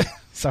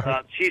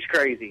 Sorry. She's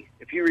crazy.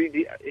 If you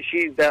read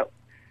she's that,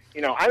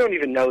 I don't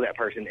even know that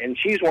person, and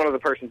she's one of the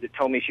persons that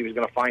told me she was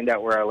going to find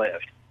out where I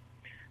lived.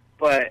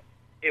 But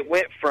it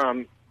went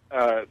from,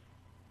 do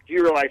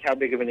you realize how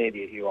big of an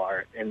idiot you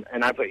are? And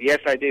I put, yes,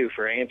 I do,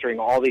 for answering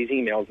all these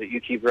emails that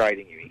you keep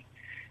writing me.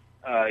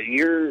 Do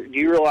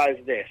you realize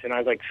this? And I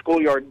was like,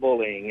 schoolyard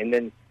bullying, and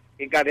then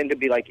it got into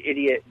be like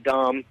idiot,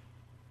 dumb,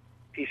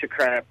 piece of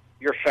crap,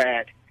 you're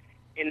fat.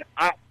 And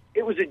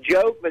it was a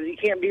joke, but you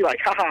can't be like,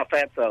 haha,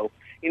 fatso,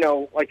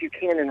 like you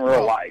can in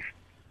real life.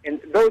 And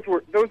those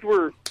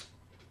were.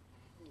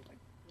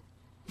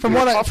 From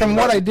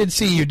what I did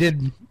see,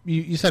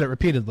 you said it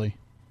repeatedly.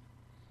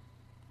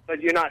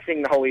 But you're not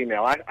seeing the whole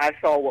email. I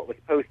saw what was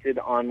posted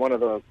on one of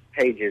the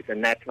pages,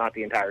 and that's not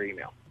the entire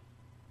email.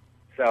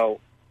 So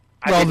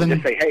I didn't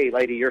just say, "Hey,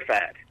 lady, you're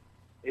fat."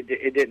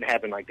 It didn't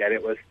happen like that.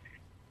 It was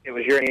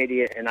you're an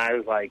idiot, and I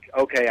was like,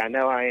 "Okay, I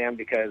know I am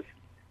because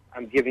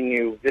I'm giving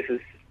you this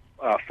is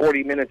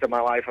 40 minutes of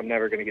my life I'm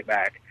never going to get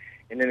back."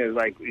 And then it was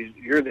like,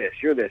 "You're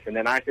this," and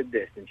then I said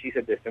this, and she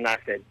said this, and I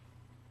said,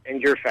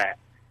 "And you're fat."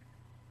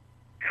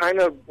 Kind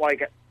of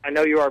like, I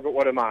know you are, but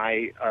what am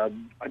I?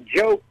 A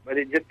joke, but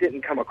it just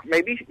didn't come across.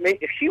 Maybe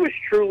if she was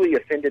truly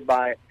offended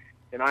by it,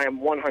 then I am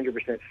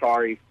 100%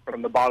 sorry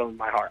from the bottom of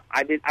my heart.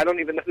 I don't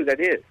even know who that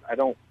is. I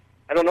don't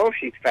know if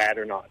she's fat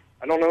or not.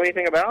 I don't know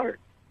anything about her.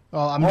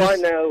 Well,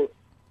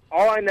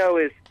 all I know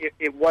is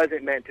it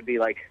wasn't meant to be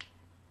like,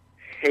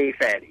 hey,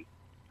 fatty.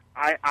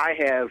 I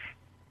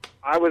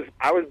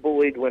was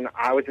bullied when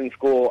I was in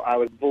school. I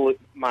was bullied.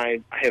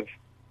 I have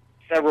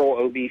several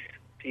obese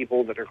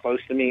people that are close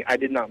to me. I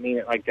did not mean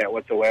it like that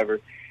whatsoever.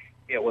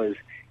 It was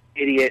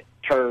idiot,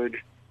 turd,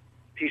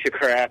 piece of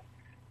crap,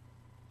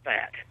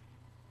 fat.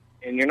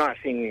 And you're not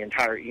seeing the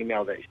entire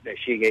email that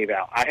she gave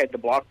out. I had to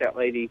block that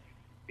lady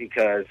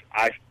because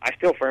I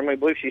still firmly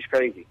believe she's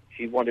crazy.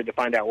 She wanted to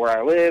find out where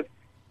I live.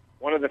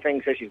 One of the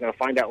things that she's going to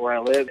find out where I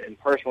live and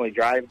personally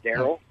drive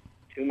Daryl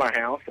to my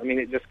house. I mean,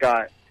 it just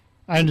got...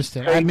 I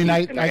understand. I mean,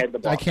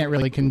 I can't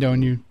really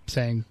condone you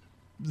saying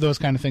those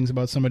kind of things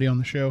about somebody on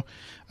the show,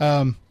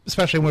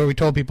 especially where we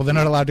told people they're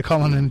not allowed to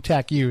call in and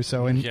attack you.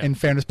 So in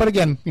fairness, but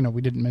again,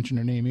 we didn't mention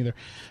her name either.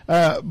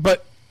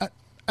 But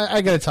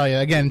I got to tell you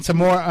again, some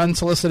more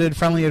unsolicited,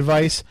 friendly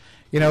advice.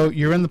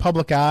 You're in the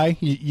public eye.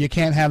 You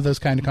can't have those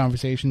kind of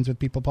conversations with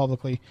people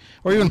publicly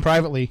or even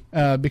privately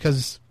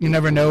because you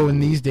never know in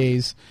these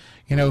days,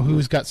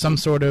 who's got some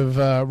sort of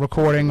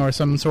recording or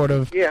some sort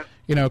of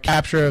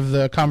capture of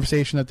the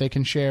conversation that they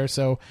can share.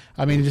 So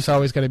I mean, you just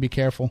always got to be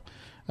careful.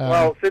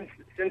 Well, since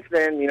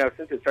then,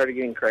 since it started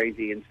getting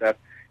crazy and stuff,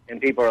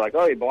 and people are like,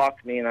 "Oh, he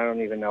blocked me," and I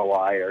don't even know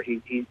why, or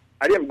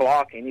I didn't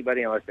block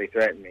anybody unless they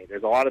threatened me.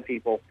 There's a lot of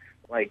people,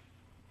 like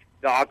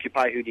the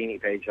Occupy Houdini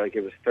page, like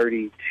it was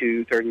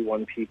 32,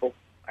 31 people.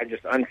 I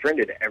just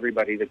unfriended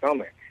everybody that's on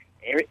there.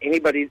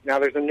 Anybody, now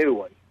there's a new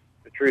one,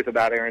 The Truth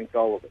About Aaron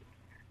Sullivan.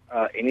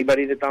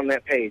 Anybody that's on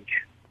that page,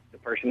 the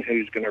person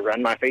who's going to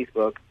run my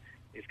Facebook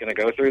is going to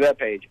go through that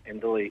page and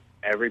delete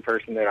every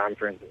person that I'm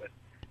friends with.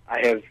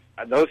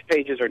 Those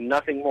pages are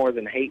nothing more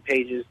than hate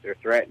pages. They're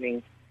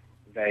threatening.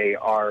 They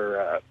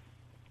are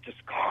just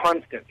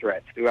constant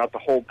threats throughout the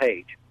whole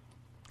page.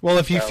 Well,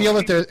 if you feel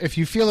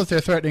that they're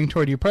threatening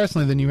toward you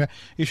personally, then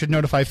you should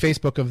notify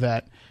Facebook of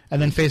that,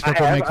 and then Facebook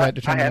will make that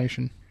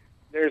determination.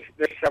 There's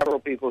several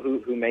people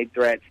who made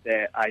threats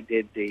that I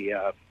did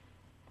the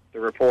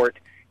report.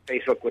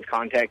 Facebook would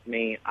contact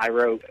me. I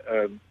wrote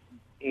an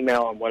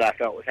email on what I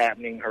felt was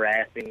happening,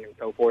 harassing, and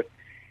so forth.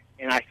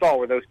 And I saw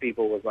where those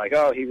people was like,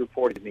 "Oh, he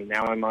reported me.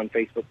 Now I'm on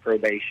Facebook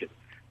probation.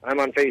 I'm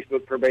on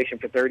Facebook probation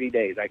for 30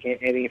 days. I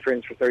can't have any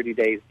friends for 30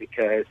 days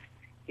because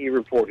he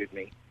reported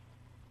me."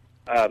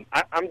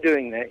 I'm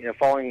doing that,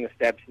 following the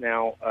steps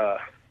now.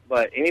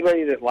 But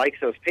anybody that likes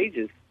those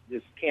pages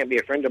just can't be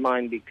a friend of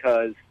mine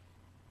because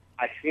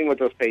I've seen what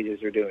those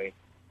pages are doing.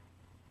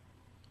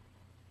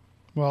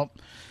 Well,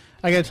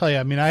 I got to tell you,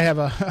 I mean, I have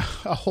a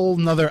whole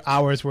nother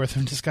hour's worth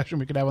of discussion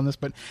we could have on this,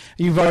 but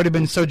you've already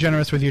been so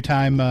generous with your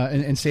time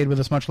and stayed with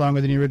us much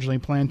longer than you originally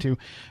planned to.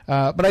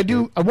 But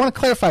I want to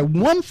clarify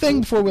one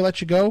thing before we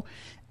let you go,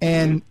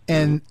 and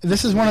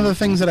this is one of the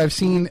things that I've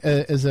seen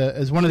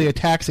as one of the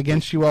attacks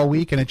against you all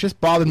week, and it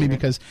just bothered me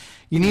because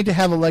you need to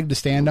have a leg to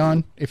stand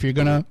on if you're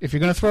gonna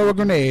throw a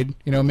grenade.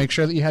 Make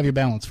sure that you have your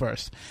balance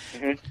first,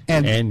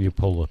 and you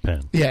pull a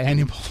pin. Yeah, and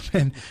you pull a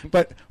pin.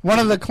 But one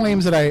of the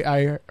claims that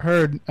I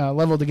heard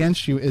leveled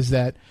against you is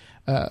that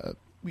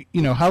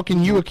how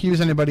can you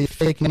accuse anybody of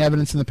faking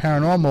evidence in the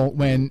paranormal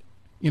when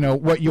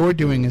what you're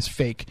doing is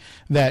fake?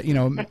 That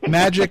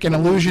magic and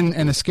illusion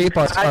and escape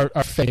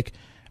are fake.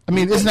 I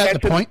mean, isn't that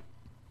the point?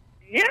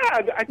 Yeah,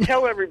 I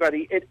tell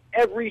everybody at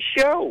every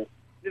show,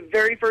 the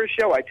very first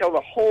show, I tell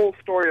the whole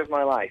story of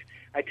my life.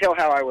 I tell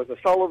how I was a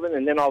Sullivan,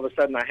 and then all of a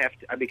sudden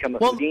I become a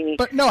Houdini.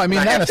 But no, I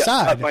mean, that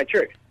aside, up my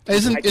tricks. I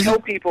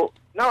tell people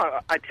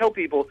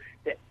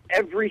that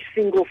every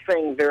single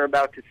thing they're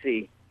about to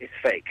see is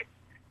fake.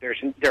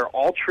 They're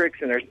all tricks,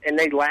 and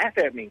they laugh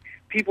at me.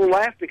 People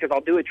laugh because I'll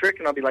do a trick,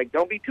 and I'll be like,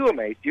 "Don't be too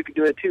amazed. You could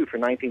do it too for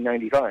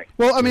 $19.95."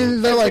 Well, I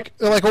mean, they're like,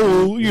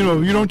 oh, you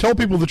know, you don't tell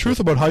people the truth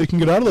about how you can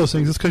get out of those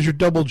things. It's because you're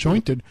double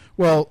jointed.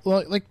 Well,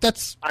 like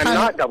that's. I'm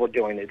not double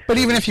jointed. But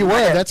even if you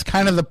were, that's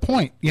kind of the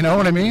point. You know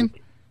what I mean?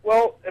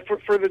 Well,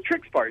 for the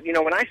tricks part, you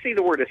know, when I say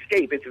the word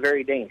escape, it's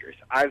very dangerous.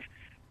 I've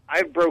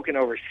broken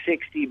over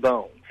 60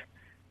 bones.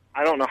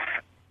 I don't know.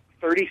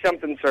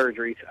 30-something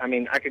surgeries. I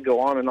mean, I could go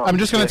on and on. I'm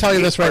just going to tell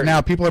you this right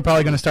now. People are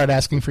probably going to start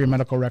asking for your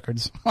medical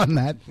records on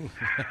that.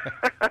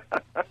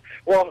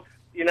 Well,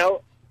 you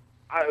know,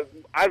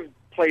 I've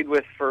played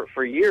with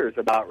for years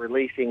about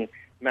releasing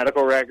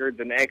medical records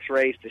and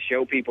x-rays to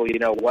show people, you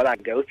know, what I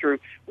go through.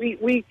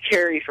 We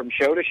carry from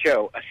show to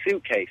show a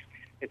suitcase.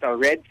 It's a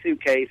red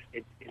suitcase.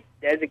 It's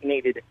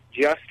designated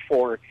just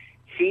for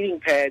heating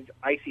pads,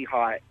 icy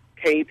hot,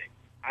 tape,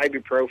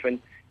 ibuprofen,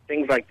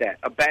 things like that.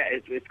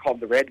 It's called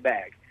the red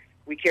bag.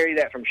 We carry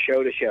that from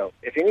show to show.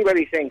 If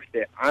anybody thinks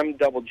that I'm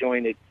double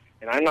jointed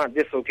and I'm not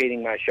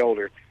dislocating my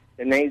shoulder,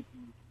 then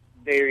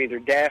they're either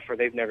deaf or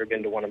they've never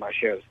been to one of my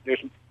shows.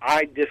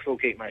 I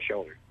dislocate my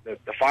shoulder. The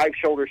 5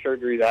 shoulder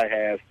surgeries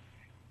I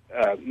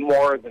have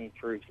more than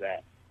proves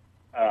that.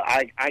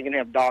 I can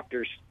have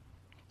doctors'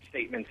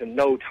 statements in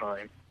no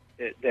time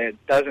that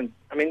doesn't.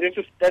 I mean,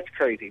 that's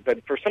crazy.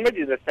 But for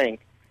somebody to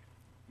think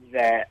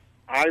that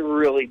I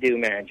really do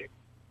magic,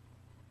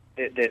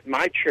 that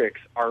my tricks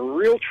are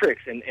real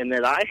tricks, and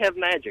that I have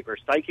magic or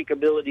psychic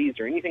abilities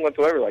or anything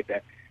whatsoever like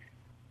that,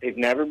 they've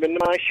never been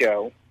to my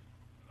show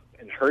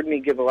and heard me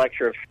give a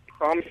lecture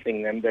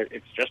promising them that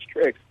it's just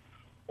tricks,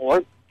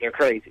 or they're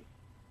crazy,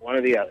 one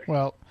or the other.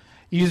 Well,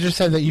 you just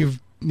said that you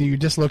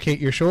dislocate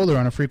your shoulder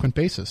on a frequent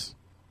basis,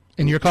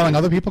 and you're calling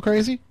other people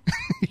crazy?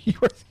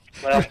 You're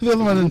the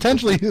one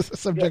intentionally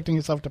subjecting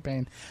yourself to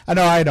pain. I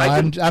know.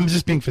 I'm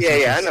just being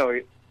facetious. Yeah, I know.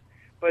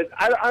 But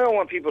I don't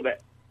want people to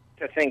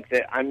think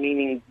that I'm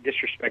meaning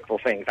disrespectful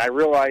things. I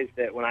realize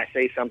that when I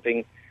say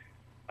something,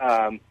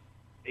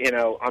 you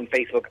know, on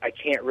Facebook, I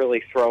can't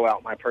really throw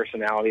out my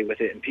personality with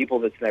it, and people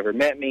that's never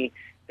met me,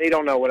 they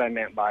don't know what I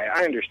meant by it.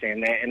 I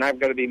understand that, and I've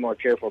got to be more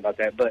careful about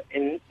that. But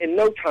in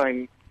no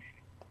time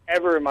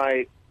ever in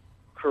my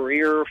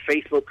career,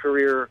 Facebook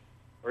career,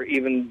 or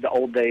even the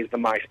old days, the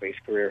MySpace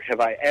career, have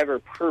I ever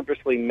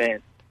purposely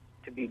meant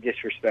to be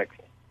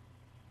disrespectful.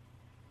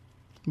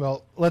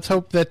 Well, let's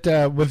hope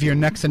that with your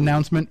next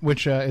announcement,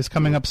 which is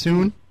coming up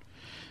soon,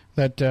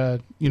 that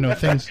you know,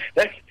 things.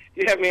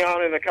 You have me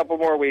on in a couple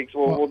more weeks.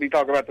 We'll be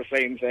talking about the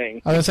same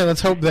thing. I was going to say,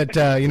 let's hope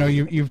that you know,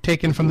 you've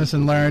taken from this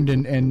and learned,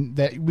 and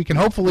that we can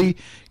hopefully,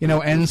 you know,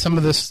 end some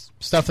of this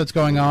stuff that's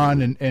going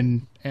on.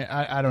 And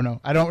I don't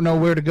know. I don't know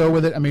where to go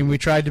with it. I mean, we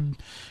tried to,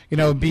 you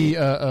know, be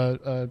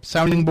a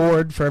sounding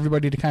board for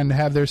everybody to kind of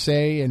have their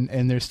say,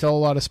 and there's still a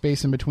lot of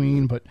space in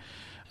between, but.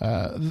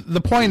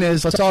 The point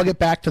is, let's all get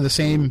back to the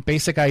same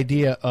basic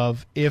idea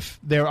of, if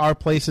there are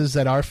places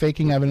that are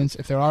faking evidence,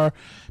 if there are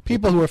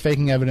people who are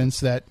faking evidence,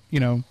 that,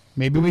 you know,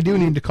 maybe we do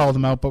need to call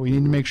them out, but we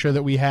need to make sure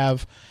that we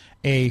have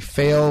a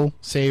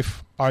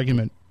fail-safe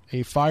argument,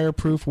 a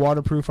fireproof,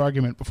 waterproof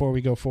argument before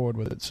we go forward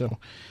with it. So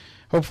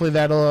hopefully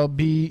that'll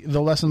be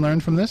the lesson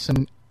learned from this.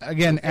 And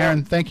again,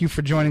 Aaron, thank you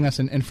for joining us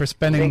and for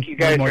spending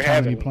more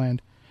time than you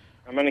planned.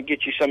 I'm going to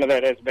get you some of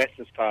that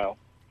asbestos tile.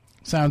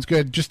 Sounds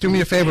good. Just do me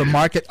a favor,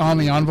 mark it on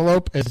the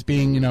envelope as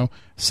being, you know,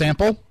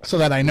 sample, so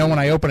that I know when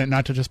I open it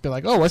not to just be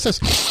like, oh, what's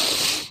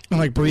this? And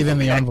like breathe in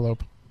the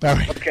envelope. All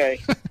right.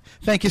 Okay.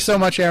 Thank you so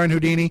much, Aron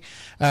Houdini.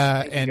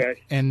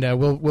 And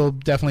we'll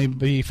definitely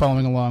be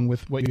following along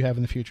with what you have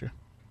in the future.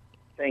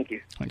 Thank you.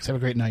 Thanks. Have a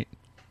great night.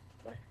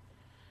 Bye.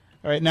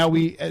 All right. Now,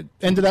 we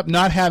ended up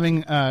not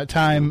having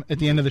time at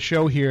the end of the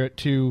show here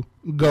to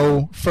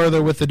go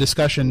further with the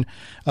discussion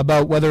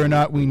about whether or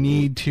not we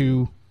need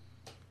to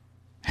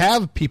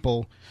have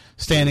people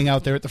standing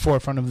out there at the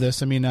forefront of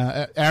this. I mean,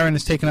 Aron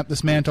has taken up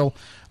this mantle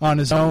on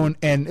his own,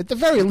 and at the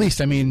very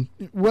least, I mean,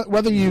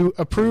 whether you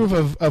approve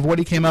of what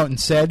he came out and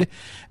said,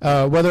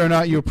 whether or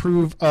not you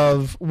approve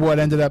of what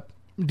ended up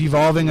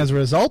devolving as a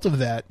result of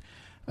that,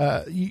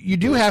 you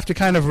do have to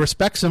kind of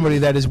respect somebody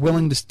that is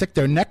willing to stick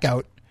their neck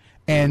out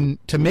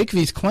and to make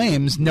these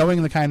claims,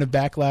 knowing the kind of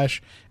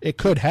backlash it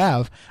could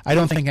have. I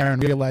don't think Aron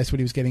realized what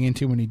he was getting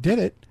into when he did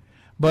it,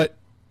 but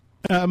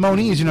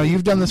Moniz, you know,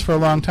 you've done this for a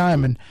long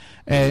time, and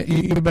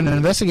you've been an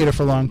investigator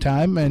for a long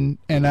time, and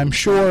I'm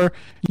sure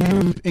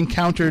you've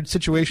encountered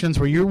situations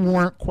where you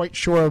weren't quite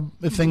sure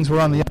if things were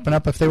on the up and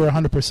up, if they were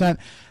 100%.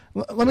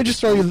 Let me just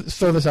throw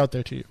this out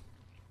there to you,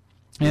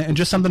 and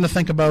just something to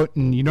think about,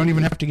 and you don't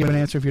even have to give an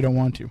answer if you don't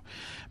want to.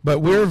 But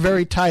we're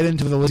very tied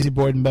into the Lizzie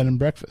Borden Bed and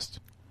Breakfast.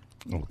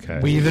 Okay.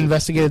 We've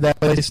investigated that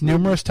place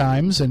numerous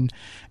times, and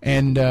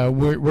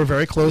we're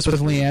very close with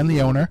Leanne,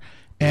 the owner.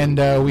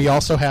 And we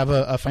also have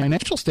a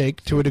financial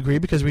stake to a degree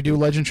because we do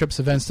Legend Trips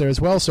events there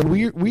as well. So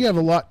we have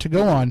a lot to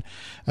go on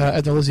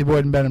at the Lizzie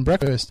Boyd and Bed and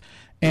Breakfast.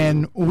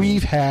 And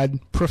we've had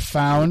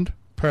profound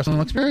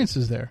personal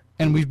experiences there.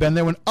 And we've been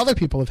there when other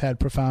people have had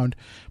profound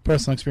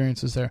personal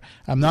experiences there.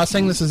 I'm not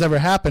saying this has ever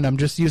happened. I'm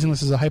just using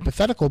this as a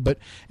hypothetical. But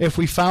if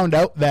we found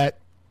out that,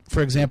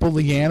 for example,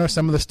 Leanne or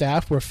some of the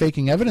staff were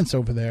faking evidence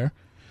over there,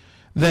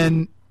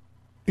 then,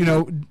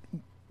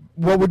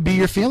 what would be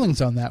your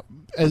feelings on that?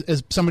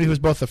 As somebody who's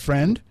both a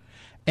friend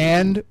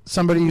and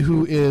somebody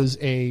who is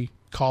a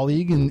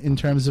colleague in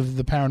terms of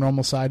the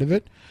paranormal side of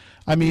it,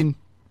 I mean,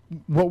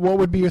 what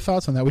would be your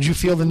thoughts on that? Would you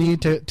feel the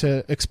need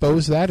to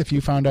expose that if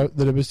you found out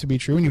that it was to be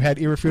true and you had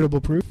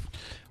irrefutable proof?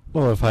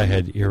 Well, if I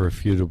had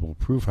irrefutable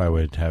proof, I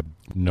would have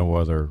no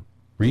other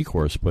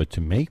recourse but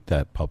to make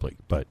that public.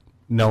 But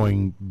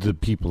knowing the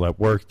people that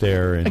work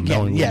there and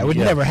knowing, it would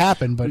never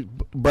happen.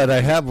 But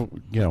I have,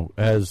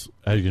 as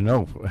you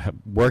know,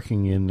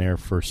 working in there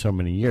for so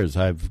many years,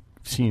 I've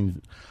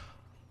seen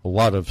a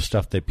lot of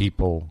stuff that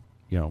people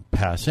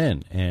pass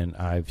in, and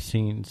I've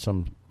seen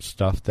some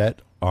stuff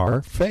that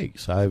are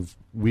fakes.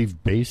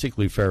 We've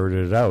basically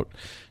ferreted out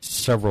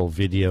several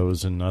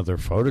videos and other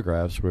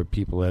photographs where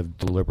people have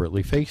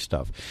deliberately faked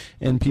stuff,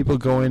 and people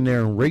go in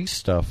there and race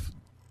stuff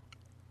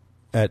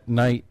at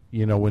night,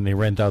 when they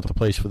rent out the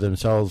place for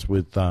themselves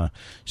with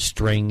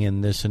string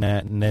and this and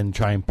that, and then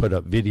try and put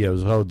up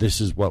videos, oh, this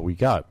is what we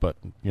got. But,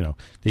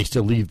 they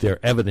still leave their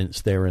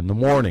evidence there in the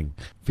morning,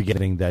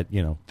 forgetting that,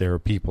 there are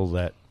people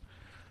that,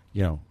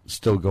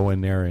 still go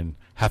in there and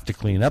have to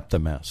clean up the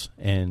mess.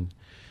 And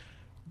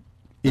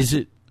is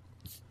it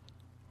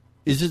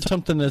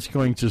something that's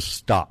going to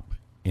stop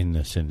in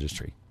this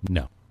industry?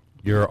 No.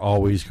 You're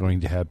always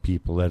going to have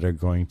people that are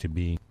going to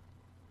be,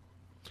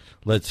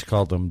 let's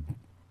call them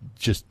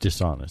just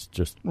dishonest,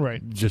 just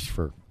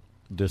for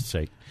this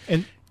sake.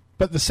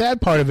 But the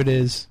sad part of it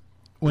is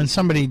when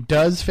somebody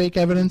does fake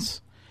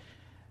evidence,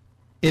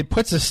 it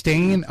puts a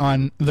stain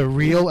on the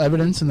real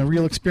evidence and the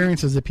real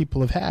experiences that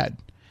people have had.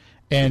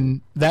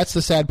 And that's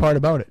the sad part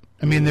about it.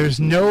 I mean, there's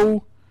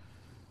no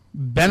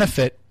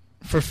benefit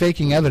for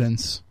faking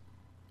evidence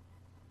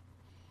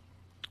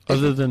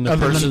other than the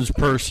person's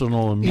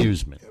personal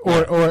amusement,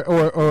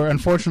 or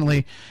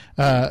unfortunately,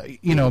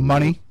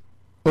 money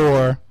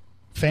or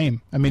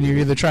fame. I mean, you're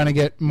either trying to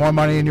get more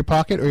money in your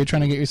pocket or you're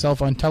trying to get yourself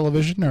on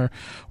television or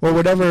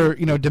whatever,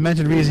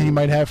 demented reason you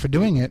might have for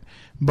doing it.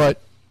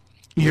 But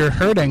you're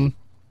hurting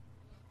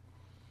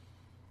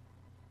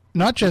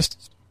not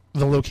just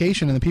the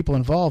location and the people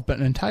involved, but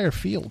an entire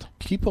field.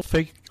 People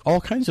fake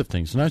all kinds of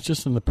things, not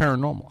just in the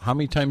paranormal. How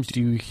many times do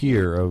you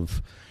hear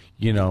of,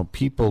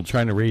 people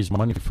trying to raise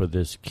money for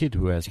this kid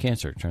who has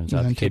cancer? Turns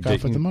out the kid take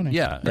off with the money.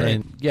 Yeah, right.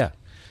 And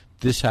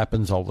this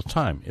happens all the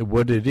time.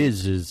 What it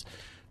is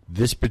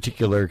this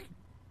particular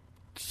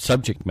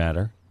subject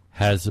matter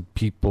has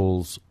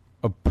people's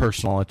a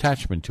personal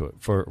attachment to it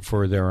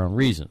for their own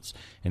reasons.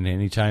 And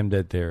anytime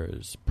that there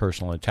is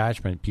personal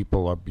attachment,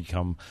 people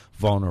become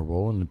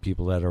vulnerable, and the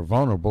people that are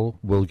vulnerable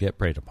will get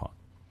preyed upon.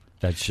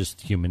 That's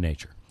just human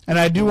nature. And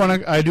I do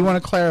want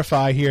to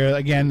clarify here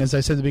again, as I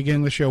said at the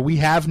beginning of the show, we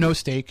have no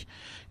stake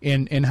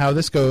in how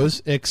this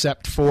goes,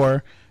 except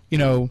for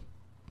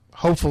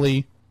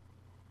hopefully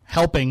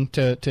helping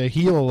to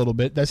heal a little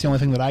bit. That's the only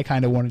thing that I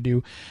kind of want to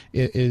do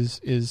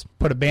is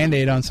put a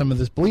Band-Aid on some of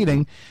this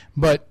bleeding.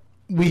 But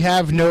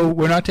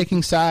we're not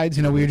taking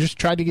sides. We just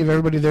tried to give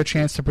everybody their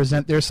chance to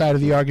present their side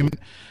of the argument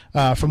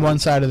from one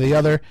side or the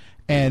other.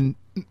 And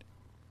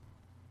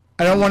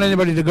I don't want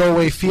anybody to go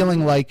away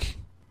feeling like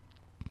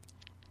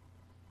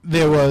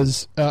there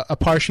was a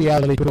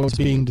partiality to what was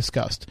being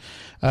discussed.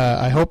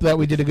 I hope that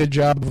we did a good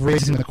job of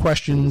raising the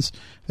questions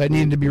that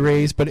needed to be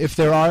raised. But if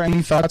there are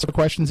any thoughts or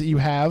questions that you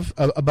have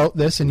about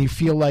this and you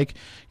feel like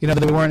they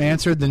weren't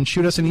answered, then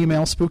shoot us an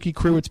email,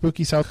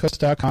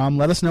 spookycrew@spookysouthcoast.com.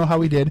 Let us know how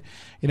we did.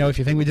 If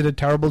you think we did a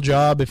terrible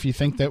job, if you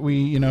think that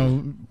we,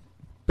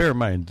 Bear in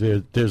mind,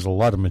 there's a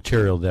lot of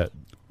material that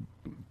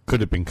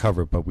could have been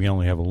covered, but we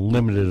only have a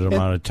limited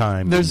amount of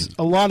time. There's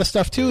a lot of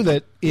stuff, too,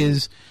 that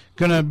is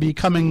going to be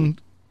coming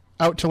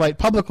out to light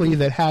publicly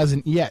that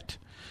hasn't yet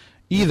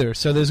either.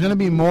 So there's going to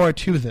be more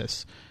to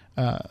this.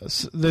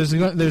 There's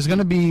going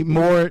to be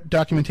more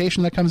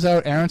documentation that comes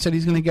out. Aron said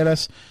he's going to get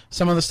us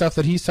some of the stuff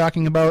that he's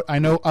talking about. I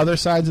know other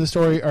sides of the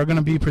story are going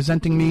to be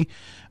presenting me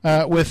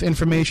with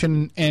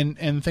information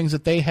and things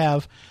that they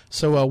have.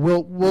 So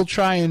we'll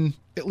try and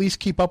at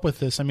least keep up with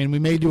this. I mean, we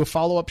may do a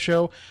follow-up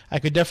show. I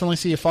could definitely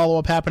see a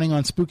follow-up happening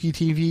on Spooky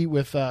TV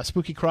with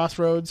Spooky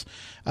Crossroads.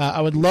 I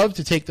would love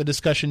to take the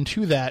discussion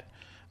to that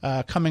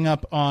coming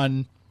up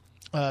on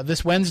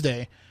this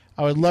Wednesday.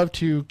 I would love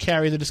to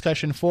carry the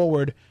discussion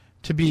forward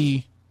to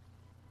be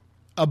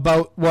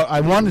about what I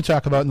wanted to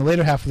talk about in the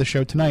later half of the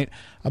show tonight,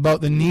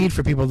 about the need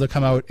for people to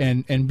come out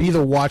and be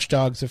the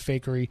watchdogs of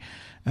fakery.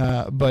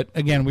 But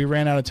again, we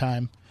ran out of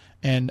time.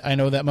 And I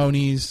know that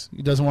Moniz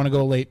doesn't want to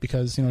go late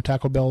because,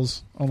 Taco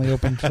Bell's only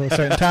open till a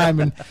certain time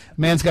and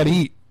man's got to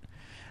eat.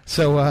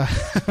 So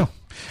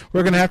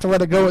we're going to have to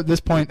let it go at this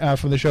point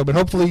for the show. But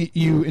hopefully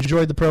you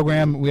enjoyed the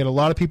program. We had a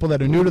lot of people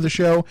that are new to the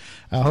show.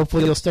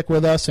 Hopefully you'll stick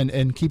with us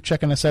and keep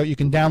checking us out. You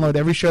can download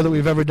every show that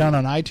we've ever done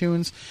on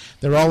iTunes.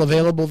 They're all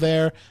available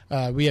there.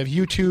 We have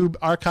YouTube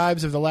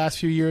archives of the last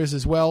few years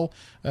as well,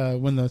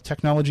 when the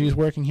technology is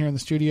working here in the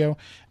studio.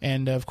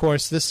 And, of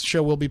course, this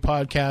show will be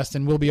podcast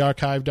and will be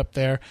archived up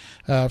there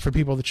for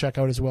people to check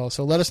out as well.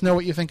 So let us know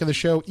what you think of the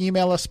show.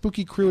 Email us,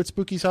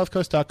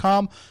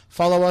 spookycrew@spookysouthcoast.com.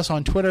 Follow us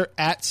on Twitter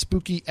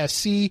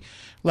 @SpookySC.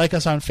 Like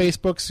us on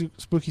Facebook,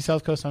 Spooky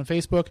South Coast on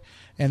Facebook.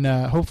 And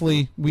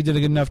hopefully we did a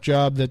good enough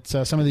job that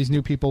some of these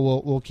new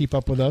people will keep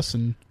up with us.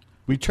 And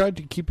we tried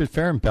to keep it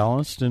fair and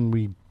balanced, and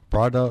we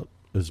brought out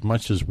as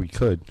much as we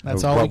could.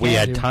 That's all what we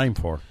had do. time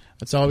for.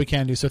 That's all we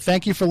can do. So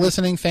thank you for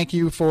listening. Thank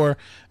you for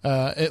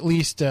at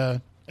least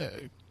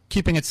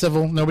keeping it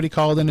civil. Nobody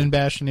called in and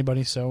bashed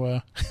anybody.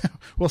 So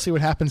we'll see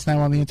what happens now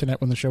on the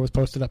internet when the show is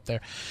posted up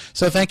there.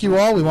 So thank you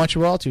all. We want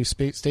you all to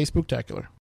stay spooktacular.